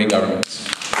minority governments,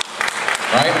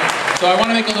 right? So I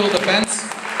wanna make a little defense.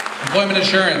 Employment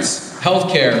insurance,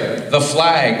 healthcare, the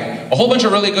flag, a whole bunch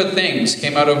of really good things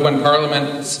came out of when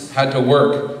parliaments had to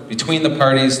work between the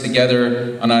parties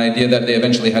together on an idea that they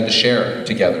eventually had to share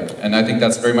together. And I think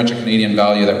that's very much a Canadian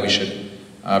value that we should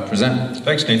present.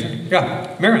 Thanks, Nathan.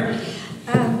 Yeah, Marion.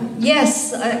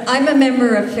 Yes, I'm a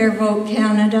member of Fair Vote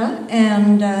Canada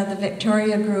and the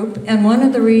Victoria Group, and one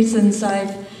of the reasons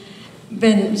I've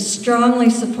been strongly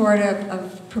supportive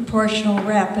of proportional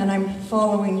rep, and I'm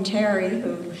following Terry,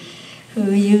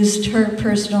 who used her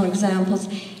personal examples,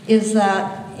 is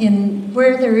that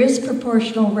where there is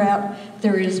proportional rep,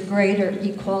 there is greater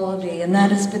equality, and that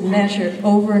has been measured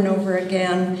over and over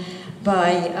again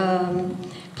by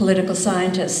political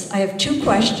scientists. I have 2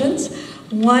 questions.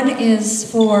 One is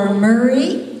for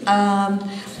Murray.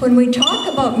 When we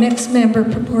talk about mixed member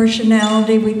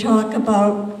proportionality, we talk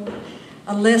about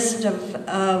a list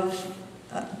of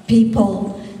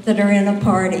people that are in a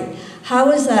party.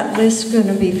 How is that list going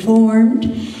to be formed?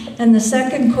 And the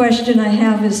second question I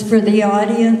have is for the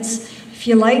audience. If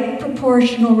you like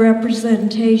proportional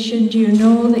representation, do you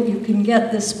know that you can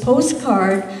get this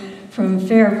postcard from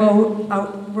Fair Vote,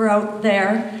 we're out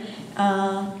there,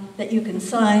 that you can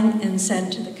sign and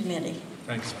send to the committee?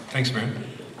 Thanks. Thanks, Marion.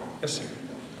 Yes, sir.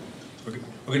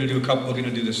 We're going to do a couple. We're going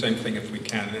to do the same thing if we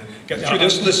can. Get through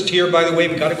this list here. By the way,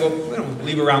 we've got to go.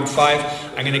 Leave around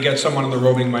 5. I'm going to get someone on the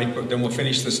roving mic, but then we'll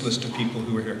finish this list of people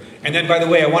who are here. And then, by the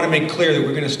way, I want to make clear that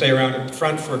we're going to stay around at the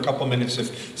front for a couple minutes.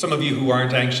 If some of you who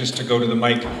aren't anxious to go to the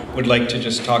mic would like to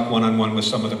just talk one-on-one with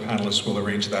some of the panelists, we'll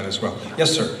arrange that as well.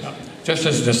 Yes, sir. Just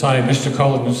as an aside, Mr.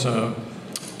 Cullen's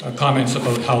comments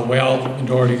about how well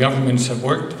minority governments have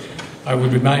worked, I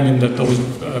would remind him that those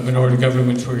minority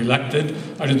governments were elected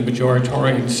under the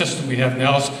majoritarian system we have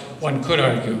now. So one could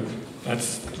argue that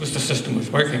was the system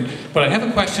was working. But I have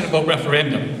a question about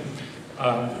referendum.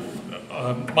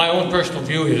 My own personal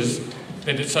view is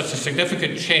that it's such a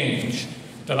significant change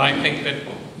that I think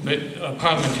that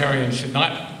parliamentarians should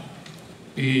not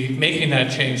be making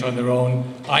that change on their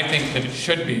own. I think that it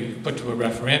should be put to a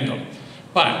referendum.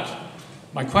 But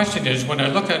my question is, when I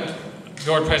look at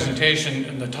your presentation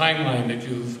and the timeline that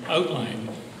you've outlined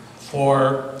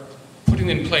for putting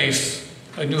in place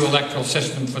a new electoral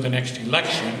system for the next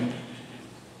election,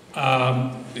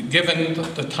 given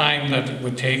the time that it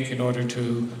would take in order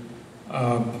to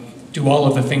do all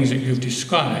of the things that you've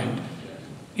described,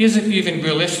 is it even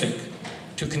realistic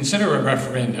to consider a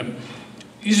referendum?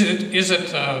 Is it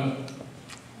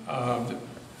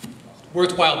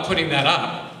worthwhile putting that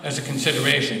up as a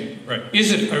consideration. Right.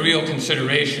 Is it a real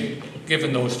consideration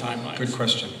given those timelines? Good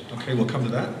question. Okay, we'll come to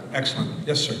that. Excellent.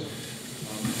 Yes, sir.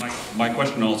 My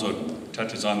question also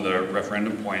touches on the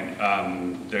referendum point.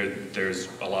 There's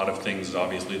a lot of things,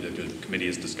 obviously, that the committee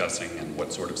is discussing and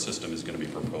what sort of system is going to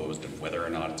be proposed and whether or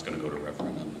not it's going to go to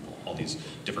referendum and all these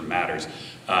different matters.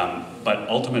 But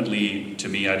ultimately, to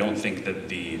me, I don't think that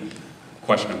the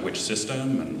question of which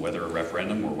system and whether a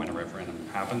referendum or when a referendum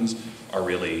happens are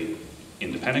really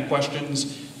independent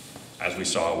questions. As we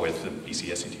saw with the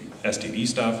BC STD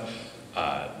stuff,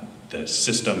 the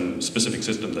specific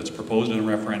system that's proposed in a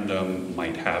referendum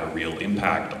might have a real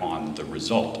impact on the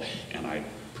result. And I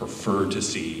prefer to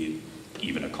see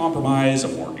even a compromise, a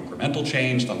more incremental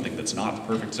change, something that's not the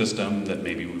perfect system that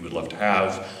maybe we would love to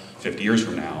have 50 years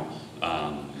from now,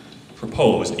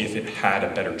 proposed if it had a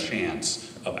better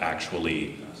chance of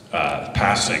actually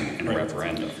passing in a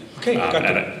referendum. Okay,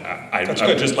 I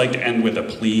would just like to end with a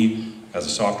plea as a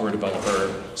software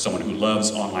developer, someone who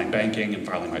loves online banking and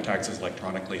filing my taxes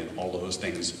electronically and all those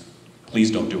things. Please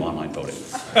don't do online voting.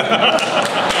 All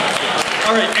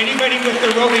right, anybody with the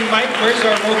roving mic? Where's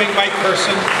our roving mic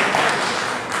person?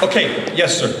 Okay,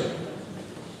 yes, sir.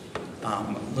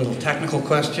 Little technical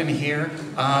question here.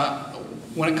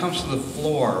 When it comes to the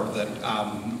floor that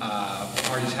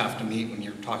parties have to meet when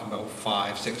you're talking about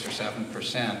 5, 6, or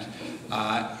 7%,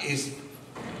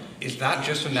 is that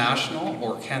just a national,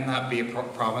 or can that be a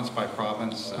province by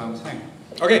province thing?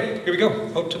 Okay, here we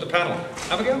go. Out to the panel.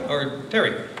 Abigail or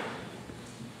Terry?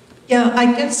 Yeah,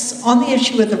 I guess on the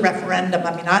issue of the referendum,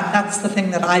 I mean, that's the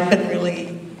thing that I've been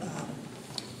really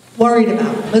worried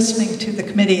about, listening to the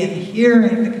committee and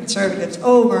hearing the Conservatives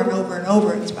over and over and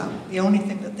over. It's about the only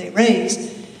thing that they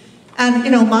raise. And,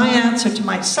 you know, my answer to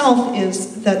myself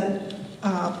is that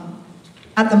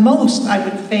at the most, I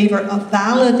would favor a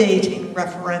validating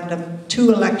referendum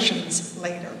 2 elections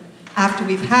later, after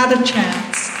we've had a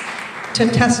chance to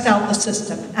test out the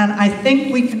system. And I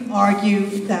think we can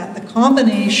argue that the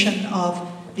combination of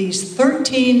these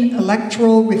 13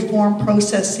 electoral reform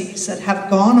processes that have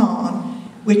gone on,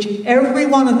 which every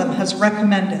one of them has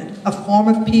recommended a form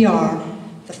of PR,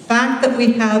 the fact that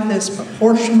we have this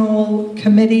proportional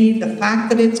committee, the fact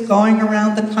that it's going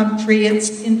around the country,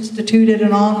 it's instituted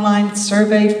an online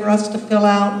survey for us to fill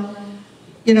out,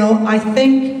 you know, I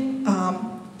think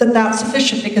that that's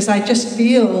sufficient, because I just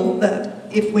feel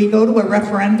that if we go to a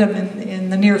referendum in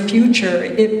the near future,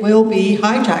 it will be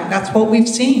hijacked. That's what we've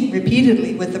seen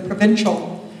repeatedly with the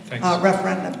provincial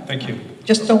referendum. Thank you.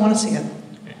 Just don't want to see it.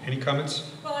 Any comments?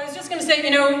 Well, I was just going to say,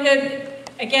 you know,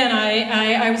 again,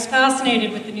 I was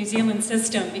fascinated with the New Zealand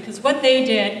system, because what they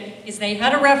did is they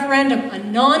had a referendum, a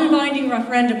non-binding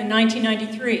referendum in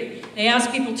 1993. They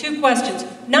asked people 2 questions.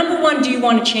 Number 1, do you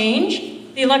want to change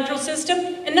the electoral system?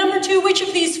 And number 2, which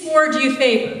of these 4 do you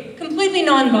favor? Completely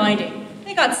non-binding.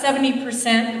 They got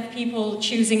 70% of people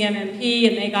choosing MMP,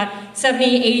 and they got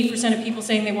 70–80% of people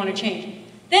saying they want to change.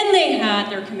 Then they had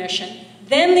their commission.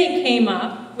 Then they came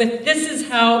up with, this is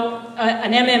how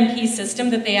an MMP system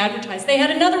that they advertised. They had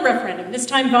another referendum, this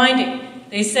time binding.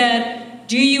 They said,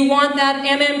 do you want that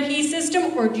MMP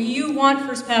system, or do you want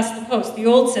first past the post, the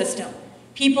old system?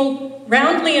 People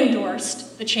roundly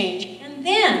endorsed the change. And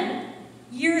then,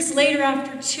 years later,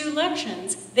 after 2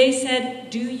 elections, they said,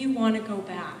 do you want to go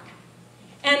back?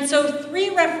 And so 3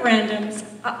 referendums,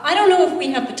 I don't know if we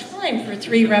have the time for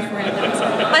 3 referendums.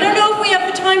 I don't know if we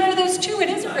have the time for those 2. It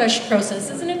is a rushed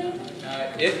process, isn't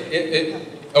it?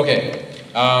 Okay.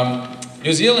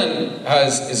 New Zealand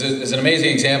is an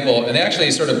amazing example, and they actually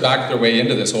sort of backed their way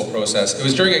into this whole process. It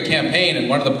was during a campaign, and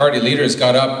one of the party leaders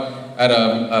got up at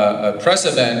a press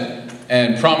event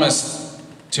and promised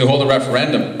to hold a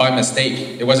referendum by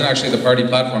mistake. It wasn't actually the party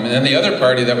platform. And then the other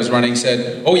party that was running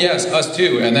said, oh yes, us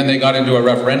too. And then they got into a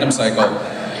referendum cycle.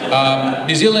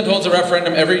 New Zealand holds a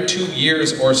referendum every 2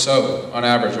 years or so, on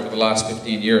average, over the last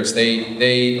 15 years.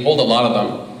 They hold a lot of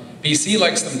them. BC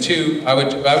likes them too. I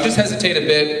would just hesitate a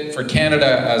bit for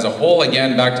Canada as a whole.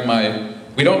 Again, back to my,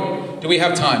 do we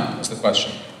have time, is the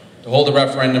question, to hold a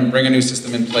referendum, bring a new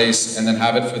system in place, and then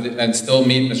have it and still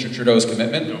meet Mr. Trudeau's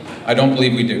commitment? No. I don't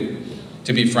believe we do,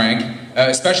 to be frank,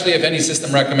 especially if any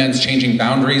system recommends changing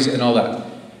boundaries and all that.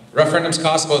 Referendums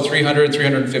cost about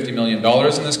 $350 million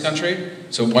in this country,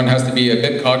 so one has to be a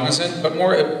bit cognizant, but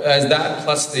more as that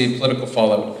plus the political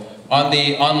fallout. On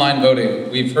the online voting,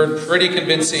 we've heard pretty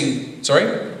convincing, sorry?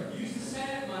 Use the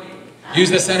Senate money. Use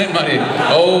the Senate money.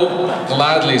 Oh,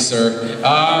 gladly, sir.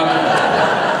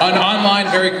 On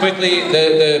online, very quickly,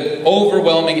 the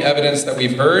overwhelming evidence that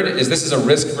we've heard is this is a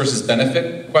risk versus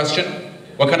benefit question.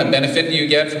 What kind of benefit do you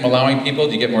get from allowing people?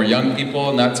 Do you get more young people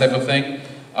and that type of thing?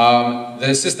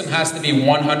 The system has to be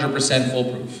 100%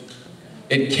 foolproof.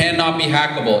 It cannot be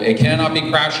hackable, it cannot be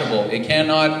crashable, it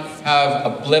cannot have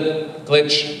a blip,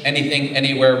 glitch, anything,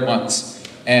 anywhere once.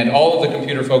 And all of the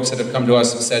computer folks that have come to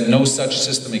us have said no such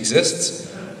system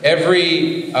exists.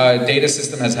 Every data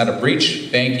system has had a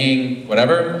breach, banking,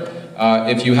 whatever.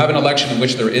 If you have an election in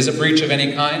which there is a breach of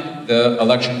any kind, the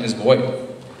election is void.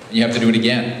 And you have to do it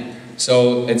again.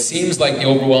 So it seems like the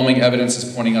overwhelming evidence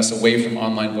is pointing us away from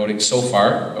online voting so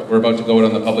far, but we're about to go out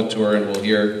on the public tour and we'll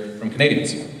hear from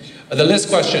Canadians. The list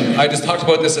question, I just talked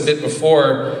about this a bit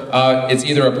before. It's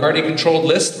either a party-controlled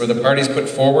list where the parties put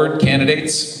forward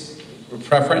candidates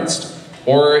preferenced,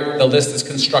 or the list is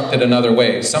constructed another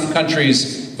way. Some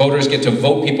countries, voters get to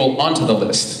vote people onto the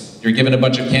list. You're given a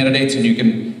bunch of candidates and you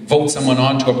can vote someone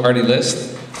onto a party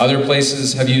list. Other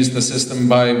places have used the system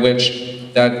by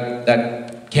which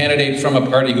that candidate from a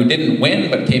party who didn't win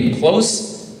but came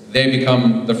close, they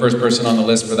become the first person on the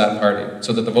list for that party,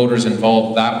 so that the voters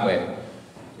involved that way.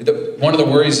 One of the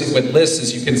worries with lists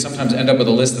is you can sometimes end up with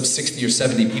a list of 60 or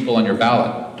 70 people on your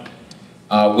ballot,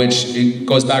 which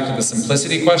goes back to the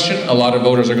simplicity question. A lot of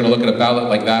voters are going to look at a ballot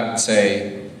like that and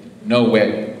say, no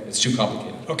way, it's too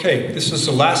complicated. Okay, this is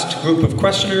the last group of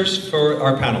questioners for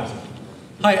our panel.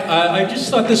 Hi, I just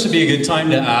thought this would be a good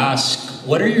time to ask,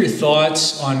 what are your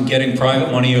thoughts on getting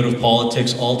private money out of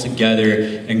politics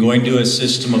altogether and going to a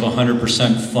system of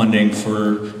 100% funding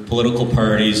for political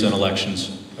parties and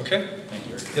elections? Okay.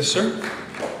 Yes, sir?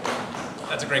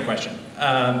 That's a great question.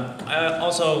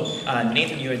 Also,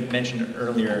 Nathan, you had mentioned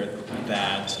earlier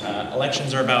that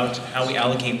elections are about how we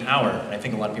allocate power, and I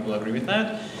think a lot of people agree with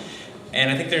that. And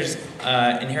I think there's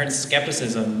inherent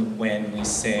skepticism when we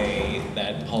say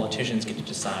that politicians get to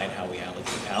decide how we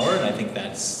allocate power, and I think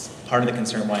that's part of the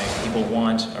concern why people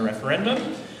want a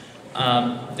referendum.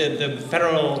 The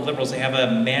federal Liberals, they have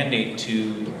a mandate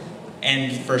to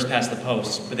end first past the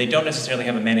post, but they don't necessarily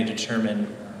have a mandate to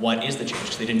determine what is the change,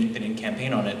 because they didn't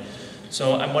campaign on it.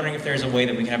 So I'm wondering if there's a way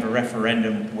that we can have a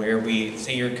referendum where we,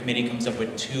 say your committee comes up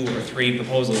with 2 or 3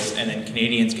 proposals, and then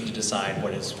Canadians get to decide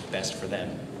what is best for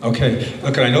them. Okay,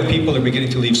 look, I know people are beginning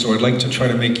to leave, so I'd like to try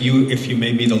to make you, if you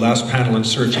may be the last panel in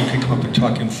search, you could come up and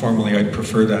talk informally. I'd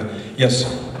prefer that. Yes?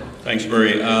 Thanks,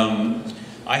 Murray.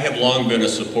 I have long been a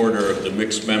supporter of the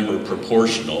mixed member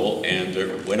proportional, and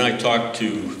when I talk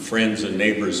to friends and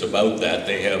neighbors about that,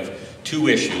 they have 2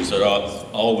 issues that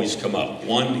always come up.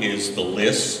 One is the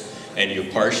lists, and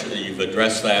you've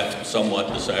addressed that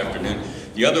somewhat this afternoon.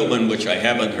 The other one, which I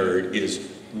haven't heard, is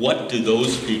what do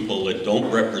those people that don't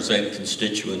represent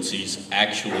constituencies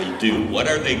actually do? What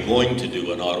are they going to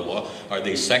do in Ottawa? Are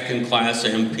they second-class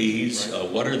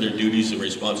MPs? What are their duties and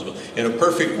responsibilities? In a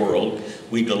perfect world,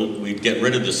 we'd get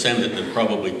rid of the Senate and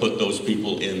probably put those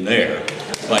people in there.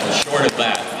 But short of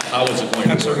that, how is it going to work?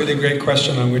 That's a really great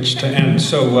question on which to end.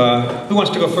 So who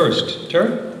wants to go first? Tara,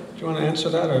 do you want to answer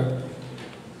that? Or?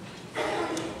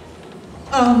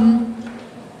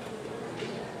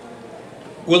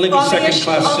 Will it be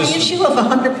second-class system? On the issue of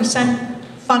 100%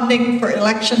 funding for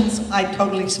elections, I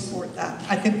totally support that.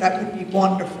 I think that would be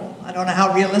wonderful. I don't know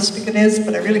how realistic it is,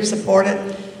 but I really support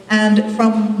it. And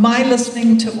from my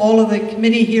listening to all of the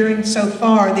committee hearings so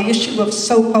far, the issue of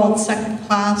so-called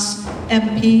second-class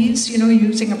MPs,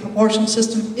 using a proportional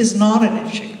system is not an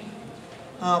issue.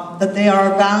 That they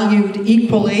are valued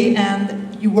equally,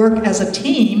 and you work as a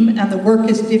team, and the work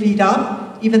is divvied up.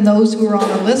 Even those who are on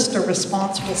the list are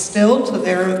responsible still to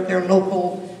their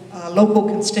local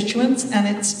constituents,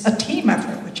 and it's a team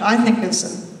effort, which I think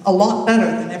is a lot better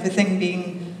than everything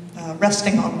being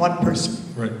resting on one person.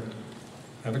 Right.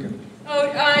 Abigail?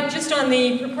 Just on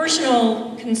the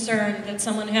proportional concern that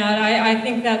someone had, I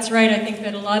think that's right. I think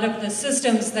that a lot of the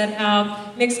systems that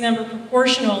have mixed member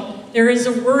proportional, there is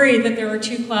a worry that there are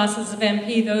 2 classes of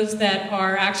MP, those that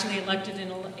are actually elected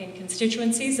in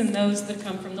constituencies and those that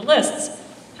come from the lists.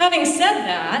 Having said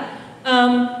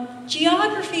that,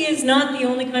 geography is not the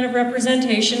only kind of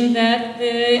representation that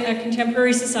a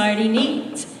contemporary society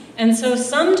needs. And so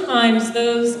sometimes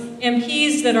those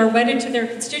MPs that are wedded to their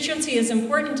constituency, as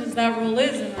important as that role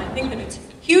is, and I think that it's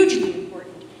hugely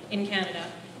important in Canada,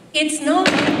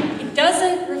 it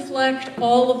doesn't reflect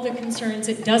all of the concerns,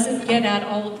 it doesn't get at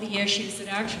all of the issues,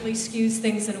 it actually skews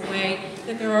things in a way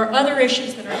that there are other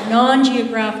issues that are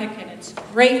non-geographic, and it's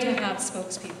great to have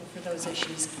spokespeople for those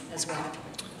issues as well.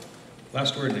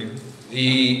 Last word, Dean.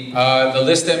 The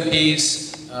list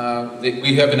MPs,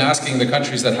 we have been asking the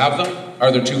countries that have them,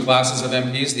 are there 2 classes of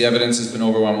MPs? The evidence has been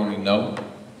overwhelmingly no.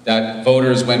 That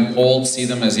voters, when polled, see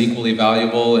them as equally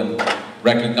valuable and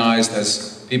recognized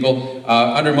as people.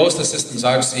 Under most of the systems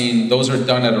I've seen, those are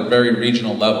done at a very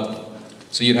regional level.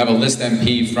 So you'd have a list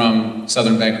MP from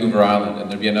Southern Vancouver Island, and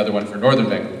there'd be another one for Northern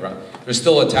Vancouver Island. They're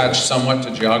still attached somewhat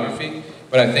to geography,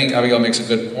 but I think Abigail makes a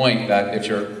good point that if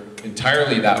you're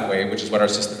entirely that way, which is what our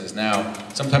system is now,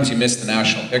 sometimes you miss the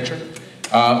national picture.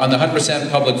 On the 100%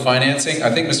 public financing,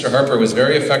 I think Mr. Harper was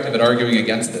very effective at arguing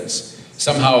against this,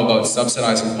 somehow about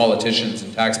subsidizing politicians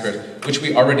and taxpayers, which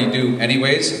we already do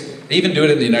anyways. They even do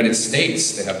it in the United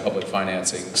States, they have public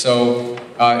financing. So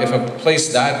if a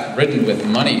place that ridden with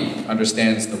money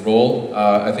understands the role,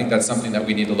 I think that's something that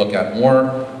we need to look at more.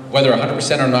 Whether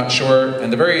 100% I'm not sure.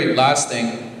 And the very last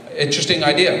thing, interesting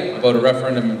idea about a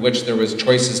referendum in which there was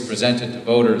choices presented to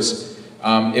voters.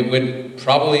 It would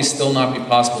probably still not be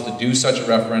possible to do such a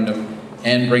referendum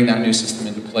and bring that new system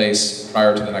into place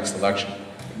prior to the next election.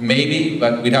 Maybe,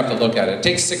 but we'd have to look at it. It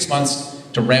takes 6 months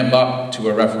to ramp up to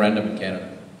a referendum in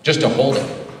Canada, just to hold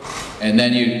it. And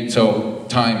then so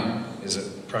time is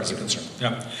a concern.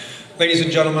 Yeah. Ladies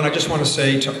and gentlemen, I just want to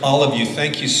say to all of you,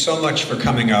 thank you so much for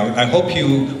coming out. I hope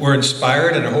you were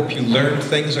inspired, and I hope you learned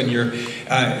things, and you're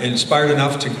inspired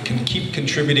enough to keep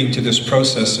contributing to this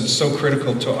process. It's so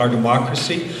critical to our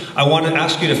democracy. I want to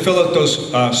ask you to fill out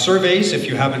those surveys if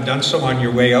you haven't done so on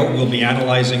your way out. We'll be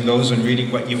analyzing those and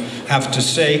reading what you have to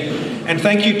say. And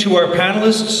thank you to our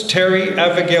panelists, Terry,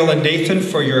 Abigail, and Nathan,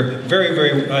 for your very,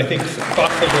 very, I think,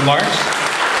 thoughtful remarks.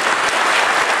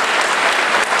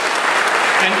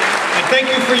 Thank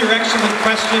you for your excellent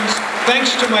questions.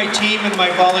 Thanks to my team and my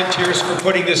volunteers for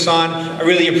putting this on. I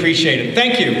really appreciate it.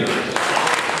 Thank you.